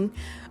night thing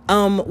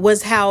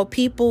was how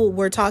people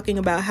were talking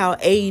about how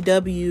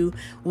AEW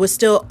was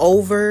still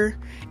over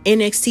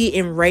NXT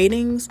in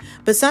ratings.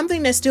 But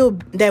something that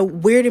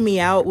weirded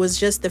me out was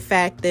just the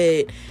fact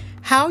that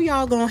how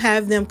y'all gonna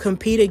have them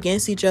compete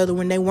against each other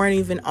when they weren't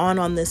even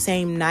on the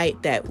same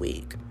night that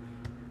week?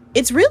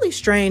 It's really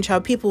strange how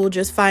people will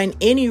just find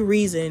any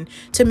reason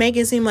to make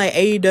it seem like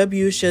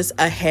AEW is just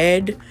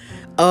ahead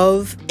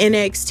of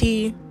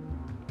NXT.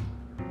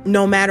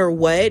 no matter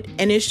what,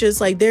 and it's just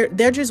like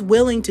they're just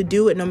willing to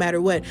do it no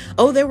matter what.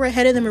 Oh, they were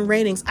ahead of them in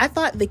ratings. I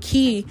thought the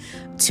key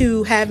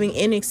to having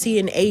NXT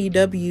and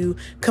AEW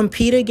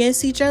compete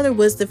against each other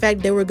was the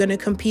fact they were going to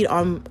compete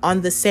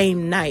on the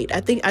same night.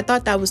 I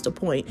thought that was the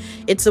point.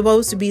 It's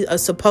supposed to be a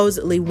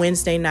supposedly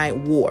Wednesday night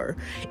war,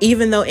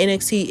 even though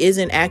NXT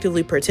isn't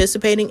actively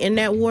participating in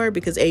that war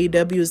because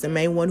AEW is the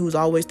main one who's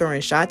always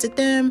throwing shots at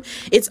them.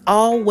 It's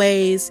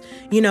always,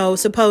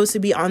 supposed to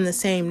be on the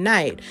same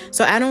night.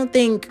 So I don't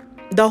think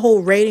the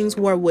whole ratings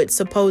war would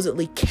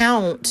supposedly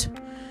count.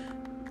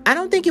 I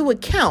don't think it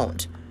would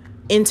count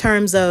in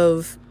terms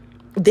of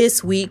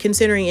this week,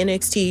 considering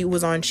NXT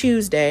was on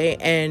Tuesday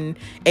and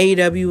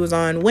AEW was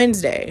on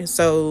Wednesday.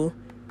 So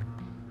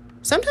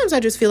sometimes I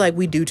just feel like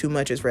we do too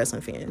much as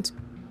wrestling fans.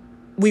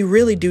 We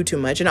really do too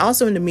much. And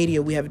also in the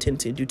media, we have a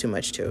tendency to do too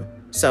much too.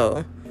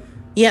 So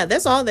yeah,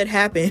 that's all that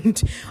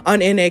happened on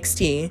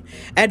NXT.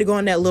 I had to go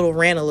on that little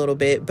rant a little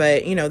bit,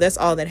 but that's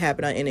all that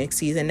happened on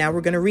NXT. And now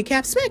we're going to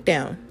recap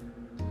SmackDown.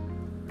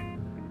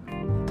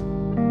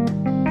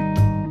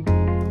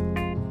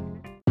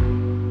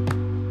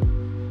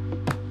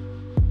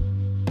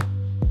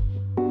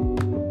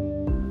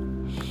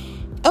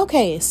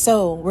 Okay,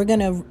 so we're going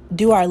to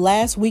do our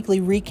last weekly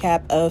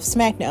recap of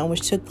SmackDown,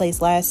 which took place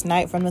last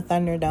night from the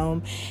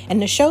Thunderdome. And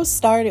the show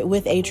started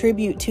with a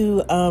tribute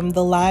to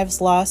the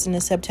lives lost in the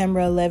September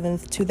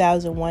 11th,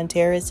 2001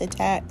 terrorist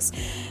attacks.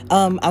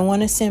 I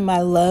want to send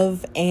my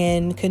love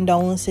and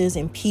condolences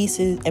and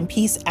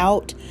peace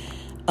out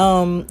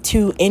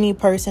to any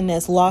person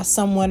that's lost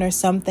someone or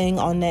something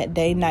on that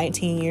day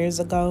 19 years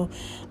ago.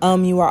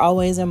 You are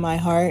always in my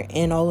heart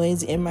and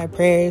always in my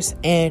prayers,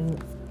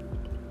 and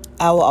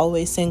I will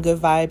always send good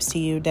vibes to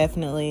you,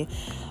 definitely,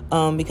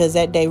 because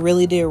that day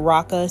really did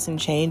rock us and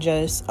change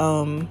us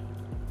in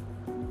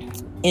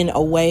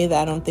a way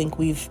that I don't think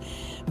we've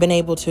been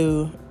able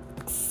to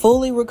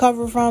fully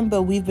recover from,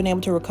 but we've been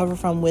able to recover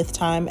from with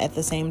time at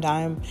the same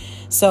time.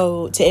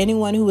 So to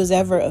anyone who was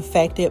ever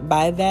affected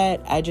by that,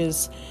 I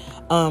just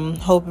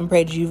hope and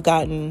pray that you've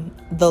gotten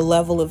the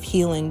level of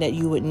healing that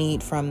you would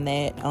need from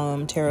that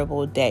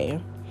terrible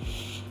day.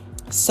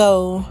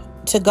 So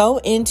to go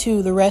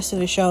into the rest of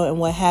the show and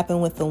what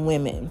happened with the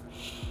women,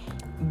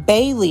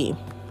 Bayley,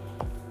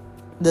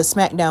 the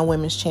SmackDown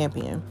Women's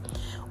Champion,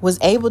 was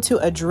able to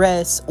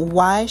address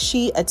why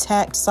she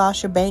attacked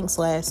Sasha Banks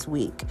last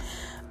week.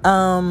 They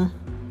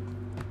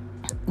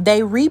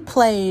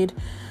replayed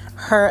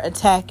her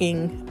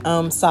attacking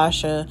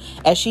Sasha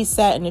as she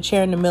sat in a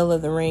chair in the middle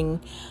of the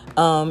ring,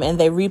 and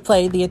they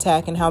replayed the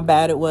attack and how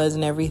bad it was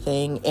and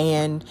everything,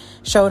 and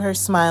showed her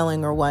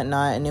smiling or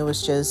whatnot, and it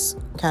was just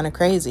kind of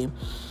crazy.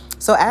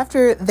 So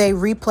after they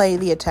replayed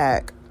the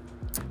attack,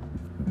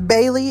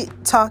 Bayley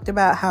talked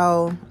about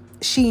how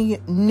she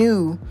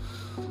knew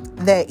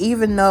that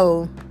even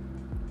though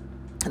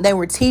they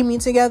were teaming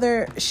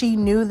together, she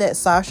knew that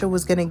Sasha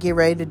was going to get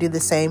ready to do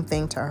the same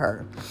thing to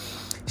her.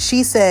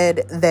 She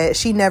said that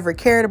she never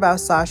cared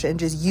about Sasha and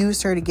just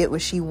used her to get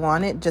what she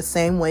wanted, just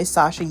same way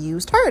Sasha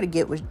used her to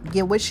get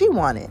what she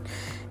wanted.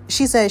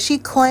 She said she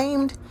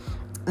claimed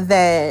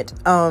that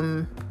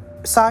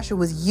Sasha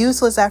was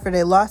useless after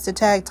they lost the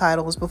tag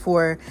titles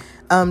before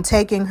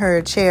taking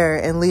her chair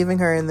and leaving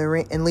her in the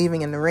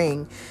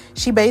ring.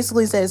 She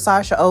basically said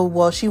Sasha,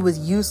 she was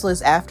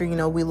useless after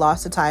we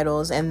lost the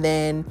titles, and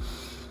then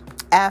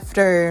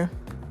after.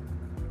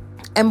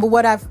 But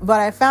what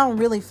I found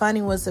really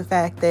funny was the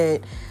fact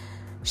that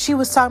she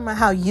was talking about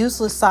how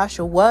useless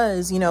Sasha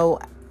was,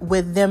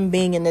 with them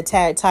being in the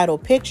tag title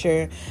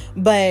picture.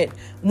 But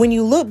when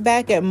you look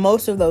back at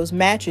most of those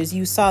matches,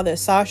 you saw that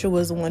Sasha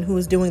was the one who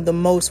was doing the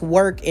most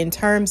work in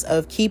terms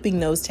of keeping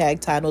those tag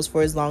titles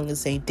for as long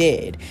as they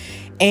did.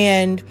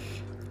 And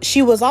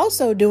she was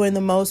also doing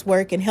the most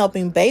work in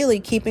helping Bayley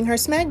keeping her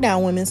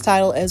SmackDown Women's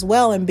title as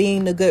well, and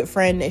being the good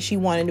friend that she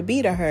wanted to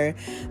be to her.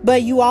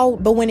 But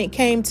when it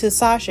came to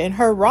Sasha and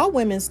her Raw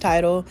Women's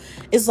title,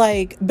 it's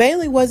like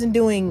Bayley wasn't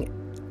doing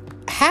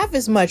half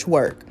as much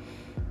work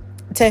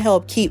to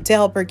help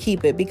her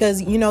keep it,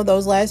 because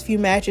those last few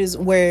matches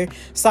where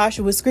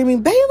Sasha was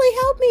screaming, "Bayley,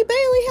 help me,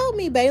 Bayley, help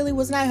me," Bayley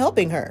was not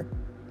helping her.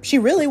 She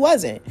really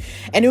wasn't.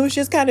 And it was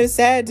just kind of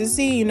sad to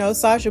see,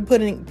 Sasha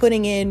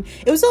putting in,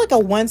 it was like a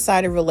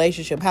one-sided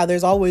relationship, how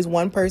there's always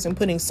one person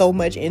putting so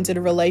much into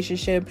the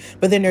relationship,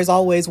 but then there's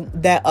always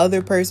that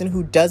other person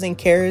who doesn't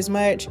care as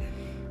much,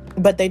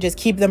 but they just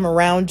keep them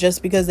around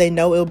just because they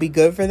know it'll be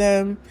good for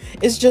them.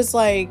 It's just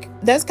like,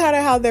 that's kind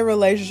of how their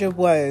relationship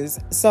was.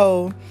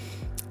 So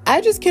I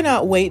just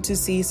cannot wait to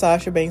see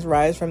Sasha Banks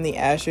rise from the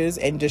ashes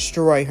and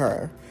destroy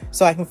her,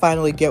 so I can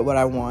finally get what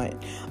I want.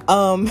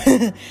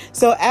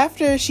 So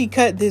after she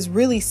cut this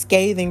really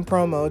scathing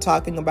promo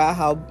talking about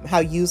how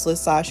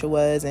useless Sasha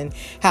was and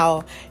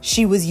how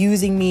she was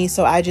using me,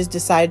 so I just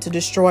decided to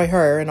destroy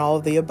her and all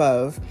of the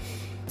above,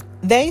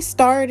 they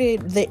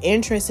started the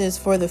entrances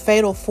for the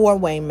Fatal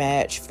 4-Way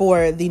match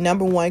for the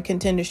number one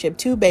contendership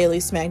to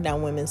Bayley's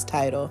SmackDown Women's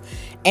title.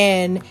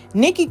 And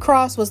Nikki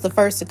Cross was the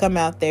first to come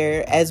out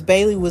there as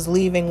Bayley was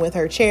leaving with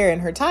her chair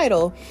and her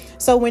title.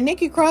 So when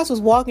Nikki Cross was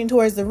walking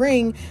towards the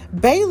ring,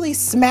 Bayley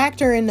smacked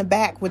her in the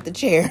back with the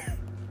chair,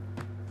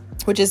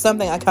 which is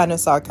something I kind of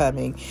saw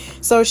coming.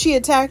 So she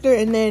attacked her,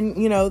 and then,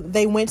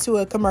 they went to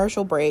a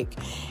commercial break.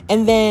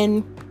 And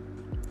then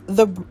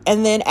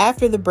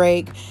after the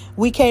break,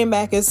 we came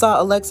back and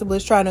saw Alexa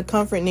Bliss trying to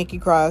comfort Nikki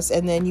Cross,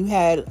 and then you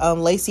had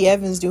Lacey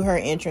Evans do her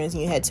entrance,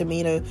 and you had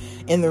Tamina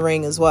in the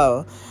ring as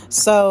well.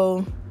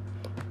 So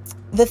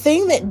the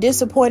thing that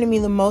disappointed me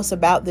the most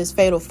about this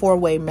Fatal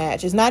 4-Way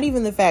match is not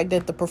even the fact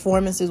that the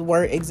performances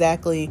weren't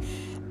exactly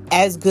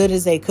as good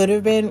as they could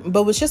have been,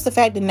 but was just the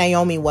fact that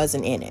Naomi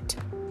wasn't in it.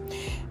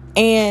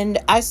 And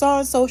I saw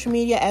on social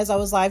media as I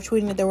was live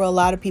tweeting that there were a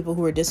lot of people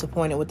who were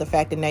disappointed with the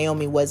fact that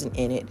Naomi wasn't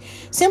in it.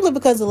 Simply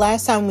because the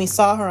last time we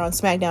saw her on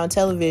SmackDown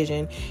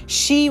television,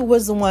 she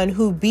was the one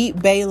who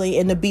beat Bayley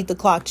in the Beat the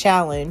Clock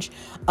challenge,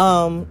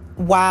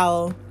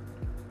 while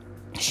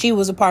she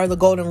was a part of the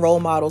Golden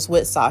Role Models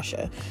with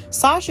Sasha.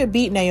 Sasha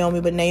beat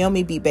Naomi, but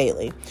Naomi beat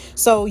Bayley.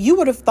 So you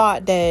would have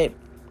thought that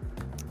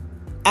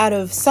out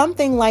of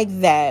something like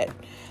that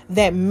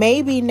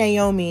maybe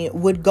Naomi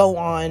would go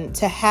on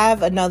to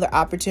have another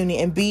opportunity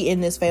and be in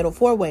this Fatal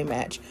 4-Way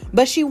match.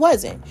 But she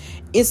wasn't.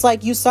 It's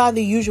like you saw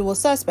the usual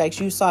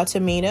suspects. You saw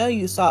Tamina,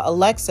 you saw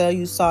Alexa,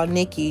 you saw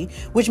Nikki,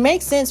 which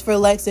makes sense for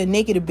Alexa and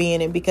Nikki to be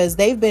in it because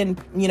they've been,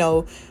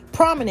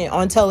 prominent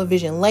on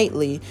television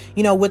lately,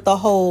 with the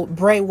whole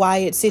Bray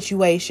Wyatt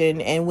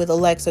situation and with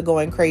Alexa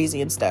going crazy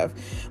and stuff.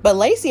 But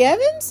Lacey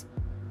Evans,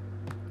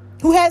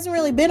 who hasn't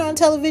really been on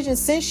television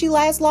since she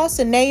last lost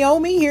to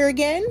Naomi here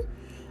again,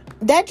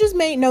 that just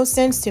made no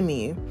sense to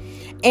me.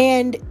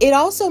 And it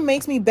also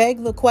makes me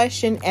beg to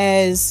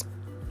ask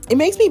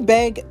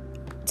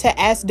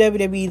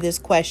WWE this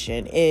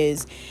question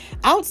is,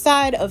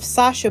 outside of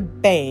Sasha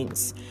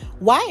Banks,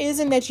 why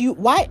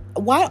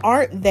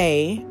aren't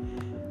they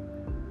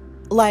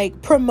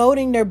like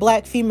promoting their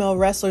black female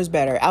wrestlers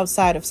better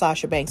outside of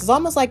Sasha Banks? It's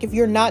almost like if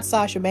you're not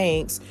Sasha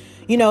Banks,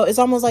 it's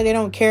almost like they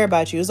don't care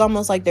about you. It's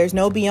almost like there's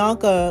no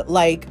Bianca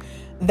like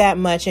that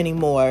much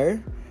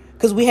anymore,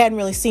 because we hadn't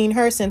really seen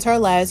her since her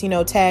last,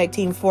 tag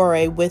team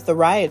foray with the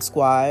Riot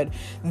Squad.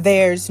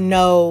 There's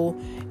no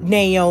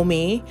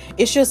Naomi.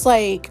 It's just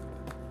like,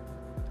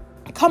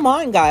 come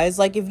on, guys.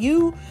 Like, if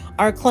you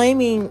are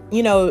claiming,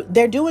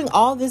 they're doing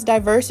all this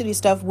diversity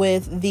stuff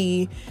with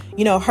the,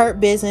 Hurt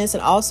Business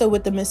and also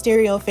with the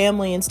Mysterio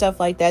family and stuff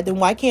like that, then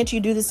why can't you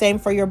do the same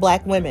for your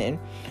black women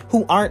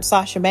who aren't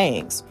Sasha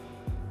Banks?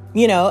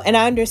 And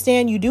I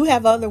understand you do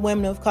have other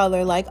women of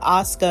color like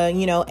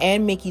Asuka,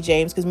 and Mickie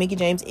James, because Mickie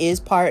James is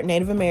part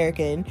Native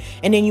American.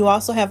 And then you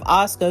also have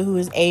Asuka, who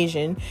is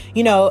Asian,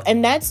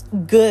 and that's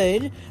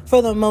good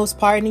for the most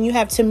part. And then you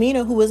have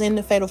Tamina, who was in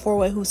the Fatal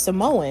 4-Way, who's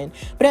Samoan.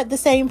 But at the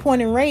same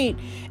point and rate,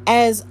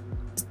 as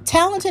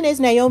talented as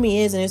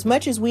Naomi is, and as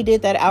much as we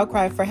did that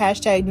outcry for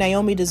hashtag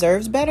Naomi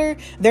deserves better,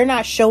 they're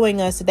not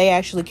showing us that they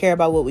actually care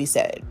about what we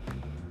said.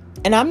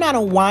 And I'm not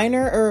a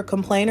whiner or a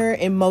complainer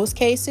in most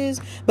cases,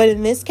 but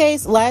in this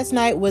case, last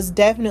night was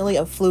definitely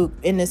a fluke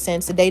in the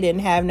sense that they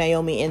didn't have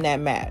Naomi in that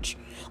match.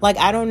 Like,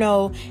 I don't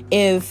know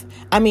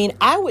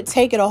I would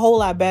take it a whole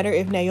lot better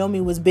if Naomi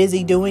was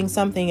busy doing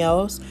something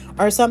else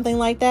or something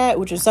like that,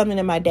 which is something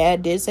that my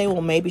dad did say,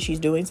 well, maybe she's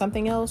doing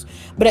something else.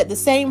 But at the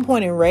same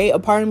point in rate, a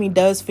part of me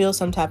does feel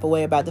some type of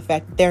way about the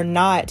fact that they're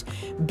not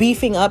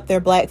beefing up their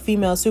black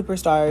female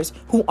superstars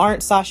who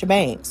aren't Sasha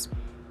Banks.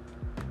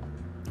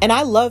 And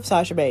I love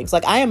Sasha Banks.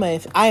 Like, I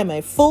am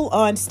a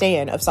full-on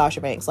stan of Sasha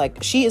Banks.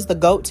 Like, she is the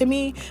GOAT to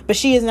me, but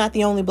she is not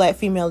the only black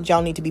female that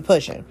y'all need to be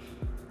pushing.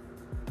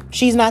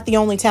 She's not the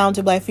only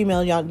talented black female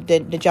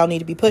that y'all need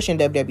to be pushing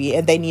WWE,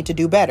 and they need to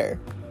do better.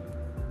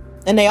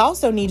 And they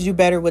also need to do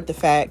better with the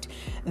fact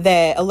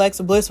that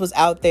Alexa Bliss was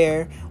out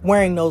there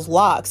wearing those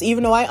locks.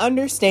 Even though I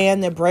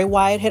understand that Bray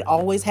Wyatt had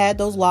always had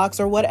those locks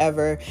or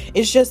whatever,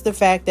 it's just the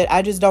fact that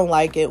I just don't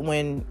like it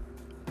when,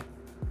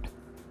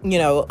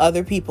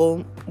 other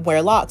people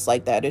wear locks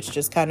like that. It's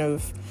just kind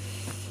of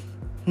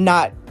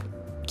not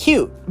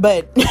cute.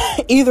 But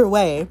either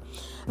way,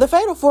 the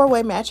Fatal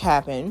 4-Way match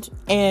happened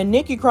and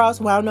Nikki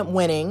Cross wound up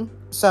winning.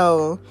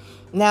 So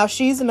now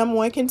she's the number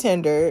one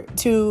contender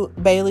to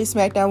Bayley's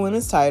SmackDown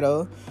Women's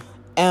title.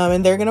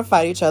 And they're going to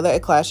fight each other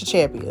at Clash of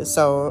Champions.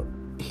 So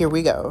here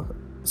we go.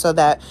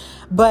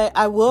 But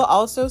I will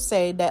also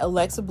say that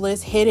Alexa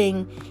Bliss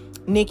hitting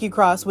Nikki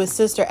Cross with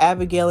Sister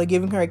Abigail and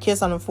giving her a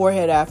kiss on the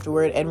forehead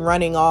afterward and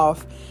running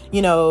off,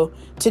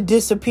 to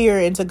disappear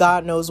into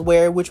God knows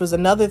where, which was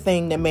another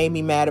thing that made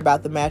me mad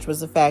about the match,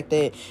 was the fact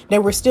that they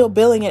were still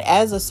billing it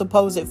as a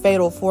supposed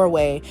Fatal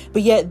 4-Way,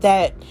 but yet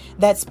that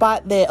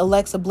spot that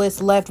Alexa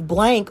Bliss left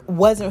blank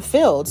wasn't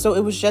filled, so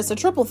it was just a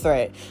triple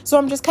threat. So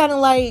I'm just kind of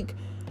like,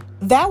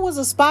 that was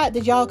a spot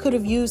that y'all could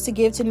have used to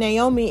give to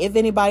Naomi if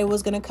anybody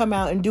was going to come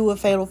out and do a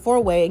Fatal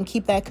 4-Way and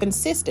keep that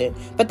consistent,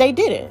 but they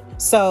didn't.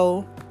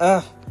 So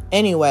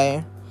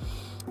anyway,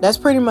 that's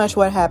pretty much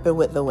what happened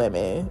with the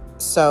women.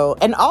 So,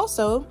 and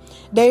also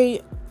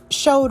they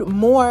showed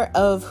more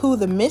of who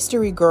the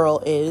mystery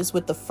girl is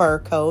with the fur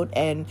coat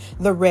and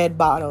the red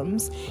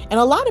bottoms. And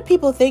a lot of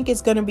people think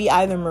it's going to be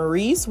either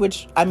Maurice,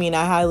 which I mean,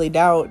 I highly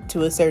doubt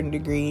to a certain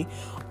degree,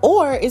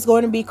 or it's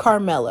going to be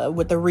Carmella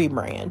with the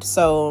rebrand.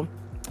 So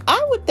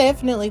I would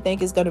definitely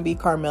think it's going to be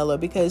Carmella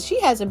because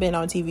she hasn't been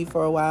on TV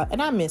for a while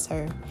and I miss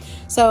her.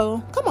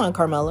 So come on,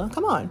 Carmella,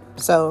 come on.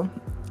 So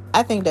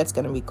I think that's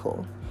going to be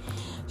cool.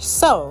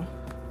 So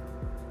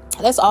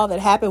that's all that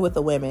happened with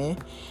the women.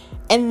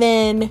 And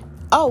then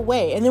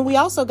and then we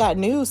also got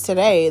news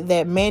today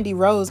that Mandy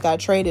Rose got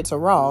traded to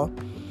Raw.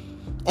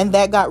 And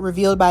that got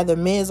revealed by The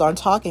Miz on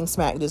Talking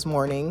Smack this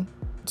morning.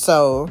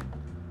 So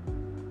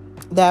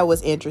that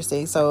was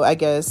interesting. So I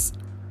guess,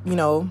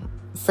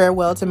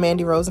 farewell to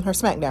Mandy Rose and her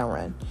SmackDown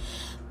run.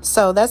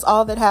 So that's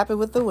all that happened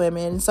with the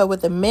women. So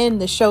with the men,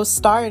 the show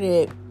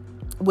started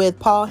with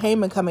Paul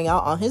Heyman coming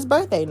out on his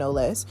birthday, no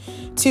less,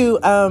 to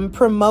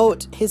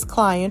promote his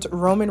client,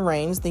 Roman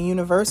Reigns, the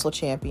Universal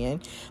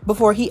Champion,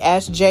 before he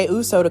asked Jey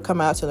Uso to come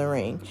out to the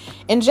ring.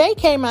 And Jey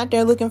came out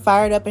there looking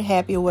fired up and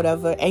happy or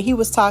whatever, and he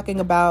was talking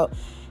about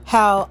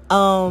how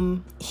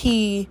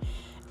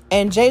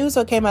Jey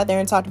Uso came out there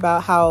and talked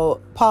about how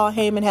Paul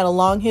Heyman had a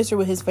long history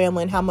with his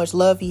family and how much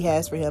love he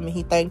has for him. And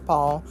he thanked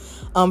Paul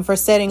for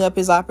setting up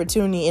his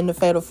opportunity in the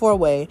Fatal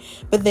 4-Way.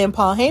 But then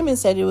Paul Heyman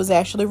said it was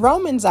actually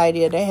Roman's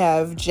idea to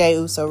have Jey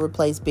Uso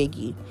replace Big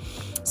E.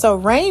 So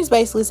Reigns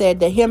basically said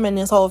that him and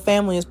his whole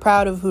family is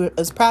proud of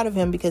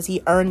him because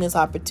he earned this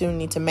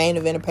opportunity to main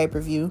event a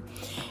pay-per-view.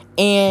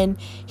 And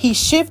he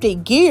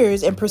shifted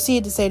gears and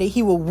proceeded to say that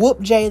he will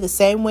whoop Jey the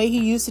same way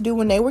he used to do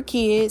when they were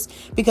kids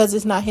because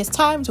it's not his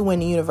time to win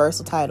the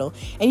Universal title.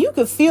 And you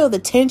could feel the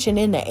tension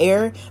in the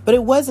air, but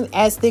it wasn't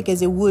as thick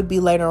as it would be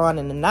later on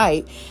in the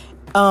night.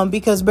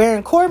 Because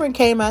Baron Corbin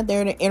came out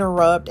there to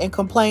interrupt and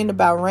complained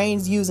about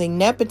Reigns using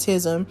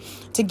nepotism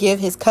to give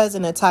his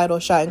cousin a title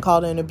shot and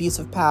called it an abuse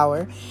of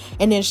power.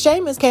 And then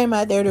Sheamus came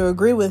out there to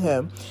agree with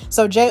him.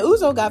 So Jey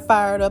Uso got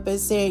fired up and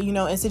said,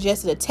 and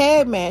suggested a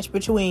tag match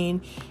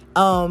between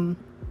him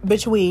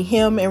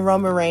and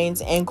Roman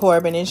Reigns and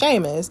Corbin and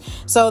Sheamus.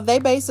 So Jey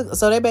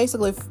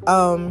basically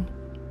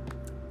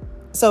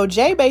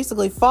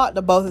fought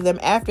the both of them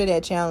after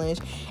that challenge,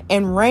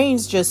 and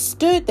Reigns just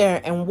stood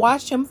there and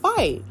watched him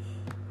fight,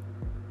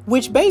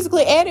 which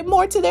basically added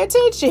more to their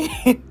tension.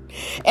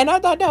 And I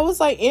thought that was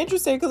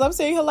interesting because I'm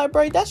saying,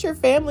 bro, that's your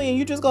family and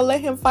you just gonna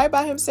let him fight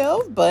by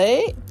himself.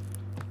 But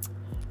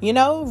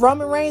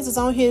Roman Reigns is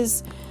on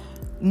his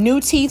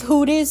new teeth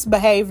who this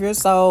behavior,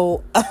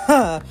 so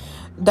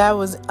that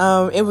was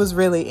it was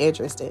really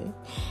interesting.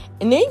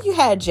 And then you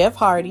had Jeff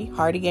Hardy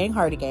Gang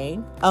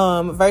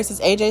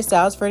versus AJ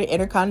Styles for the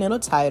Intercontinental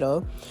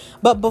title.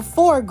 But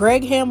before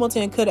Greg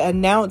Hamilton could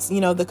announce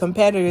the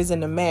competitors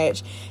in the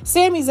match,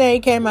 Sami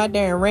Zayn came out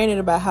there and ranted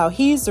about how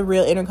he's the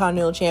real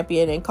Intercontinental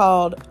champion and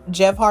called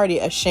Jeff Hardy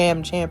a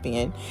sham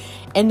champion.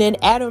 And then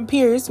Adam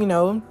Pearce,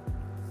 the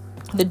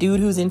dude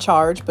who's in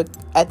charge, but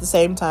at the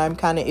same time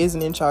kind of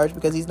isn't in charge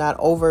because he's not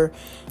over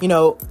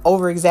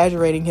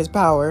exaggerating his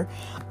power,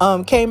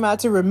 came out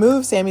to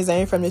remove Sami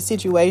Zayn from the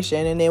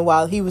situation. And then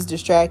while he was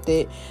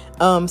distracted,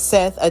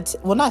 AJ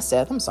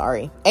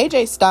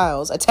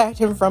Styles attacked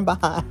him from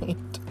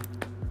behind.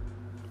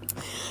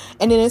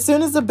 And then as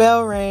soon as the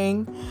bell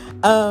rang,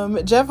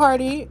 Jeff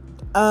Hardy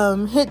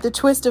hit the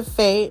twist of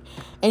fate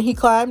and he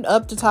climbed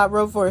up the top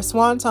rope for a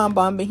swanton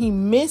bomb, but he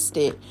missed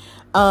it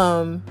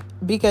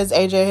because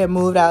AJ had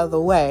moved out of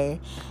the way.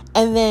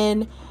 And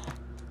then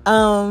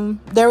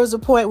there was a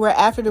point where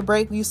after the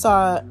break you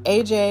saw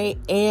AJ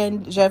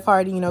and Jeff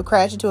Hardy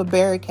crash into a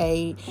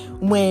barricade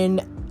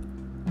when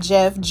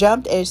Jeff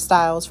jumped Edge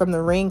Styles from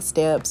the ring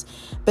steps.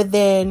 But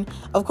then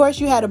of course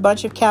you had a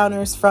bunch of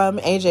counters from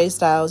AJ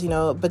Styles,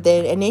 but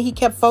then he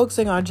kept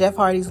focusing on Jeff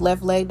Hardy's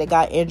left leg that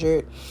got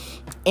injured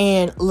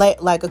and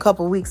like a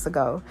couple weeks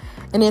ago.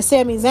 And then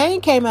Sami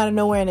Zayn came out of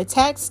nowhere and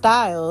attacked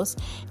Styles,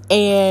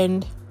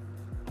 and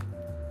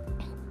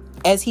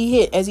as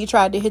he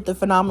tried to hit the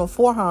phenomenal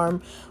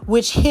forearm,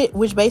 which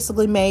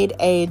basically made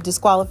a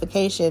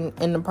disqualification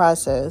in the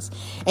process.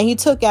 And he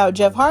took out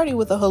Jeff Hardy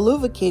with a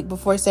haluva kick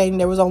before saying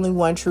there was only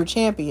one true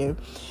champion.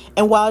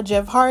 And while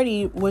Jeff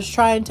Hardy was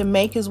trying to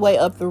make his way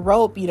up the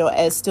rope,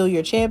 as still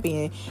your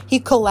champion, he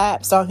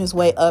collapsed on his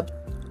way up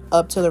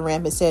to the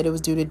ramp and said it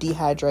was due to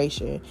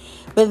dehydration.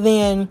 But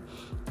then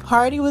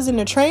Hardy was in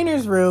the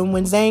trainer's room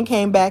when Zayn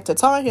came back to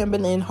taunt him,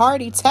 but then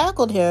Hardy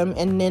tackled him,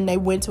 and then they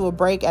went to a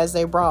break as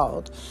they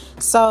brawled.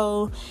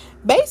 So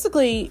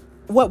basically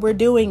what we're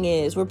doing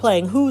is we're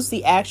playing who's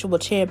the actual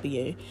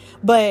champion.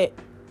 But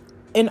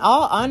in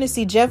all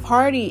honesty, Jeff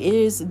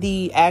Hardy is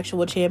the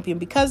actual champion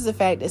because of the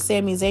fact that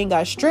Sami Zayn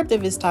got stripped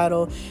of his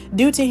title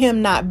due to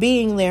him not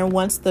being there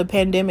once the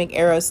pandemic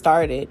era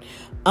started.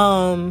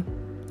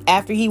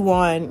 After he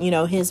won,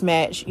 his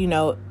match,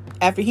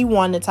 after he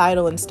won the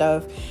title and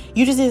stuff,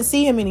 you just didn't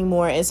see him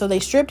anymore. And so they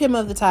stripped him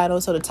of the title.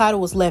 So the title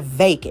was left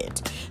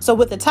vacant. So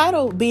with the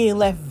title being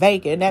left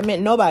vacant, that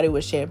meant nobody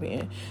was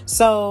champion.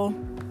 So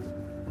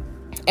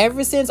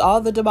ever since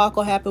all the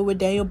debacle happened with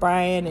Daniel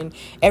Bryan and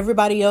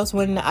everybody else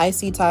winning the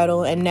IC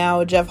title, and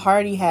now Jeff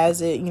Hardy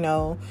has it,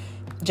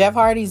 Jeff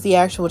Hardy's the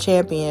actual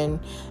champion.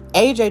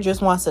 AJ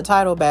just wants the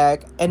title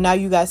back, and now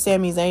you got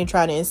Sami Zayn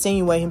trying to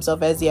insinuate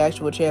himself as the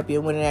actual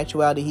champion when in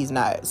actuality he's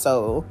not.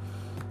 So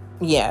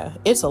yeah,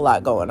 it's a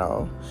lot going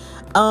on.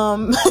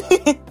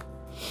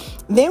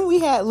 Then we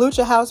had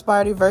Lucha House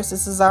Party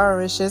versus Cesaro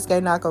and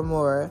Shinsuke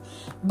Nakamura.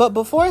 But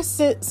before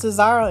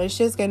Cesaro and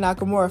Shinsuke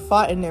Nakamura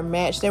fought in their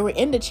match, they were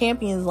in the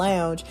Champions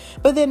Lounge.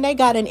 But then they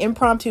got an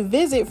impromptu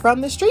visit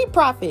from the Street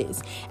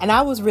Profits. And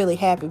I was really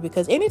happy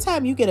because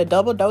anytime you get a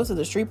double dose of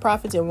the Street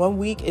Profits in 1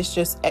 week, it's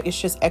just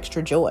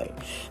extra joy.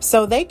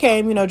 So they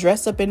came,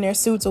 dressed up in their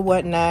suits or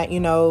whatnot,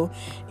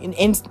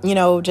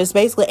 just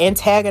basically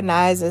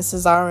antagonizing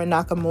Cesaro and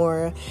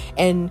Nakamura.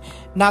 And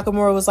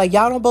Nakamura was like,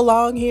 y'all don't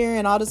belong here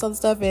and all this other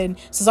stuff. And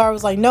Cesaro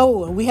was like,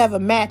 no, we have a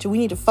match and we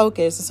need to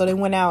focus. And so they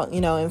went out,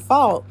 and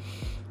fought.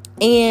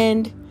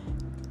 And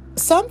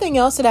something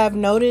else that I've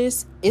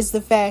noticed is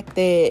the fact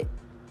that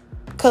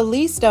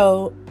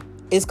Kalisto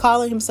is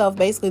calling himself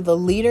basically the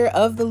leader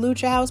of the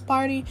Lucha House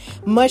Party,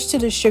 much to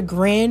the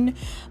chagrin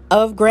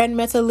of Gran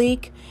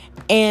Metalik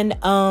and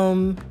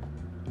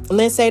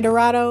Lince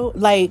Dorado.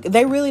 Like,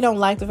 they really don't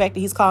like the fact that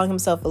he's calling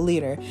himself a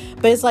leader.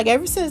 But it's like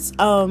ever since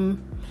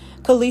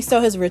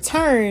Kalisto has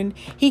returned,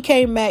 he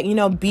came back,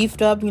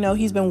 beefed up,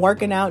 he's been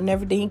working out and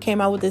everything. He came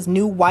out with this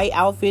new white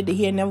outfit that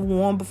he had never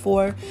worn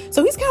before.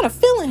 So he's kind of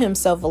feeling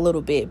himself a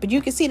little bit, but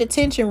you can see the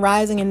tension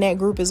rising in that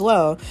group as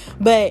well.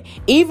 But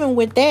even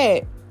with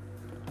that,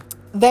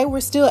 they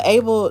were still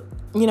able,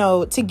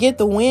 to get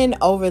the win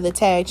over the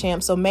tag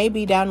champs. So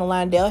maybe down the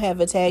line, they'll have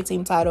a tag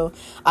team title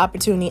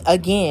opportunity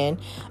again.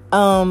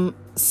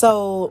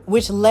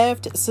 Which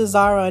left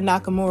Cesaro and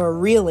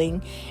Nakamura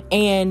reeling,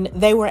 and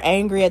they were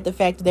angry at the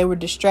fact that they were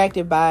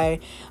distracted by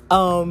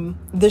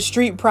the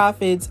Street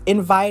Profits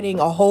inviting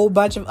a whole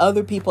bunch of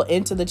other people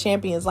into the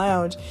Champions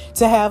Lounge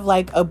to have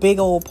like a big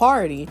old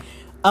party.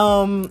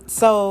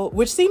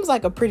 Which seems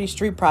like a pretty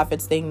Street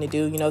Profits thing to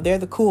do. They're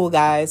the cool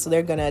guys, so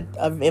they're gonna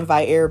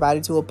invite everybody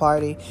to a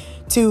party,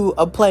 to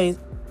a place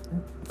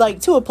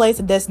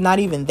that's not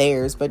even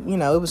theirs. But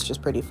it was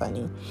just pretty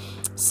funny.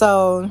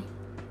 So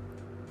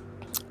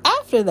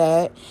after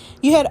that,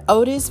 you had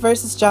Otis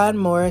versus John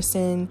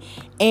Morrison,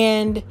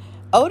 and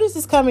Otis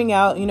is coming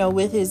out,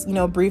 with his,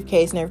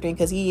 briefcase and everything,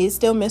 because he is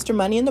still Mr.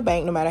 Money in the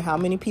Bank, no matter how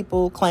many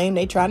people claim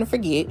they trying to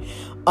forget.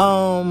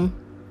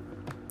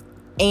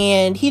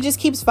 And he just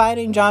keeps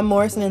fighting John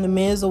Morrison and The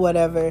Miz or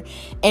whatever.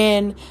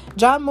 And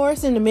John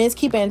Morrison and The Miz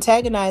keep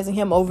antagonizing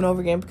him over and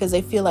over again because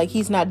they feel like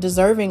he's not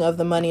deserving of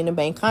the Money in the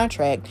Bank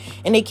contract.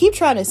 And they keep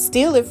trying to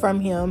steal it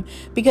from him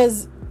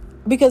because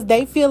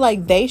they feel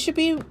like they should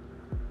be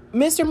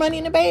Mr. Money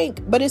in the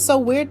Bank. But it's so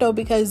weird though,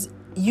 because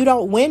you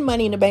don't win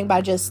Money in the Bank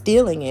by just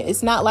stealing it.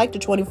 It's not like the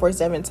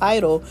 24/7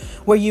 title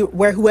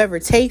where whoever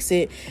takes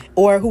it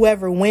or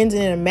whoever wins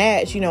it in a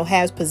match,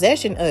 has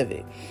possession of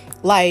it.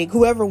 Like,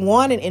 whoever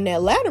won it in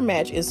that ladder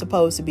match is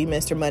supposed to be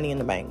Mr. Money in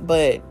the Bank.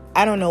 But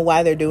I don't know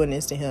why they're doing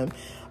this to him.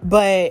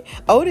 But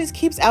Otis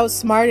keeps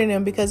outsmarting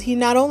him because he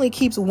not only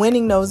keeps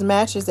winning those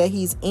matches that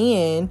he's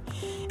in,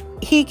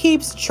 he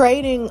keeps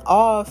trading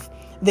off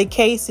the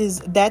cases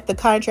that the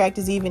contract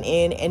is even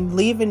in and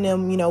leaving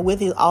them,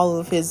 with all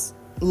of his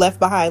left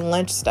behind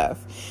lunch stuff.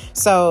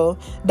 So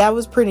that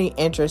was pretty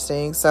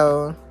interesting.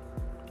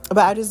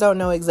 But I just don't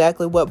know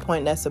exactly what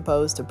point that's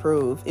supposed to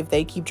prove if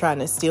they keep trying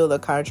to steal the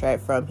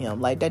contract from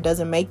him. Like, that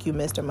doesn't make you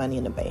Mr. Money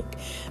in the Bank.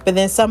 But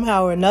then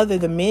somehow or another,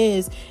 The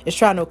Miz is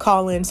trying to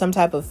call in some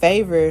type of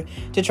favor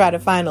to try to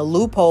find a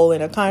loophole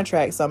in a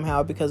contract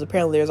somehow, because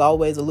apparently there's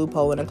always a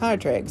loophole in a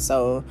contract.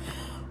 So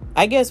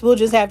I guess we'll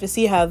just have to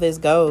see how this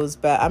goes.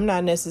 But I'm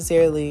not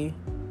necessarily,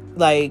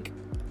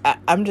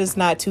 I'm just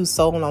not too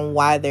sold on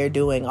why they're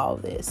doing all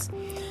this.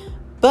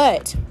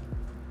 But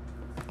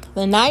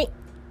the night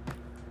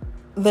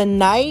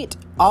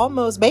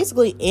almost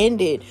basically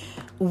ended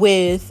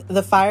with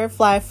the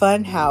Firefly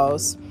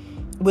Funhouse,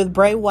 with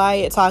Bray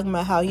Wyatt talking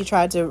about how he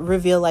tried to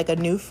reveal a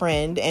new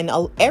friend, and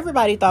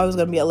everybody thought it was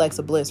going to be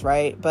Alexa Bliss,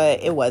 right?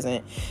 But it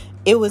wasn't.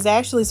 It was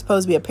actually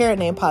supposed to be a parrot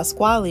named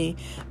Pasquale,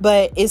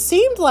 but it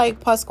seemed like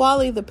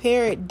Pasquale the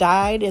parrot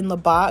died in the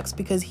box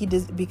because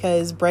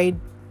Bray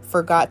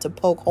forgot to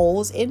poke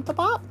holes in the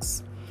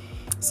box.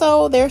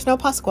 So there's no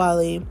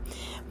Pasquale.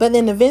 But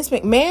then the Vince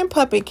McMahon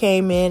puppet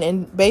came in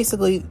and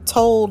basically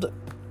told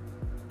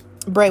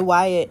Bray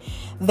Wyatt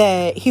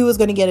that he was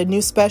going to get a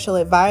new special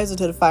advisor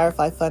to the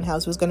Firefly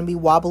Funhouse, who was going to be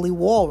Wobbly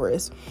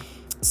Walrus.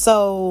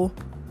 So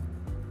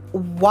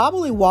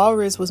Wobbly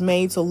Walrus was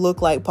made to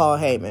look like Paul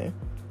Heyman.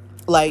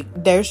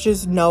 There's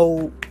just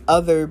no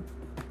other...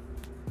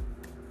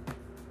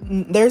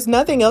 There's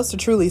nothing else to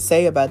truly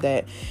say about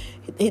that.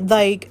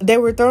 They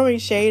were throwing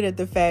shade at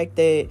the fact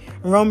that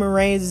Roman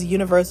Reigns is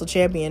Universal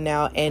Champion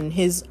now and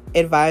his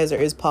advisor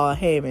is Paul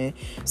Heyman.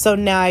 So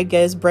now I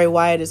guess Bray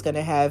Wyatt is going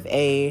to have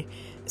a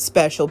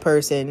special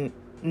person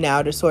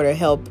now to sort of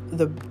help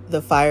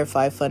the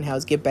Firefly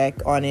Funhouse get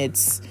back on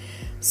its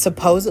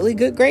supposedly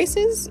good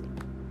graces.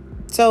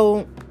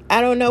 So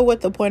I don't know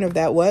what the point of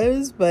that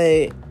was,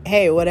 but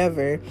hey,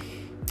 whatever.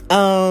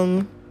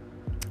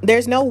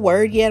 There's no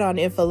word yet on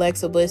if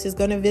Alexa Bliss is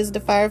going to visit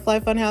the Firefly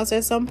Funhouse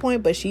at some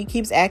point, but she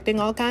keeps acting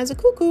all kinds of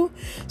cuckoo.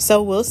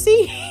 So we'll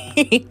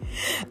see.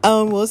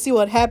 We'll see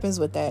what happens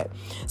with that.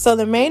 So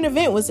the main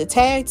event was a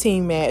tag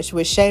team match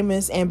with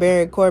Sheamus and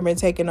Baron Corbin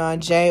taking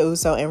on Jey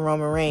Uso and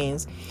Roman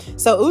Reigns.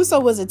 So Uso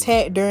was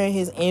attacked during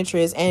his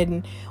entrance,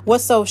 and what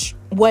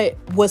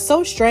was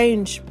so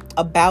strange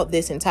about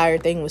this entire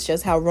thing was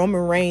just how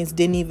Roman Reigns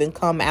didn't even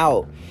come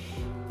out,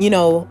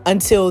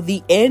 until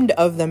the end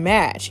of the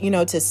match,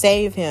 to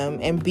save him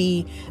and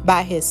be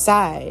by his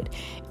side.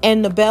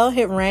 And the bell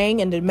had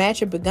rang and the match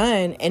had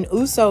begun, and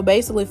Uso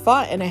basically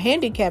fought in a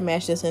handicap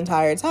match this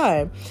entire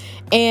time.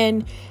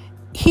 And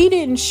he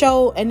didn't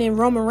show, and then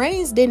Roman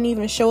Reigns didn't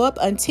even show up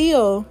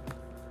until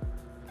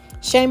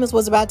Sheamus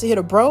was about to hit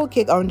a bro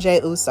kick on Jey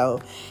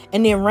Uso.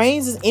 And then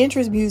Reigns'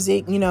 entrance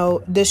music,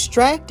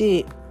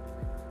 distracted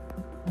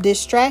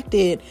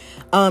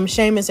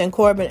Sheamus and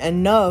Corbin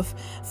enough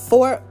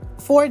for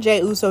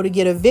Jey Uso to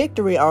get a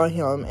victory on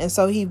him. And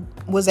so he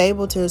was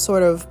able to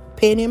sort of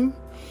pin him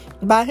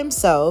by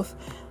himself.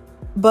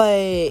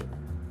 But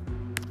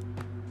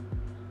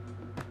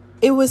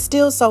it was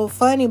still so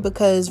funny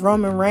because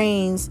Roman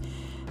Reigns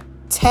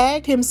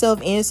tagged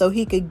himself in so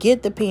he could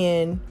get the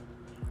pin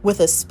with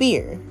a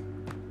spear.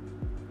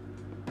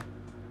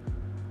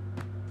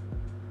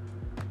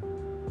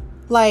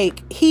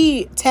 Like,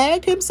 he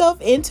tagged himself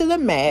into the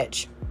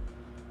match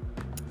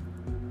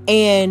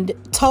and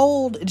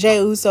told Jey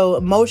Uso,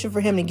 motion for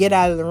him to get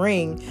out of the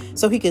ring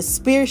so he could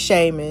spear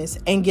Sheamus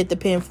and get the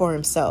pin for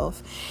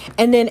himself.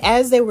 And then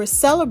as they were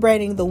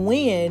celebrating the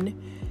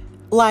win,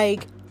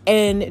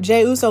 and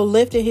Jey Uso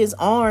lifted his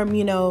arm,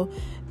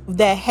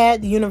 that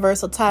had the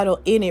Universal title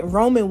in it,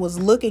 Roman was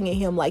looking at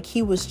him like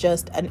he was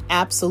just an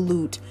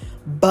absolute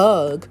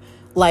bug,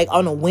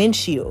 on a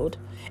windshield.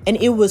 And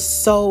it was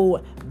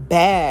so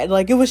bad.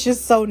 It was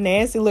just so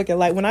nasty looking.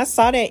 When I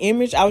saw that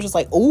image, I was just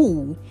like,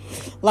 ooh,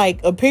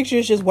 a picture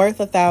is just worth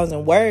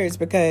 1,000 words,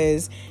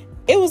 because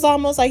it was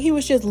almost like he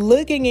was just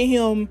looking at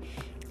him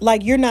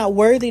like, you're not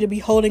worthy to be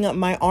holding up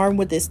my arm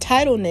with this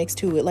title next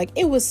to it.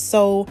 It was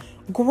so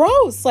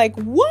gross.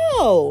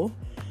 Whoa.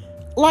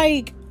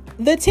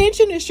 The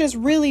tension is just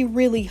really,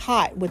 really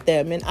hot with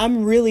them, and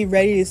I'm really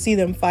ready to see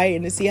them fight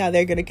and to see how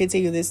they're going to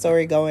continue this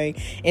story going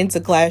into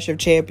Clash of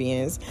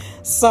Champions.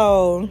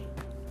 So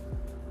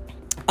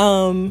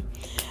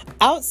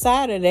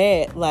outside of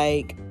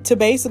that, to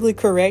basically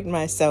correct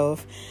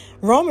myself,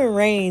 Roman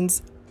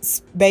Reigns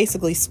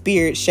basically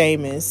speared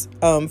Sheamus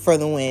for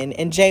the win,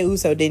 and Jey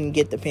Uso didn't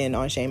get the pin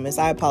on Sheamus.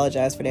 I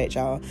apologize for that,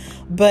 y'all,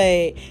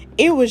 but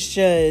it was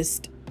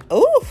just,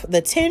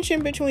 the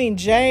tension between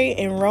Jey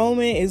and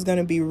Roman is going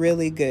to be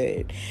really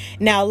good.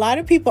 Now, a lot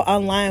of people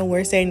online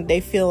were saying they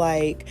feel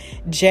like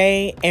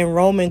Jey and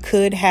Roman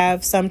could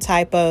have some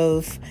type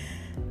of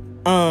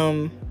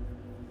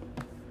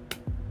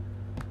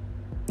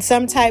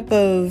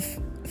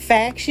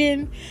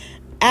faction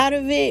out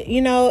of it,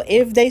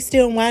 if they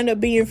still wind up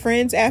being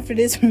friends after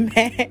this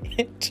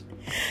match.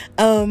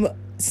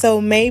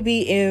 So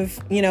maybe if,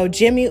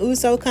 Jimmy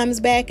Uso comes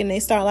back and they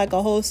start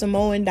a whole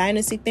Samoan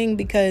dynasty thing,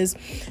 because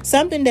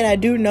something that I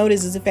do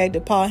notice is the fact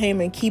that Paul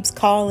Heyman keeps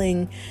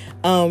calling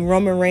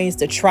Roman Reigns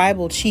the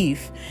tribal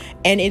chief.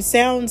 And it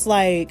sounds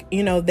like,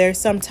 there's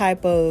some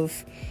type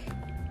of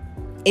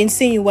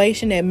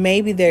insinuation that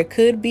maybe there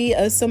could be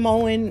a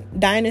Samoan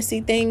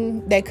dynasty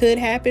thing that could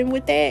happen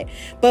with that,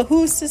 but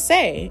who's to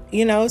say,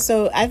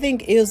 so I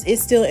think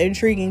it's still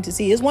intriguing to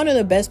see. It's one of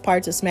the best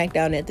parts of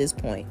SmackDown at this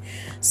point.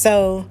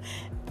 So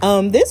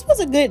this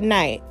was a good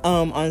night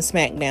on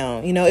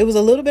SmackDown. It was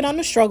a little bit on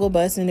the struggle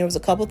bus, and there was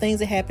a couple things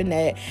that happened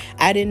that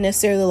I didn't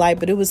necessarily like,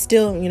 but it was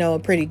still, a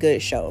pretty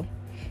good show.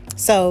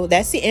 So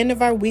that's the end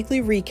of our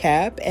weekly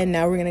recap, and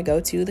now we're going to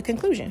go to the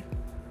conclusion.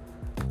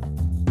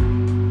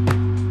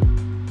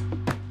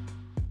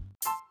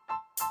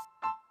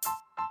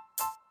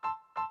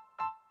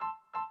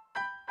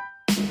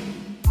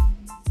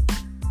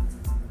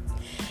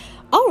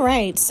 All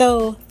right,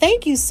 so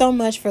thank you so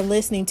much for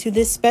listening to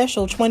this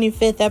special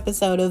 25th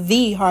episode of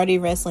the Hardy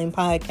Wrestling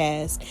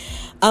Podcast.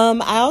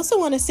 I also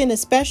want to send a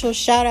special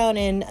shout out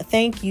and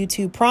thank you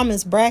to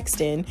Promise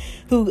Braxton,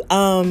 who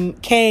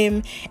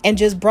came and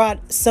just brought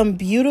some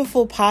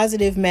beautiful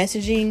positive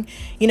messaging,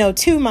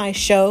 to my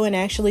show, and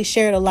actually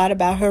shared a lot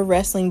about her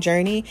wrestling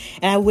journey.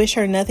 And I wish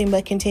her nothing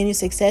but continued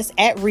success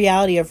at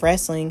Reality of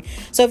Wrestling.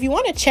 So if you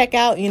want to check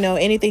out,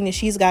 anything that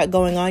she's got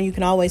going on, you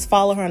can always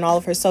follow her on all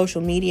of her social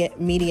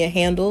media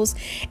handles.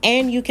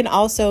 And you can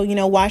also,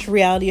 watch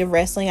Reality of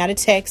Wrestling out of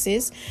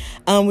Texas,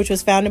 which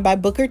was founded by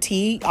Booker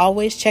T.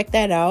 Always check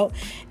that out.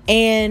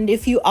 And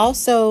if you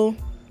also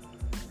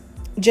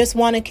just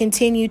want to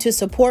continue to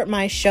support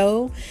my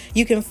show,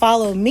 you can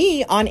follow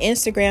me on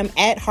Instagram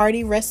at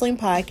Hardy Wrestling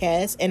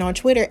Podcast and on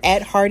Twitter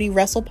at Hardy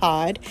Wrestle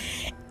Pod.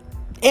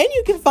 And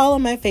you can follow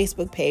my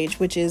Facebook page,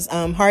 which is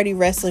Hardy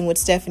Wrestling with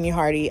Stephanie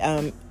Hardy,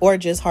 or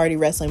just Hardy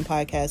Wrestling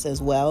Podcast as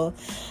well.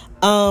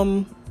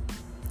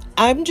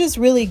 I'm just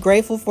really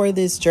grateful for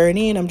this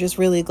journey, and I'm just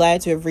really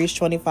glad to have reached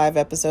 25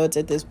 episodes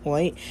at this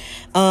point.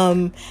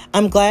 I'm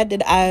glad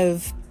that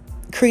I've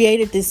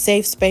created this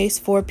safe space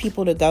for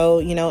people to go,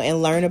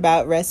 and learn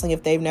about wrestling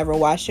if they've never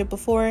watched it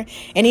before.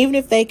 And even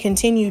if they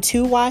continue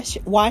to watch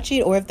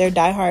it, or if they're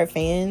diehard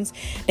fans,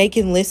 they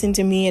can listen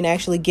to me and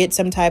actually get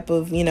some type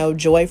of,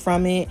 joy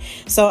from it.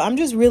 So I'm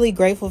just really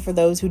grateful for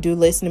those who do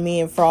listen to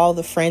me, and for all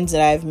the friends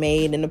that I've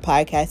made in the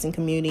podcasting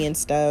community and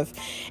stuff.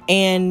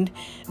 And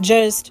I'm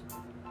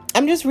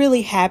just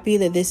really happy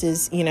that this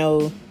is,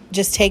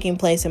 just taking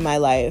place in my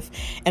life.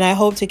 And I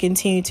hope to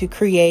continue to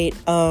create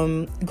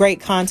great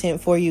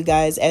content for you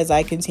guys as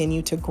I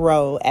continue to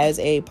grow as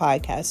a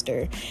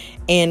podcaster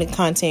and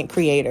content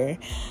creator.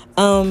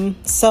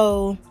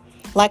 So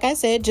like I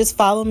said, just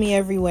follow me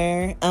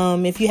everywhere.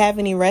 If you have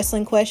any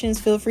wrestling questions,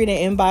 feel free to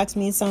inbox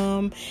me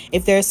some.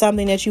 If there's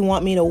something that you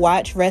want me to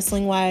watch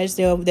wrestling wise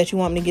that you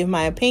want me to give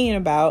my opinion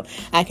about,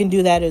 I can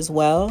do that as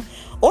well.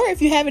 Or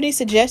if you have any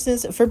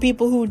suggestions for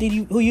people who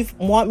you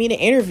want me to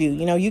interview,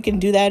 you can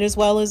do that, as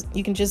well as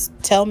you can just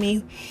tell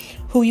me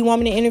who you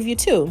want me to interview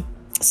too.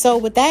 So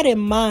with that in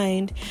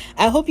mind,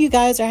 I hope you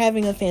guys are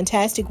having a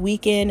fantastic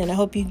weekend, and I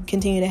hope you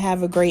continue to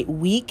have a great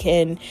week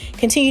and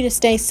continue to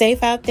stay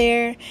safe out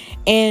there,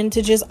 and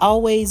to just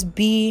always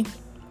be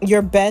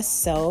your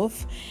best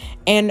self,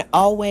 and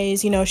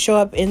always, show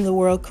up in the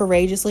world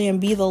courageously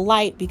and be the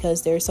light,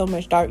 because there's so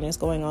much darkness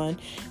going on.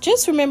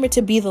 Just remember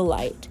to be the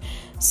light.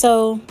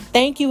 So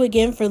thank you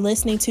again for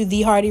listening to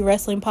the Hardy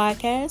Wrestling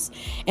Podcast.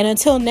 And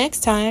until next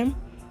time,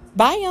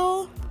 bye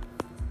y'all.